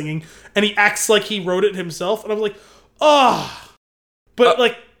song that he's singing, and he acts like he wrote it himself, and I'm like, but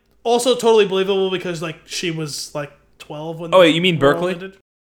like also totally believable because like she was like 12 when. Oh, wait, you mean Berkeley? Ended.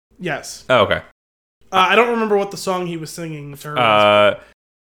 Yes. Oh, okay. I don't remember what the song he was singing to her.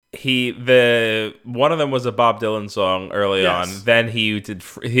 One of them was a Bob Dylan song early on. Then he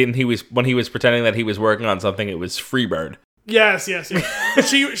was when he was pretending that he was working on something. It was Freebird. Yes.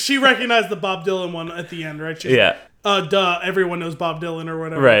 she recognized the Bob Dylan one at the end, right? She's duh, everyone knows Bob Dylan or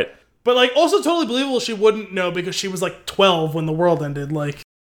whatever. Right. But, like, also totally believable she wouldn't know because she was, like, 12 when the world ended. Like,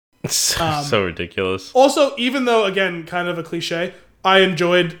 so ridiculous. Also, even though, again, kind of a cliche, I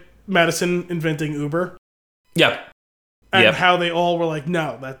enjoyed Madison inventing Uber. Yeah. And how they all were like,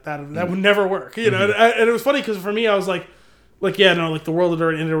 no, that would never work. You know, and it was funny because for me, I was like, yeah, no, like, the world had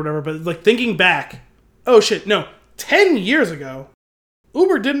already ended or whatever. But, like, thinking back, oh, shit, no. 10 years ago,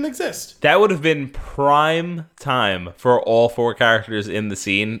 Uber didn't exist. That would have been prime time for all 4 characters in the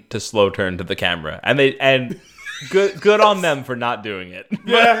scene to slow turn to the camera, and good on them for not doing it.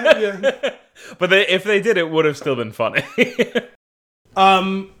 Yeah. But if they did, it would have still been funny.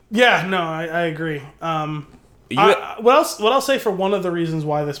 Yeah, no, I agree. What I'll say for one of the reasons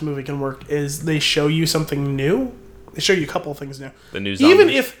why this movie can work is they show you something new. They show you a couple of things new. The new zombies. Even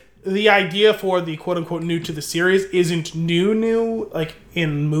if the idea for the quote-unquote new to the series isn't new, like,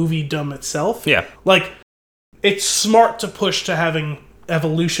 in movie-dom itself. Yeah. Like, it's smart to push to having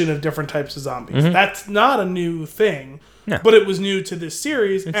evolution of different types of zombies. Mm-hmm. That's not a new thing, but it was new to this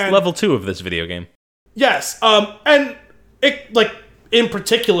series. It's level 2 of this video game. Yes. And, it, like, in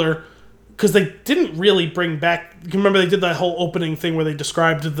particular, because they didn't really bring back... You remember they did that whole opening thing where they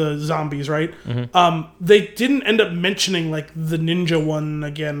described the zombies, right? Mm-hmm. They didn't end up mentioning, like, the ninja one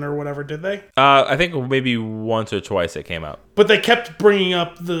again or whatever, did they? I think maybe once or twice it came out. But they kept bringing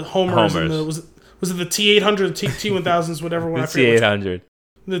up the Homers. And was it the T-800, T-1000s, whatever one? The T-800.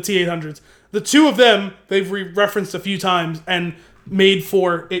 The T-800s. The 2 of them, they've referenced a few times and made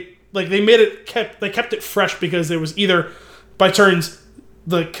for it... Like, they kept it fresh because there was either, by turns,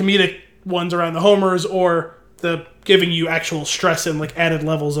 the comedic ones around the Homers or the giving you actual stress and like added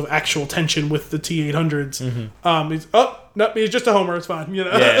levels of actual tension with the T-800s. Mm-hmm. He's just a Homer, it's fine, you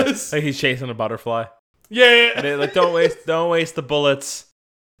know. Yeah, like he's chasing a butterfly. Yeah. And like don't waste the bullets.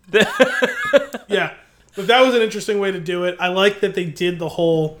 Yeah, but that was an interesting way to do it. I like that they did the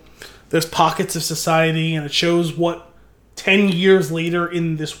whole there's pockets of society, and it shows what 10 years later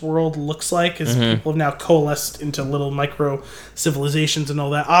in this world looks like, as people have now coalesced into little micro civilizations and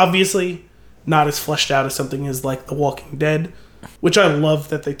all that. Obviously, not as fleshed out as something as like The Walking Dead, which I love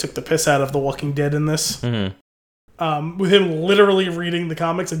that they took the piss out of The Walking Dead in this. With him literally reading the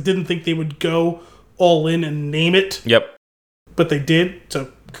comics, I didn't think they would go all in and name it. Yep. But they did,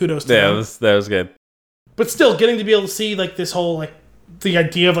 so kudos to them. That was good. But still, getting to be able to see like this whole like the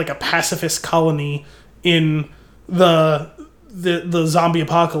idea of like a pacifist colony in the zombie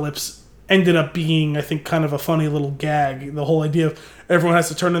apocalypse ended up being, I think, kind of a funny little gag. The whole idea of everyone has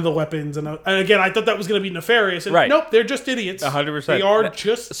to turn into weapons, and again, I thought that was going to be nefarious. And nope, they're just idiots. 100%. They are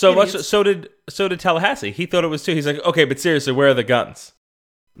just so idiots. much. So did Tallahassee. He thought it was too. He's like, okay, but seriously, where are the guns?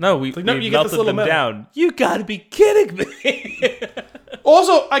 No, we melted them down. You got to be kidding me.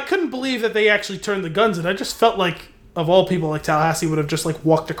 Also, I couldn't believe that they actually turned the guns in. I just felt like, of all people, like Tallahassee would have just like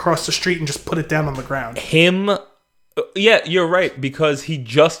walked across the street and just put it down on the ground. Yeah, you're right, because he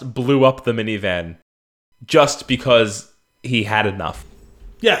just blew up the minivan just because he had enough.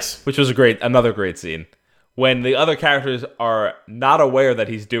 Yes. Which was another great scene. When the other characters are not aware that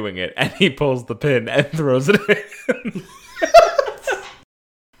he's doing it, and he pulls the pin and throws it in.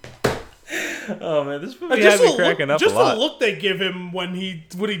 Oh man, this movie has me cracking up a lot. Just the look they give him when he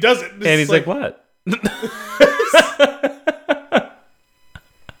does it. And he's like, what?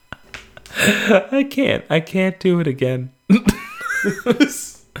 I can't do it again.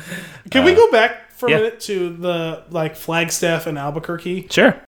 Can we go back for a minute to the like Flagstaff and Albuquerque?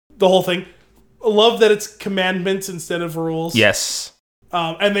 Sure. The whole thing. I love that it's commandments instead of rules. Yes.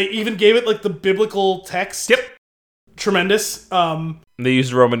 And they even gave it like the biblical text. Yep. Tremendous. They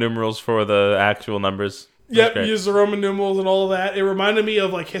used Roman numerals for the actual numbers. Yep, used the Roman numerals and all of that. It reminded me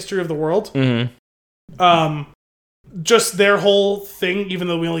of like History of the World. Just their whole thing, even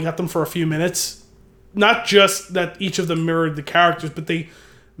though we only got them for a few minutes. Not just that each of them mirrored the characters, but they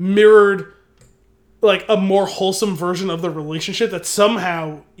mirrored like a more wholesome version of the relationship that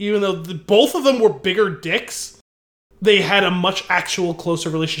somehow, even though both of them were bigger dicks, they had a much actual closer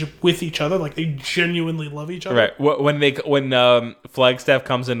relationship with each other. Like they genuinely love each other. Right. When Flagstaff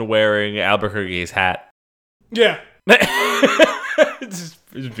comes in wearing Albuquerque's hat. Yeah. It's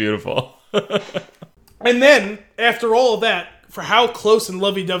beautiful. And then, after all of that, for how close and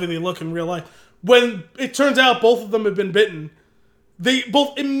lovey-dovey they look in real life, when it turns out both of them have been bitten, they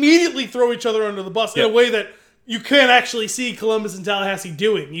both immediately throw each other under the bus in a way that you can't actually see Columbus and Tallahassee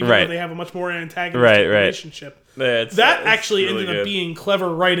doing, even though they have a much more antagonistic relationship. That actually ended up being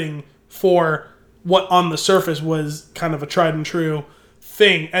clever writing for what on the surface was kind of a tried and true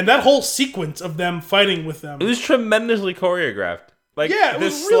thing. And that whole sequence of them fighting with them. It was tremendously choreographed. Like, yeah, it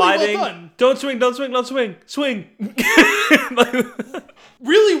was really sliding, well done. Don't swing. Swing.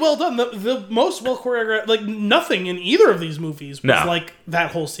 Really well done. The most well choreographed, like nothing in either of these movies was like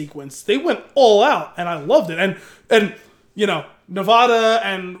that whole sequence. They went all out, and I loved it. And you know, Nevada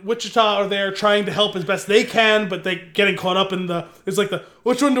and Wichita are there trying to help as best they can, but they getting caught up in it's like the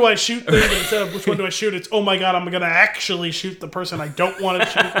which one do I shoot thing, but instead of which one do I shoot, it's oh my god, I'm gonna actually shoot the person I don't want to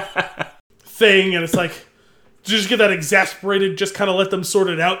shoot thing, and it's like just get that exasperated, just kind of let them sort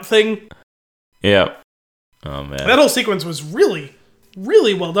it out thing. Yeah. Oh man, that whole sequence was really,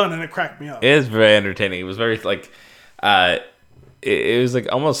 really well done, and it cracked me up. It is very entertaining. It was very like, it was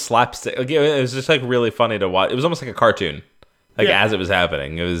like almost slapstick. Like it was just like really funny to watch. It was almost like a cartoon, like as it was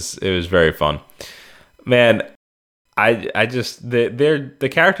happening. It was very fun. Man, I just the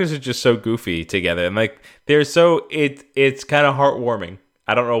characters are just so goofy together, and like they're so it's kind of heartwarming.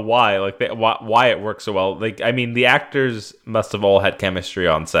 I don't know why, why it works so well. Like, I mean, the actors must have all had chemistry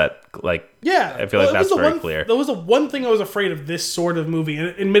on set. Like, yeah, I feel like that's very clear. That was the one thing I was afraid of this sort of movie. And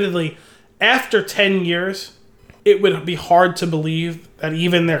admittedly, after 10 years, it would be hard to believe that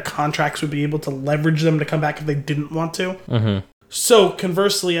even their contracts would be able to leverage them to come back if they didn't want to. Mm-hmm. So,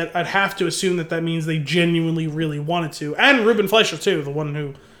 conversely, I'd have to assume that means they genuinely really wanted to. And Ruben Fleischer, too, the one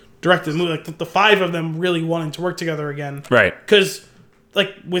who directed the movie. Like, the five of them really wanting to work together again. Right. Because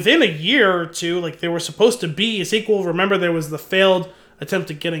like within a year or two, like there was supposed to be a sequel. Remember, there was the failed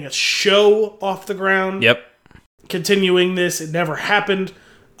attempt at getting a show off the ground. Yep. Continuing this, it never happened.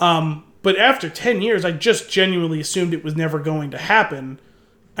 But after 10 years, I just genuinely assumed it was never going to happen.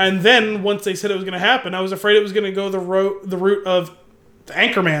 And then once they said it was going to happen, I was afraid it was going to go the route of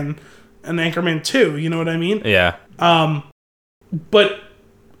Anchorman and Anchorman 2. You know what I mean? Yeah. But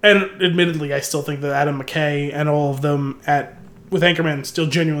admittedly, I still think that Adam McKay and all of them with Anchorman still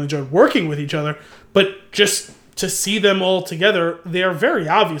genuinely enjoyed working with each other, but just to see them all together, they are very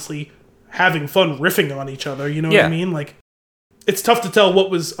obviously having fun riffing on each other, you know what I mean? Like, it's tough to tell what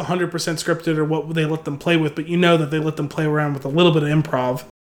was 100% scripted or what they let them play with, but you know that they let them play around with a little bit of improv.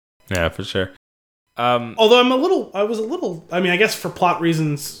 Yeah, for sure. Although I mean, I guess for plot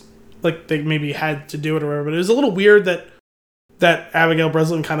reasons, like they maybe had to do it or whatever, but it was a little weird that Abigail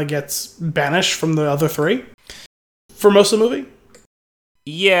Breslin kind of gets banished from the other three for most of the movie.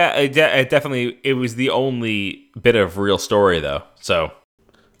 Yeah, it was the only bit of real story though. So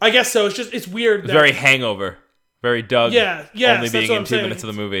I guess so. It's weird. It's very Hangover, very Doug. Yeah, only being in 2 minutes of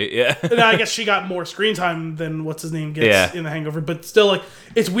the movie. Yeah, and I guess she got more screen time than what's his name gets in The Hangover. But still, like,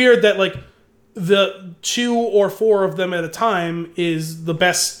 it's weird that like the 2 or 4 of them at a time is the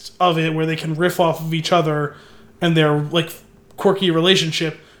best of it, where they can riff off of each other and their like quirky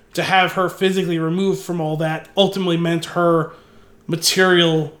relationship. To have her physically removed from all that ultimately meant her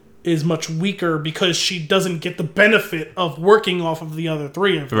material is much weaker because she doesn't get the benefit of working off of the other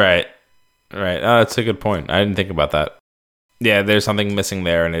 3 of them. Right. Oh, that's a good point. I didn't think about that. Yeah, there's something missing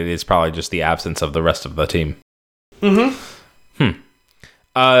there, and it is probably just the absence of the rest of the team.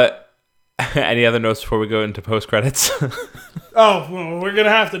 Any other notes before we go into post-credits? Well, we're going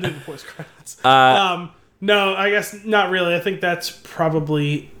to have to do the post-credits. No, I guess not really. I think that's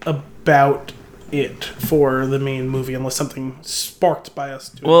probably about it for the main movie, unless something sparked by us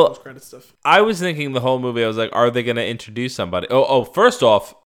doing post-credit stuff. I was thinking the whole movie, I was like, are they going to introduce somebody? First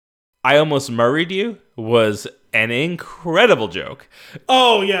off, I Almost Murray'd You was an incredible joke.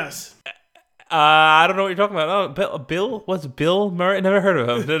 Oh, yes. I don't know what you're talking about. Oh, Bill? What's Bill Murray? Never heard of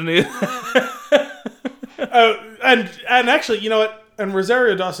him, didn't he? And actually, you know what? And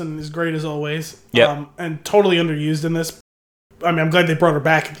Rosario Dawson is great as always. Yeah. And totally underused in this. I mean, I'm glad they brought her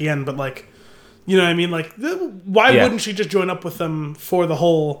back at the end, but like, you know what I mean? Like, why wouldn't she just join up with them for the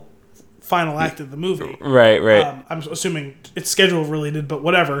whole final act of the movie? Right. I'm assuming it's schedule related, but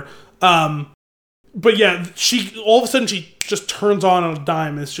whatever. But yeah, she all of a sudden she just turns on a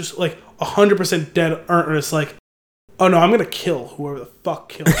dime. And it's just like 100% dead earnest. Like, oh no, I'm gonna kill whoever the fuck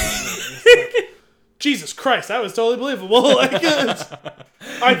kills me. Jesus Christ, that was totally believable. Like,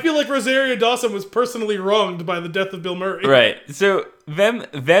 I feel like Rosario Dawson was personally wronged by the death of Bill Murray. Right. So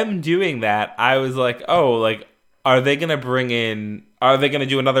them doing that, I was like, oh, like, are they gonna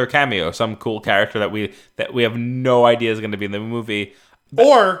do another cameo, some cool character that we have no idea is gonna be in the movie,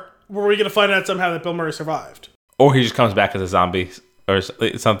 or were we gonna find out somehow that Bill Murray survived, or he just comes back as a zombie or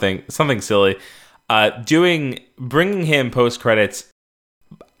something silly? Bringing him post credits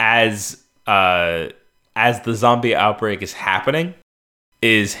as the zombie outbreak is happening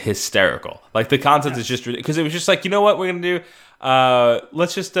is hysterical. Like, the concept is just, because it was just like, you know what we're gonna do?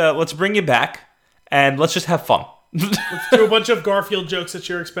 Let's bring you back and let's just have fun. Let's do a bunch of Garfield jokes at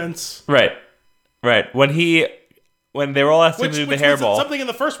your expense. Right. When they were all asking him to do the hairball, something in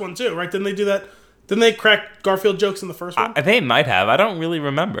the first one too, right? Didn't they do that? Didn't they crack Garfield jokes in the first one? They might have. I don't really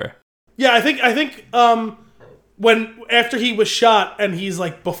remember. Yeah, I think when after he was shot and he's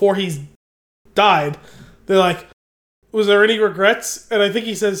like, before he's died, they're like, was there any regrets? And I think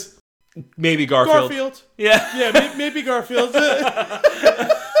he says, maybe Garfield. Yeah, maybe Garfield. So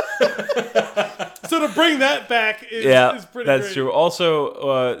to bring that back is pretty that's great. true.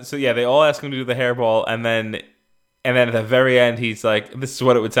 Also, they all ask him to do the hairball, and then at the very end, he's like, this is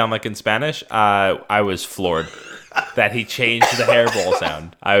what it would sound like in Spanish. I was floored that he changed the hairball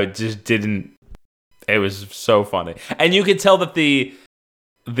sound. I just didn't. It was so funny. And you could tell that the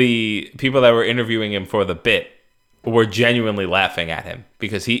people that were interviewing him for the bit were genuinely laughing at him,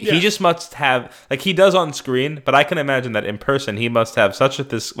 because he just must have, like, he does on screen, but I can imagine that in person he must have such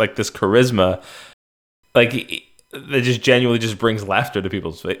this charisma, like, that just genuinely just brings laughter to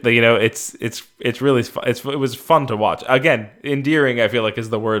people's face. You know, it's really fun. It was fun to watch. Again, endearing, I feel like, is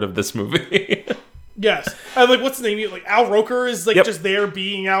the word of this movie. Yes, and like, what's the name? Like, Al Roker is like just there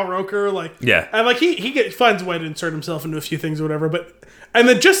being Al Roker, like, and like he finds a way to insert himself into a few things or whatever. But and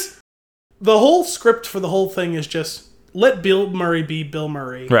then just the whole script for the whole thing is just let Bill Murray be Bill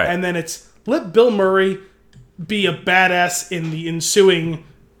Murray, right? And then it's let Bill Murray be a badass in the ensuing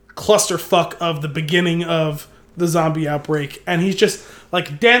clusterfuck of the beginning of the zombie outbreak, and he's just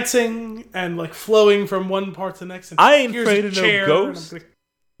like dancing and like flowing from one part to the next. And I ain't afraid of no ghosts.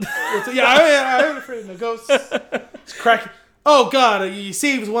 I ain't afraid of no ghosts. It's cracking. Oh God, he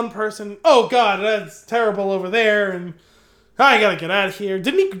saves one person. Oh God, that's terrible over there, and I gotta get out of here.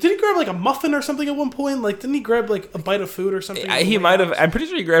 Didn't he grab like a muffin or something at one point? Like, didn't he grab like a bite of food or something? He might have. I'm pretty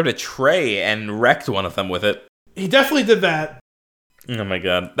sure he grabbed a tray and wrecked one of them with it. He definitely did that. Oh my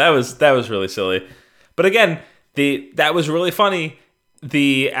God, that was really silly. But again, that was really funny.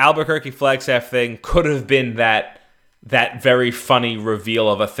 The Albuquerque Flagstaff thing could have been that very funny reveal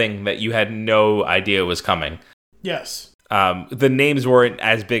of a thing that you had no idea was coming. Yes. The names weren't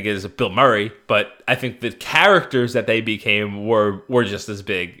as big as Bill Murray, but I think the characters that they became were just as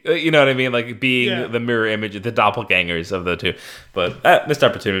big. You know what I mean? Like being the mirror image, the doppelgangers of the two. But missed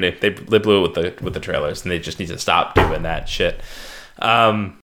opportunity. They blew it with the trailers, and they just need to stop doing that shit.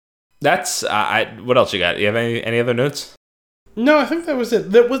 That's what else you got? You have any other notes? No, I think that was it.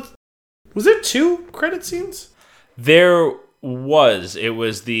 Was there 2 credit scenes? There was. It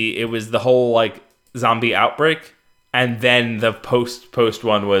was the whole like zombie outbreak. And then the post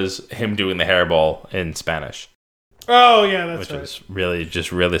one was him doing the hairball in Spanish. Oh, yeah, that's right. Which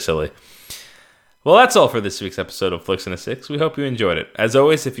was really silly. Well, that's all for this week's episode of Flicks in a Six. We hope you enjoyed it. As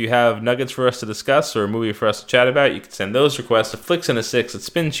always, if you have nuggets for us to discuss or a movie for us to chat about, you can send those requests to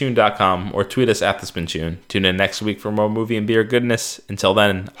flicksinasix@spintune.com or tweet us at the Spintune. Tune in next week for more movie and beer goodness. Until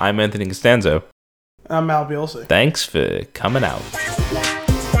then, I'm Anthony Costanzo. I'm Mal Bielsi. Thanks for coming out.